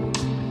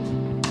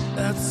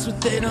 That's what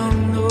they don't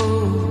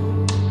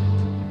know,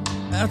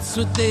 that's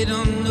what they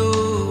don't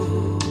know.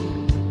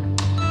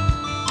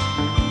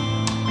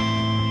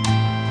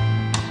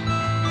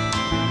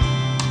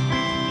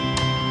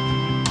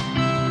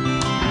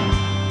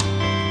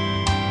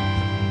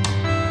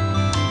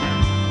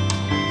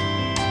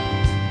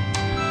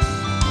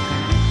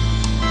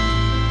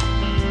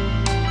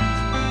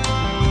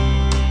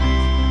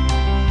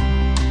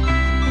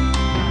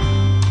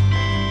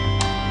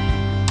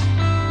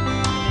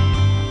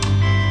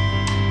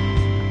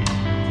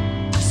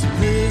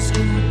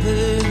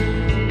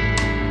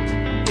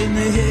 And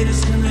the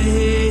haters gonna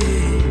hate.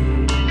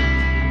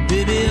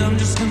 Baby, I'm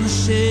just gonna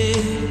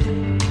shake.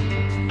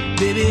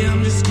 Baby,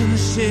 I'm just gonna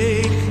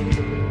shake.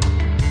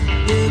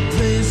 The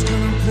player's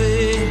gonna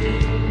play,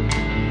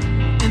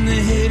 and the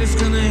haters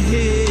gonna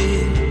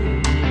hate.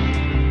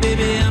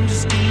 Baby, I'm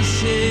just gonna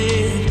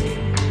shake.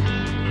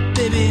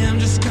 Baby, I'm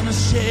just gonna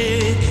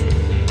shake.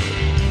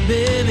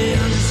 Baby,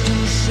 I'm just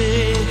gonna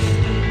shake.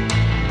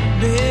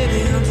 Baby,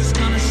 I'm just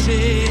gonna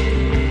shake.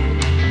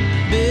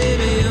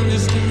 Baby, I'm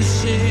just gonna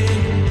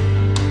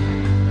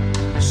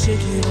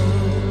shake it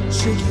off,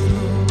 shake it